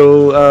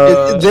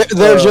Naruto?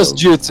 They're just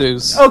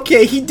jutsus.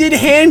 Okay, he did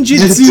hand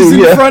jutsus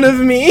in front of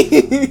me.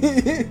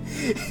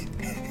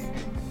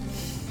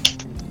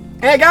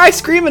 And a guy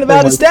screaming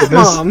about his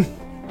stepmom.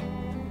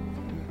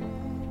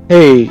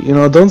 Hey,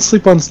 don't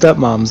sleep on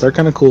stepmoms. They're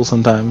kind of cool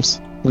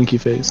sometimes. Winky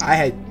face.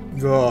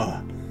 Sometimes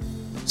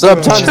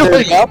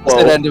they're the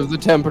opposite end of the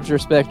temperature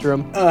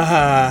spectrum.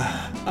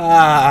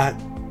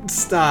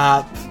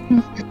 Stop.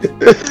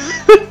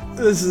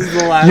 This is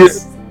the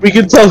last. We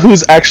can tell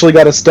who's actually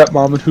got a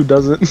stepmom and who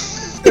doesn't.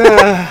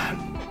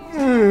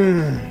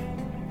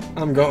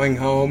 I'm going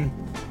home.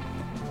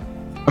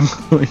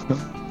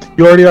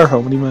 You already are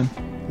home, what do you mean?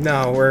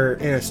 No, we're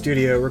in a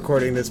studio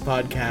recording this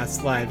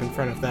podcast live in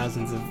front of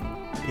thousands of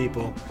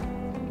people.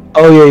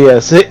 Oh, yeah.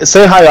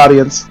 Say hi,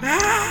 audience.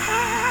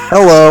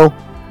 Hello,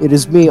 it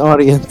is me,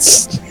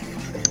 audience.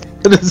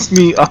 It is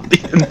me,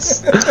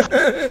 audience.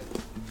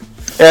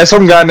 Yeah,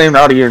 some guy named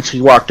Audience,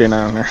 he walked in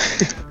on there.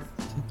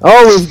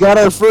 Oh, we've got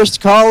our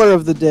first caller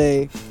of the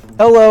day.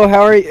 Hello,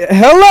 how are you?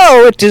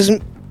 Hello, it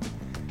isn't.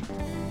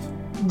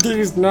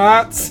 These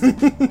nuts.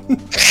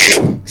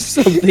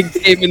 Something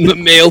came in the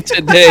mail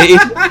today.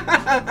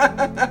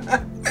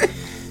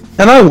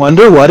 And I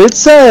wonder what it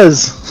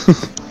says.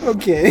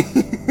 Okay.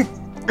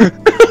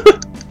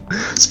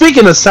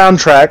 Speaking of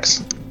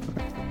soundtracks.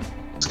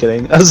 Just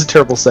kidding. That was a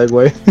terrible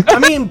segue. I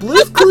mean,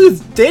 Blue's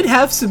Clues did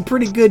have some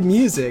pretty good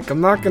music,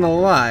 I'm not gonna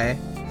lie.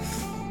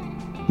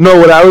 No,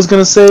 what I was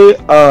gonna say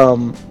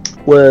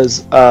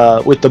was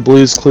with the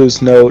Blue's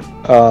Clues note,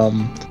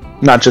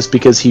 not just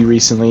because he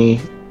recently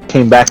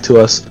came back to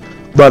us,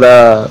 but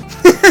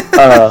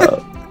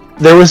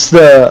there was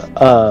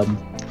I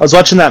was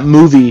watching that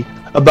movie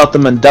about the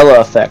Mandela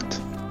effect.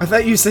 I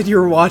thought you said you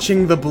were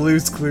watching the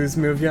Blue's Clues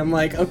movie. I'm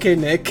like, okay,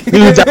 Nick.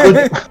 Dude,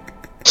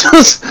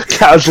 just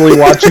casually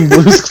watching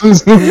Blue's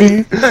Clues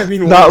movie, I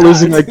mean, not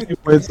losing like 2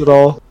 points at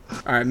all.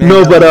 Alright, man.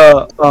 No, but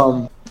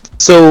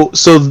so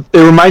it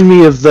reminded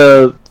me of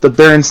the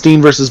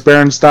Berenstein versus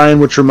Berenstein,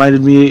 which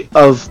reminded me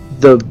of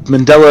the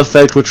Mandela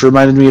effect, which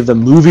reminded me of the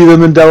movie The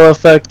Mandela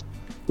Effect,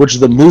 which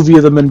the movie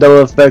of The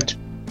Mandela Effect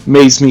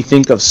makes me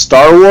think of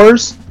Star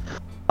Wars.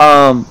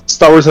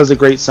 Star Wars has a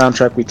great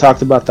soundtrack. We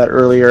talked about that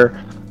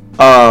earlier.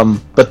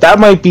 But that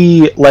might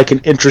be like an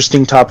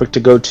interesting topic to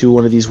go to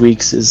one of these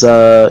weeks. Is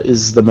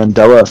the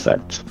Mandela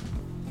Effect?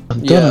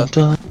 Yeah.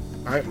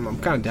 Alright, I'm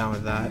kind of down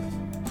with that.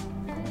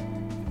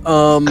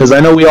 Because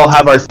I know we all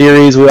have our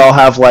theories. We all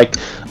have like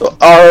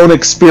our own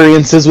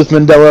experiences with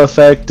Mandela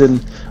Effect,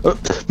 and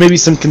maybe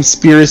some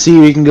conspiracy.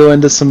 We can go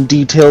into some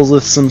details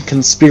with some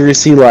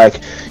conspiracy,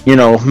 like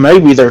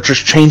maybe they're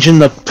just changing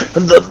the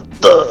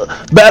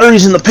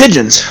batteries in the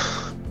pigeons.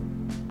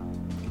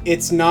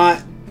 It's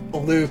not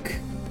Luke,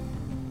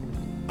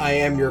 I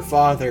am your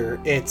father.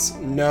 It's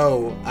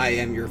no, I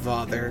am your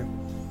father.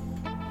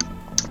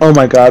 Oh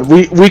my god,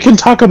 we can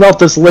talk about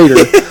this later,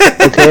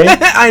 okay?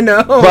 I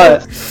know.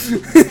 But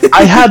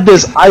I had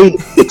this, I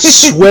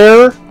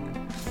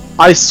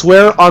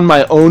swear on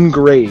my own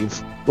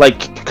grave.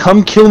 Like,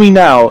 come kill me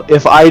now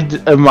if I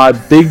am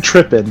big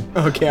tripping.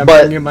 Okay, I'm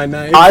but bringing my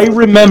knife. I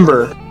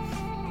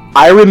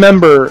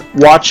remember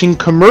watching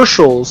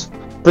commercials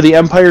for The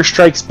Empire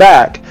Strikes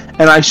Back,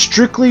 and I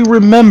strictly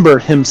remember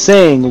him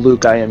saying,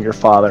 Luke, I am your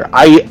father.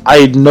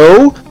 I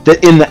know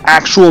that in the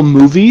actual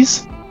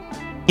movies,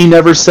 he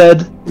never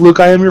said, Luke,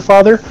 I am your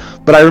father,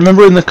 but I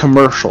remember in the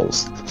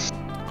commercials.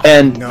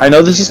 And No, I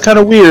know this is kind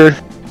of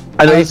weird.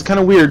 It's kind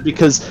of weird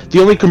because the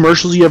only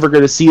commercials you ever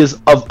get to see is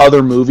of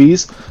other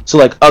movies. So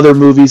like other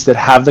movies that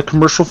have the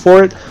commercial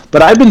for it.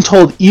 But I've been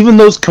told even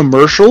those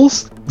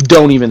commercials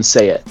don't even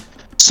say it.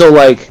 So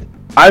like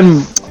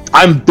I'm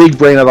big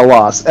brain at a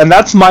loss. And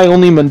that's my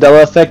only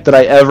Mandela Effect that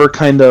I ever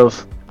kind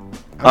of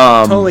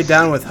I'm totally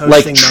down with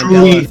hosting like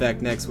Mandela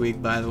Effect next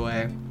week, by the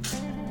way.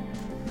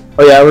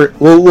 Oh yeah,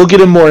 we'll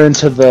get in more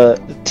into the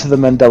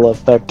Mandela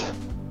Effect.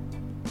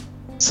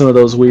 Some of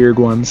those weird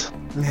ones.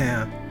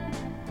 Yeah.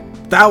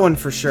 That one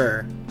for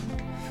sure.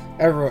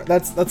 Everyone,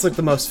 that's like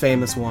the most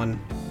famous one.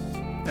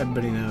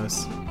 Everybody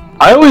knows.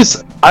 I always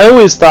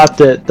thought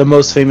that the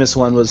most famous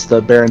one was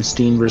the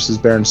Berenstein versus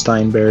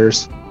Berenstein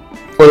Bears,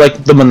 or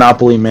like the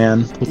Monopoly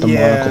Man with the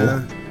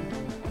monocle.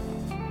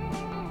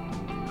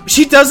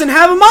 She doesn't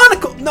have a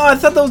monocle. No, I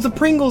thought that was the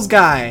Pringles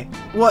guy.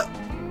 What?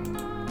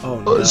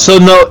 Oh no. So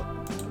no,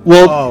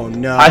 well, oh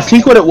no. I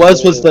think what it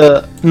was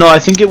the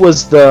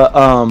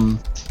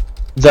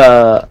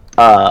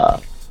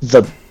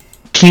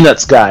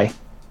Peanuts guy.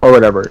 or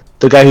whatever.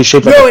 The guy who's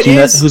shaped like No, a it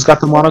peanut, is. who's got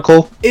the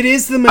monocle. It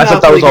is the I Monopoly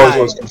thought that was always guy.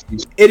 what was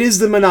confused. It is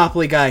the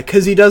Monopoly guy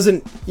because he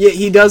doesn't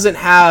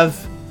have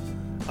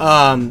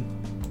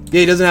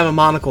he doesn't have a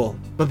monocle,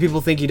 but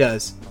people think he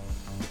does.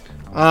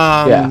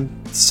 Yeah.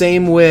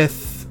 Same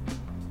with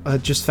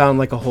just found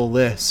like a whole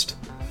list.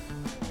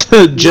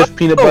 Jif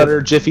peanut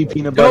butter, Jiffy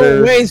peanut butter.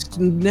 Don't waste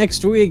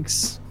next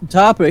week's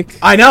topic.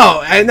 I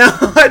know.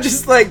 I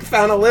just like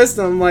found a list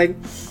and I'm like,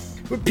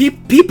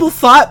 people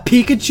thought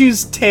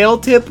Pikachu's tail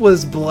tip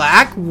was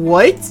black?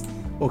 What?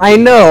 Okay, I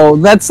know,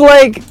 that's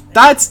like...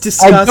 that's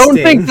disgusting. I don't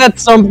think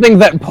that's something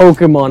that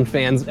Pokemon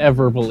fans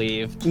ever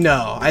believe.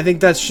 No, I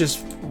think that's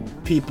just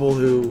people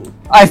who...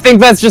 I think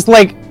that's just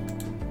like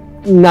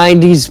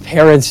 90s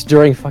parents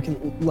during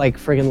friggin' like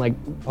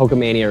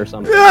Pokemania or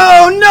something.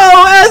 Oh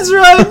no,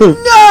 Ezra!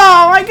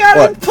 No! I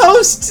gotta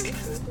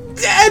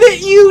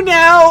edit you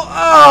now!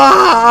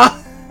 Ah!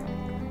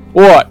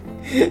 What?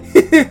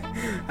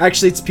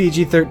 Actually, it's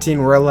PG-13.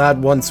 We're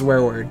allowed one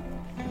swear word.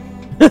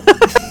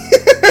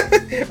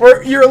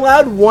 You're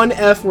allowed one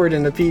F word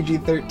in a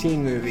PG-13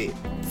 movie.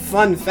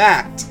 Fun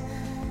fact.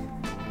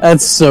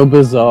 That's so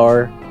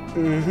bizarre.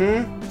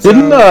 Mm-hmm.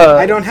 Didn't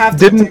I don't have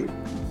to.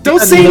 Don't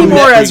say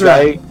anymore, Ezra.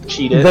 Guy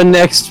cheated. The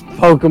next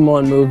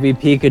Pokemon movie,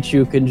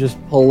 Pikachu can just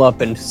pull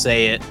up and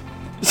say it.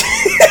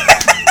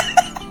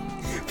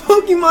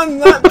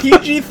 Pokemon's not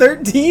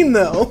PG-13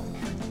 though.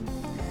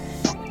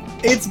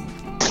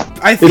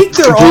 I think It's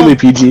they're completely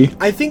all. PG.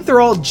 I think they're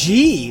all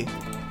G.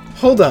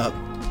 Hold up.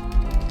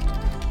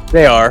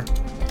 They are.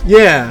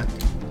 Yeah.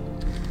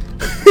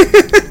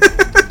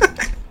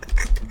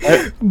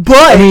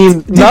 But I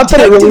mean, not that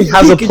it really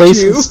has a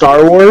place in Pikachu-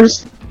 Star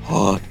Wars.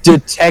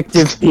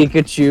 Detective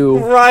Pikachu.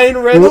 Ryan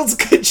Reynolds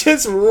could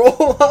just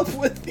roll up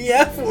with the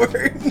F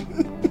word.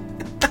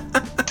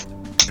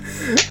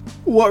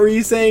 What were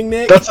you saying,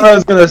 Nick? That's what I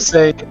was gonna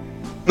say.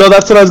 No,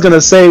 that's what I was gonna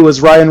say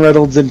was Ryan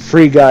Reynolds in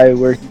Free Guy,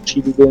 where he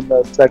cheated in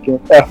the second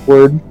F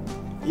word.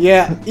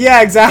 Yeah,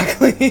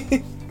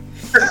 exactly.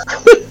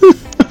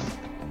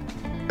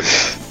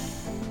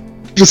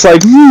 Just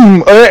like,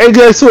 I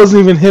guess it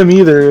wasn't even him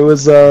either. It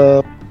was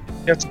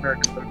Captain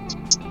America.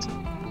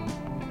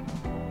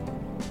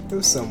 It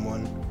was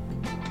someone.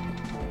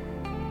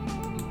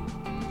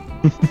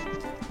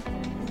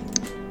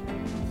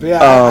 But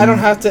yeah, I don't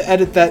have to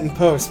edit that in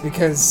post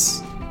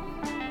because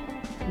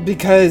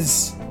it's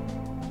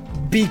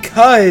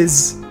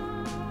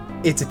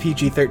a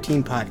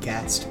PG-13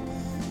 podcast.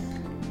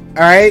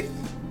 All right,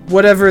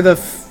 whatever the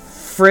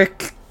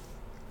frick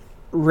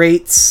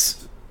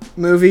rates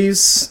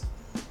movies.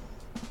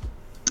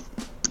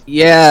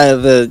 Yeah,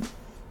 the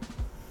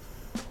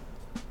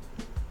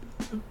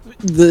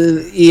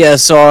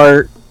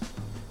ESR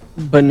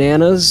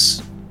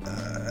bananas.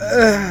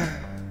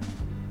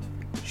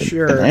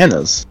 Sure.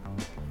 Bananas.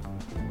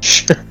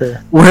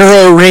 Sure.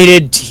 We're a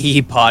rated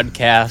T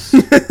podcast.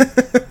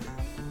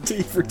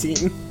 T for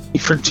teen. E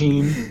for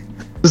teen.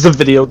 This is a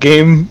video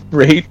game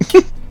rate.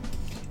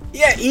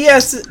 Yeah,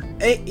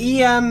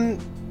 EM.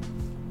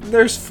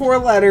 There's 4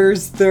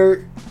 letters.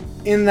 They're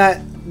in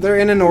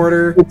an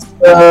order. It's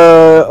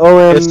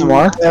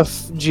ASMR?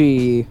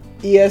 OMFG.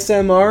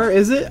 ESMR,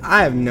 is it?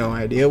 I have no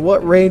idea.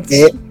 What rates?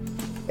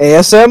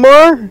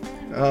 ASMR?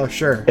 Oh,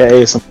 sure. Yeah,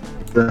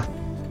 ASMR.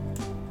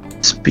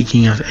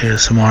 Speaking of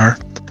ASMR,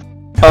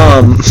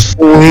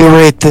 We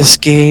rate this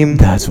game.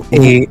 That's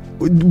a.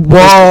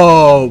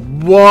 Whoa!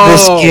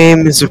 This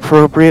game is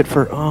appropriate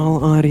for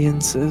all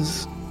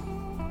audiences.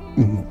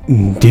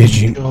 Did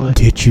you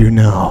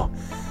know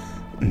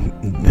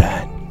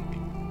that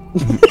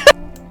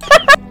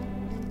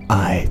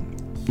I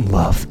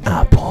love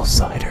apple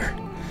cider?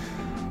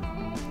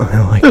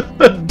 I like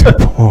to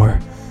pour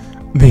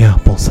the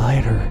apple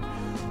cider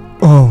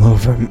all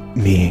over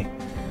me.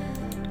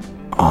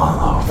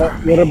 All over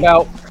me.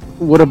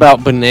 What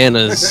about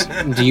bananas?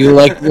 Do you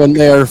like when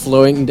they are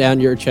flowing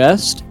down your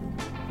chest?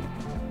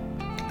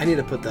 I need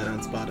to put that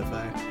on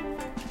Spotify.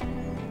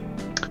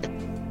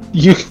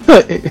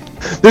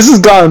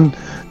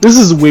 This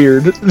is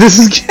weird.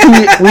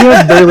 We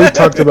have barely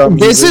talked about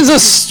music. This is a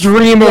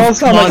stream of all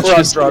sound like we're on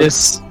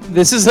consciousness.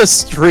 This is a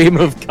stream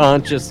of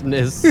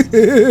consciousness. This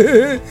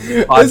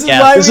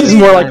Podcast. This is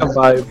more like a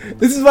vibe.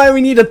 This is why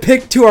we need to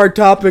pick to our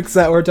topics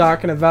that we're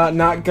talking about,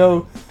 not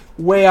go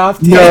way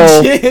off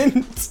No.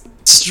 tangent.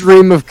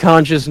 Stream of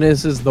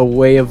consciousness is the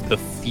way of the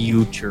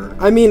future.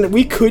 I mean,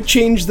 we could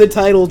change the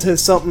title to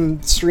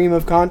something stream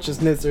of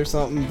consciousness or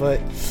something, but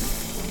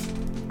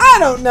I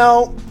don't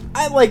know.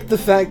 I like the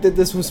fact that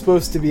this was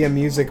supposed to be a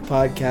music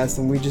podcast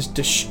and we just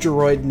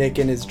destroyed Nick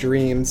in his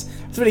dreams.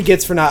 That's what he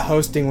gets for not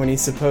hosting when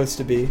he's supposed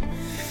to be.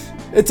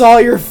 It's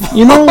all your fault,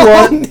 You know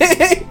what?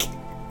 Nick.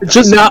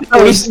 Just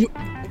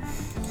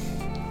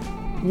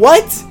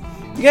What?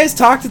 You guys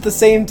talked at the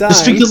same time.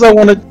 It's because I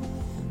want to.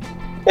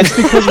 It's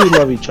because we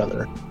love each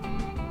other.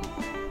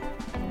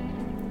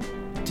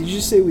 Did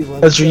you say we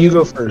love Ezra, each you other?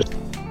 go first.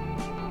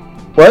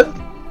 What?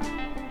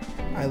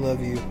 I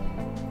love you.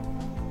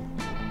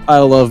 I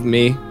love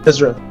me.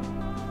 Ezra,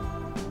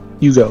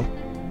 you go.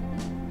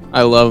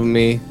 I love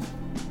me.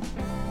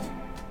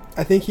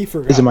 I think he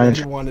forgot Is it my what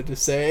he intro? wanted to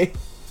say.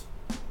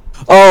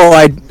 Oh,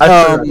 I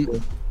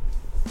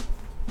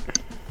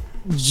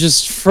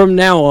just from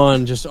now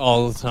on, just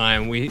all the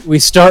time, we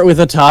start with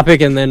a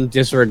topic and then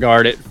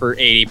disregard it for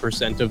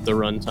 80% of the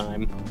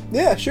runtime.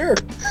 Yeah, sure.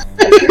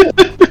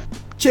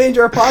 Change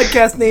our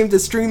podcast name to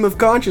Stream of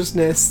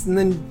Consciousness, and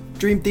then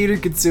Dream Theater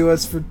could sue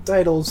us for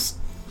titles.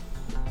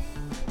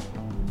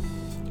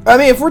 I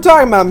mean, if we're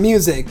talking about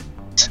music,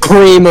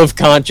 Cream of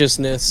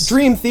consciousness.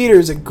 Dream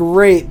Theater's a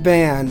great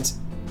band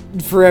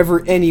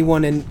for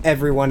anyone and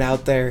everyone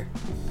out there.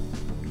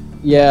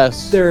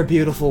 Yes. They're a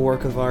beautiful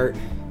work of art.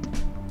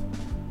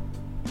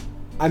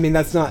 I mean,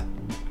 that's not...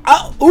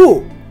 Oh,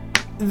 ooh!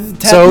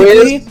 So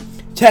it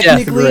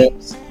Technically,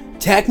 is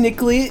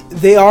technically,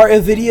 they are a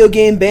video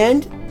game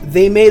band.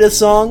 They made a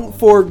song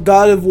for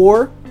God of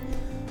War.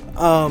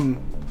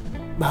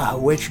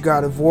 Which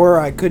God of War,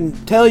 I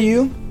couldn't tell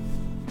you.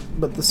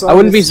 But the song I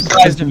wouldn't be is-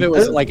 surprised if it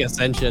was like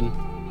Ascension.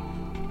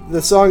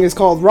 The song is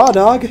called Raw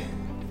Dog.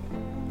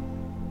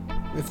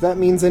 If that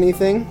means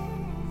anything.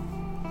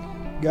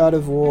 God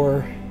of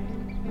War.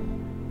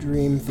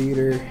 Dream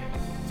Theater.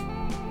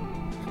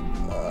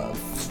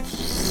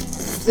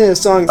 The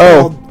song's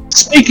called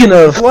Speaking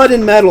of, Blood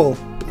and Metal.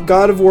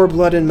 God of War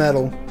Blood and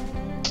Metal.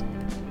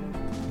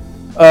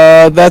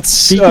 That's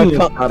Speaking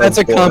of God that's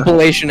of a War.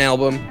 compilation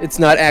album. It's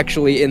not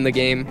actually in the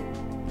game.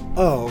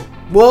 Oh.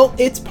 Well,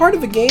 it's part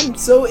of a game,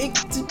 so it...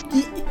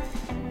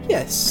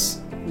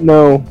 Yes.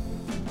 No.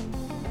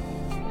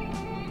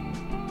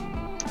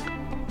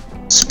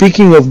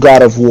 speaking of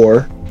God of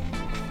War,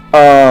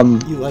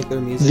 You like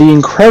their music. The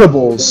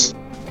Incredibles.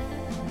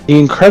 The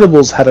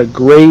Incredibles had a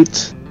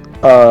great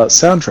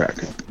soundtrack.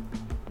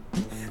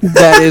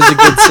 That is a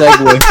good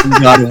segue from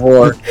God of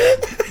War.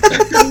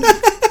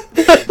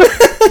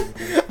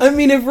 I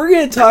mean, if we're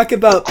gonna talk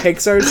about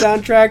Pixar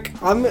soundtrack,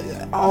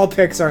 all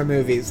Pixar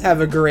movies have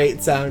a great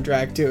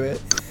soundtrack to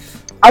it.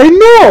 I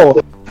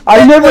know.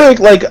 I never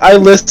I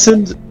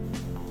listened.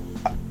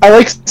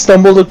 I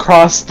stumbled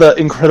across the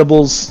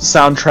Incredibles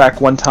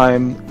soundtrack one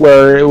time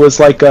where it was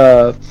like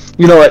I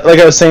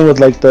was saying with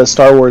the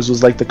Star Wars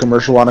was like the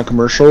commercial on a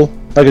commercial,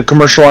 like a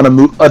commercial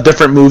on a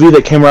different movie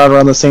that came out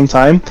around the same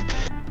time.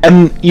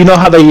 And you know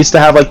how they used to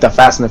have the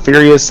Fast and the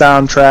Furious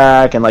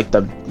soundtrack and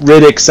the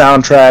Riddick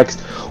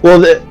soundtracks. Well,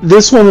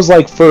 this one was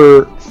for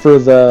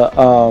the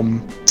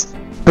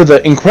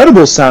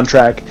Incredibles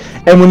soundtrack.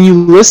 And when you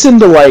listen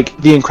to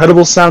the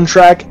Incredibles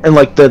soundtrack and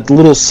the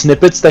little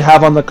snippets they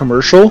have on the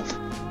commercial,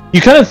 you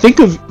kind of think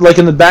of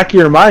in the back of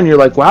your mind, you're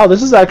like, wow,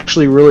 this is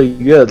actually really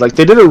good.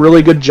 They did a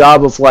really good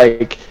job of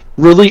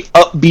really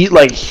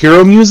upbeat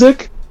hero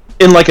music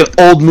in an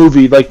old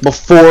movie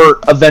before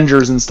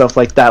Avengers and stuff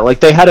like that.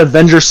 They had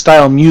Avengers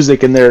style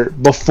music in there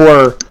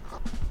before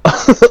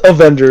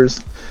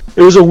Avengers.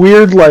 It was a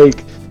weird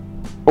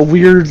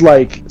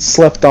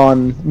slept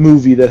on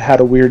movie that had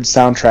a weird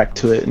soundtrack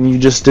to it and you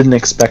just didn't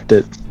expect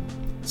it.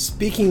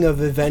 Speaking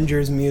of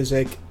Avengers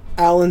music,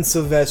 Alan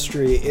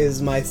Silvestri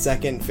is my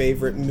second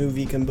favorite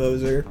movie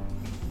composer.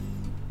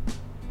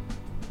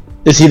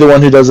 Is he the one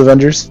who does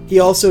Avengers? He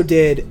also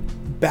did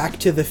Back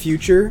to the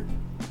Future,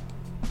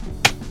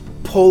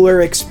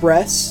 Polar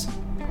Express,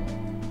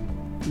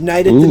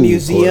 Night at the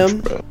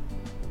Museum,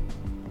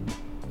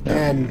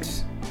 and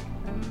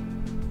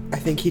I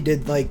think he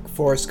did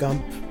Forrest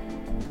Gump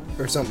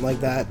or something like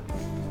that.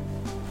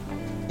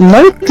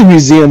 Night at the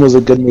Museum was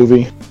a good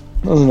movie.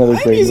 That was another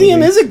Night great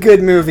Museum movie. is a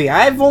good movie.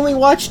 I've only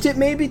watched it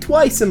maybe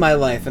twice in my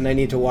life, and I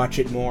need to watch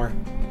it more.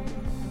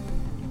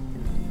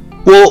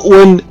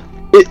 Well,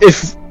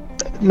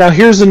 now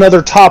here's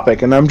another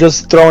topic, and I'm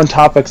just throwing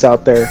topics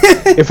out there.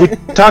 If we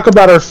talk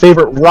about our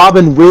favorite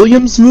Robin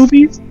Williams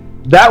movies,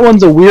 that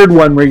one's a weird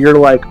one where you're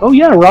like, oh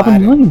yeah,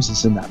 Robin Williams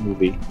is in that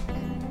movie.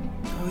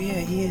 Oh yeah,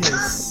 he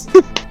is.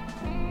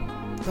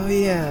 Oh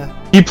yeah.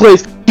 He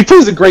plays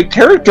a great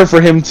character for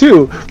him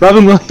too.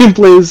 Robin Williams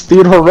plays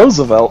Theodore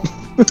Roosevelt.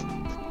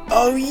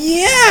 Oh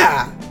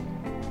yeah!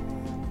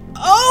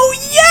 Oh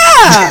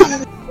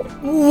yeah!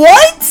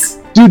 What?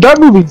 Dude, that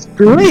movie's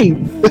great.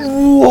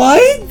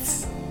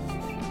 What?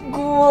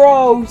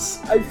 Gross.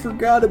 I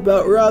forgot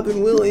about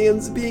Robin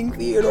Williams being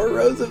Theodore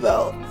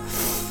Roosevelt.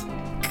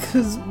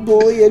 Cause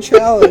bully a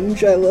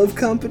challenge. I love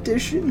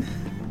competition.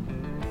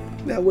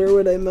 Now where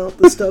would I mount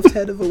the stuffed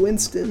head of a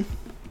Winston?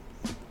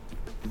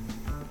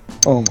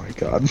 Oh my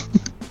god.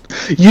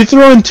 You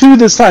throw in 2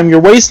 this time,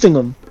 you're wasting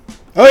them.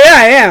 Oh yeah,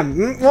 I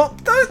am. Well,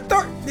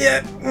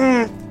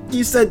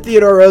 you said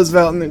Theodore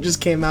Roosevelt, and it just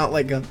came out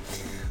like a.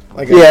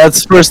 Yeah,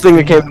 that's the first thing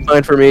that came to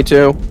mind for me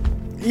too.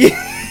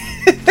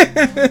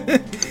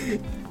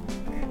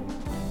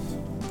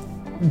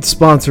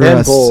 Sponsor And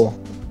us, Bull.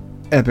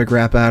 Epic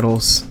Rap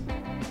Battles.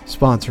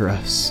 Sponsor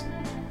us,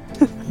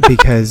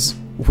 because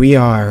we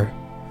are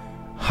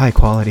high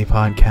quality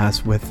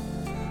podcast with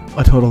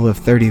a total of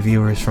 30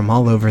 viewers from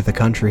all over the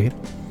country,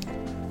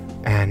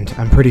 and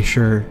I'm pretty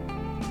sure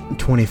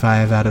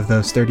 25 out of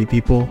those 30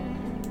 people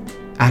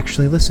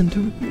actually listen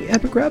to the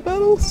Epic Rap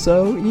Battle,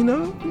 so,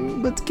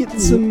 let's get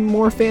some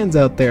more fans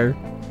out there.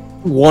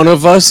 One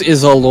of us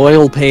is a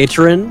loyal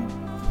patron.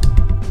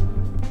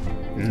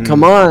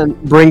 Come on,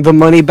 bring the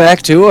money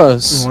back to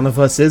us. One of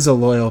us is a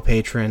loyal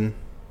patron.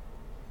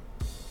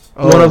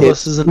 One of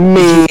us is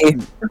Me.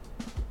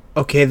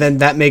 Okay, then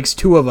that makes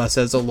two of us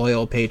as a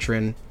loyal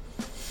patron.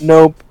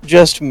 Nope,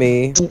 just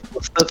me.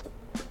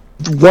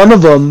 One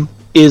of them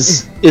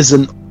is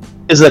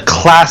a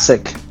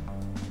classic.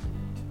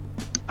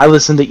 I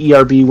listened to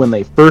ERB when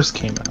they first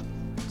came out.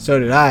 So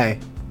did I.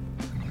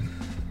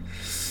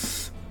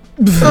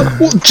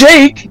 Well,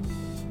 Jake,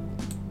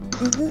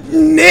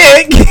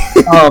 Nick!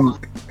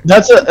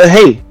 that's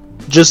hey,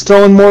 just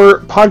throwing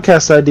more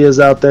podcast ideas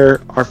out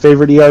there. Our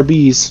favorite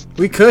ERBs.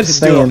 We could do a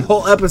Saying.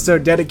 whole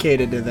episode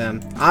dedicated to them.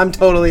 I'm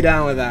totally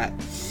down with that.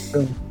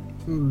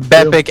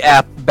 Bepic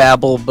app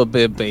babble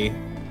babibby.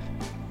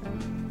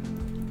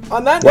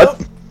 On that What?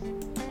 note,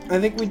 I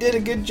think we did a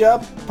good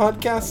job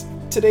podcast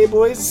today,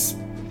 boys.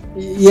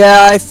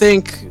 Yeah, I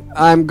think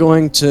I'm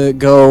going to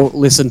go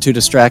listen to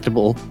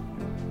Distractable.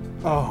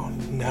 Oh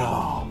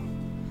no.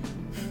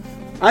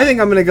 I think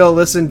I'm gonna go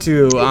listen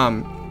to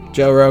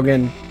Joe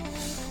Rogan.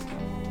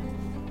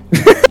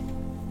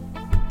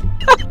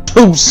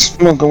 Who's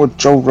smoking with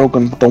Joe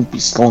Rogan? Don't be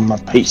slowing my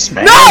pace,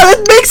 man. No,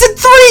 that makes it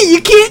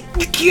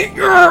 3! You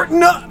can't,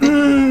 no.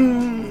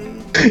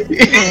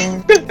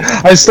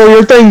 I stole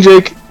your thing,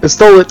 Jake. I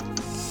stole it.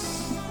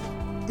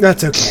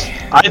 That's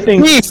okay. I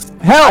think. Thief!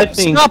 Help! I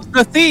think- Stop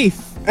the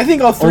thief! I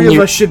think all three Only-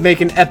 of us should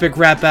make an epic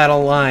rap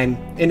battle line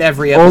in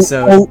every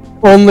episode.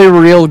 Only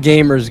real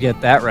gamers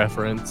get that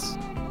reference.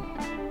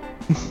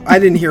 I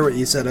didn't hear what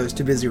you said. I was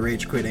too busy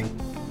rage quitting.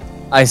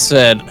 I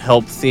said,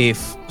 help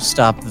thief,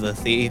 stop the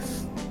thief.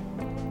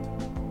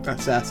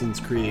 Assassin's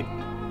Creed.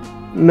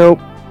 Nope.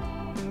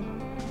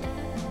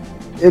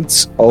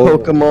 It's Oh,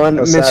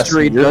 Pokemon Assassin,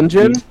 Mystery you're-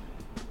 Dungeon.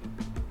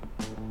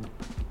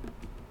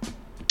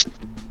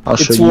 I'll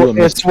show It's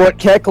you. it's what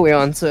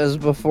Kecleon says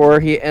before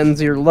he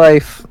ends your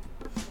life.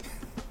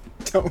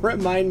 Don't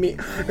remind me.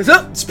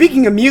 So,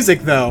 speaking of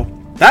music, though,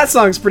 that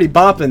song's pretty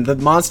boppin'. The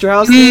Monster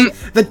House theme.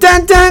 The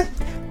dun dun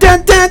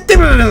dun dun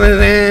dun.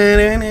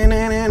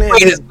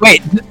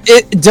 Wait,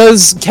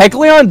 does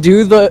Kecleon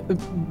do the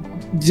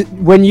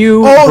when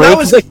you Oh, break that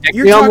was the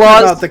you're Kecleon talking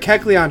laws? about the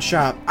Kecleon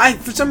shop.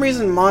 For some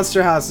reason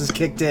Monster House is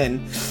kicked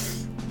in.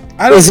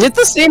 Is it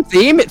the same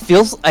theme? It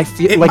feels. I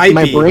feel It like might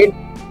my be.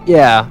 brain.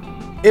 Yeah,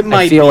 It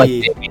might I feel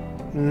be. like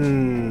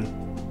Hmm.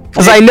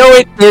 because I know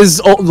it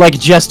is like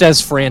just as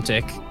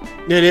frantic.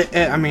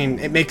 I mean,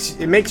 it makes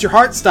your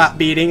heart stop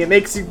beating. It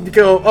makes you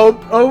go, oh,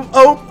 oh,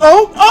 oh,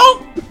 oh,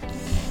 oh.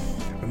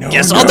 No,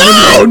 Guess no, I'll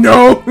die!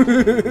 no,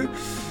 no.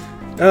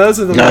 Those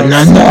are the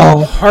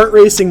most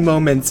heart-racing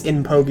moments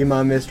in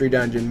Pokemon Mystery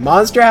Dungeon.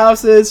 Monster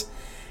houses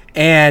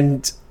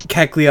and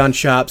Kecleon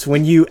shops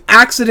when you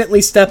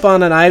accidentally step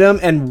on an item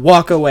and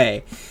walk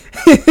away.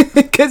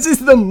 Because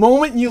it's the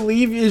moment you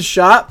leave his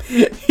shop,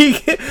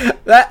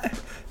 that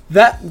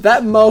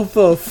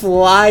mofo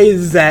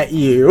flies at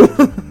you.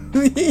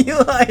 You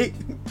like,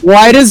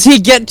 Why does he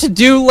get to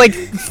do like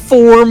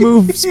 4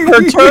 moves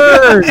per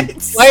turn?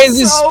 it's Why is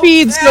his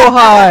speed so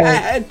high?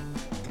 bad.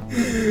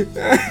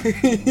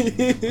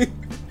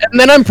 And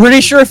then I'm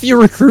pretty sure if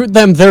you recruit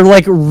them, they're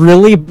like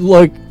really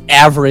like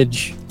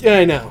average Yeah,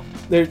 I know.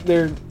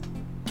 They're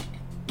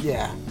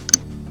yeah.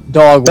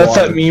 dog That's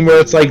water. that meme where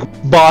it's like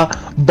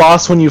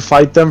boss when you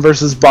fight them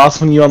versus boss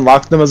when you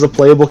unlock them as a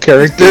playable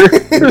character.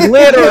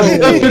 Literally.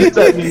 That's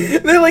that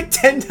meme. They're like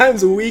 10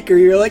 times weaker.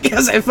 You're like,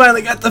 yes, I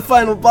finally got the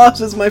final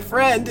boss as my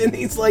friend, and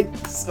he's like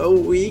so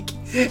weak.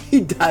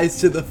 He dies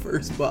to the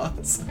first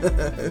boss.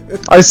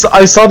 I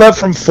saw that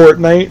from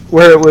Fortnite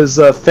where it was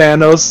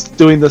Thanos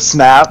doing the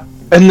snap,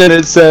 and then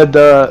it said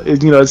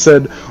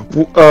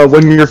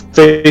when you're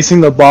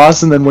facing the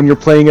boss, and then when you're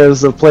playing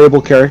as a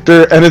playable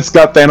character, and it's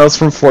got Thanos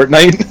from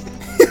Fortnite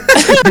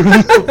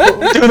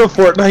doing a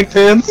Fortnite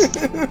dance.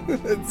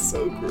 That's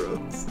so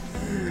gross.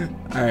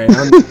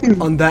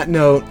 Alright, on that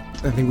note,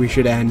 I think we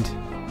should end.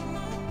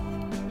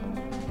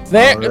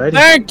 Alrighty.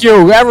 Thank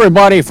you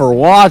everybody for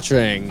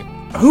watching.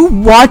 Who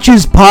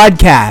watches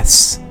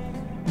podcasts?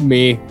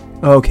 Me.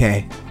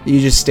 Okay. You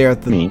just stare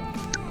at the Me.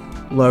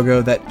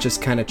 logo that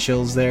just kind of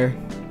chills there.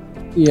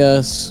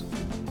 Yes.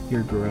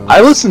 You're gross.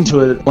 I listen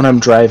to it when I'm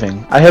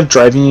driving. I have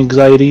driving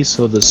anxiety,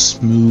 so the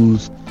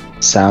smooth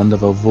sound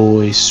of a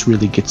voice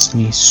really gets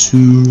me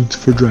soothed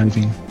for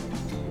driving.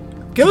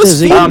 Give us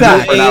Does it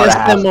feedback. for an hour and a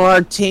half.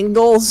 ASMR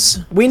tingles?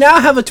 We now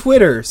have a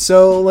Twitter,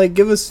 so like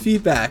give us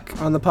feedback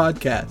on the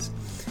podcast.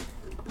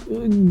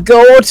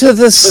 Go to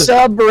the Don't say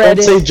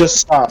subreddit. just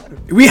stop.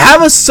 We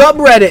have a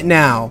subreddit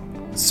now,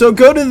 so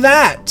go to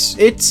that.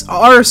 It's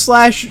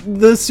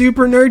r/the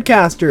Super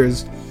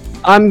Nerdcasters.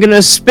 I'm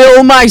gonna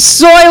spill my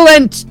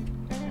Soylent.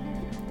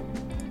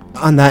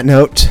 On that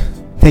note,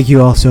 thank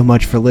you all so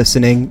much for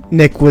listening.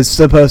 Nick was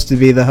supposed to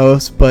be the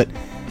host, but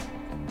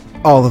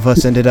all of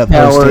us ended up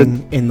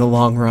hosting in the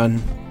long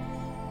run.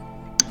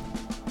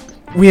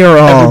 We are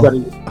all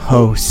Everybody.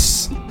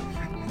 hosts.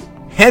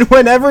 And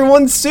when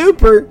everyone's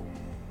super,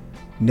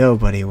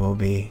 nobody will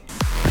be.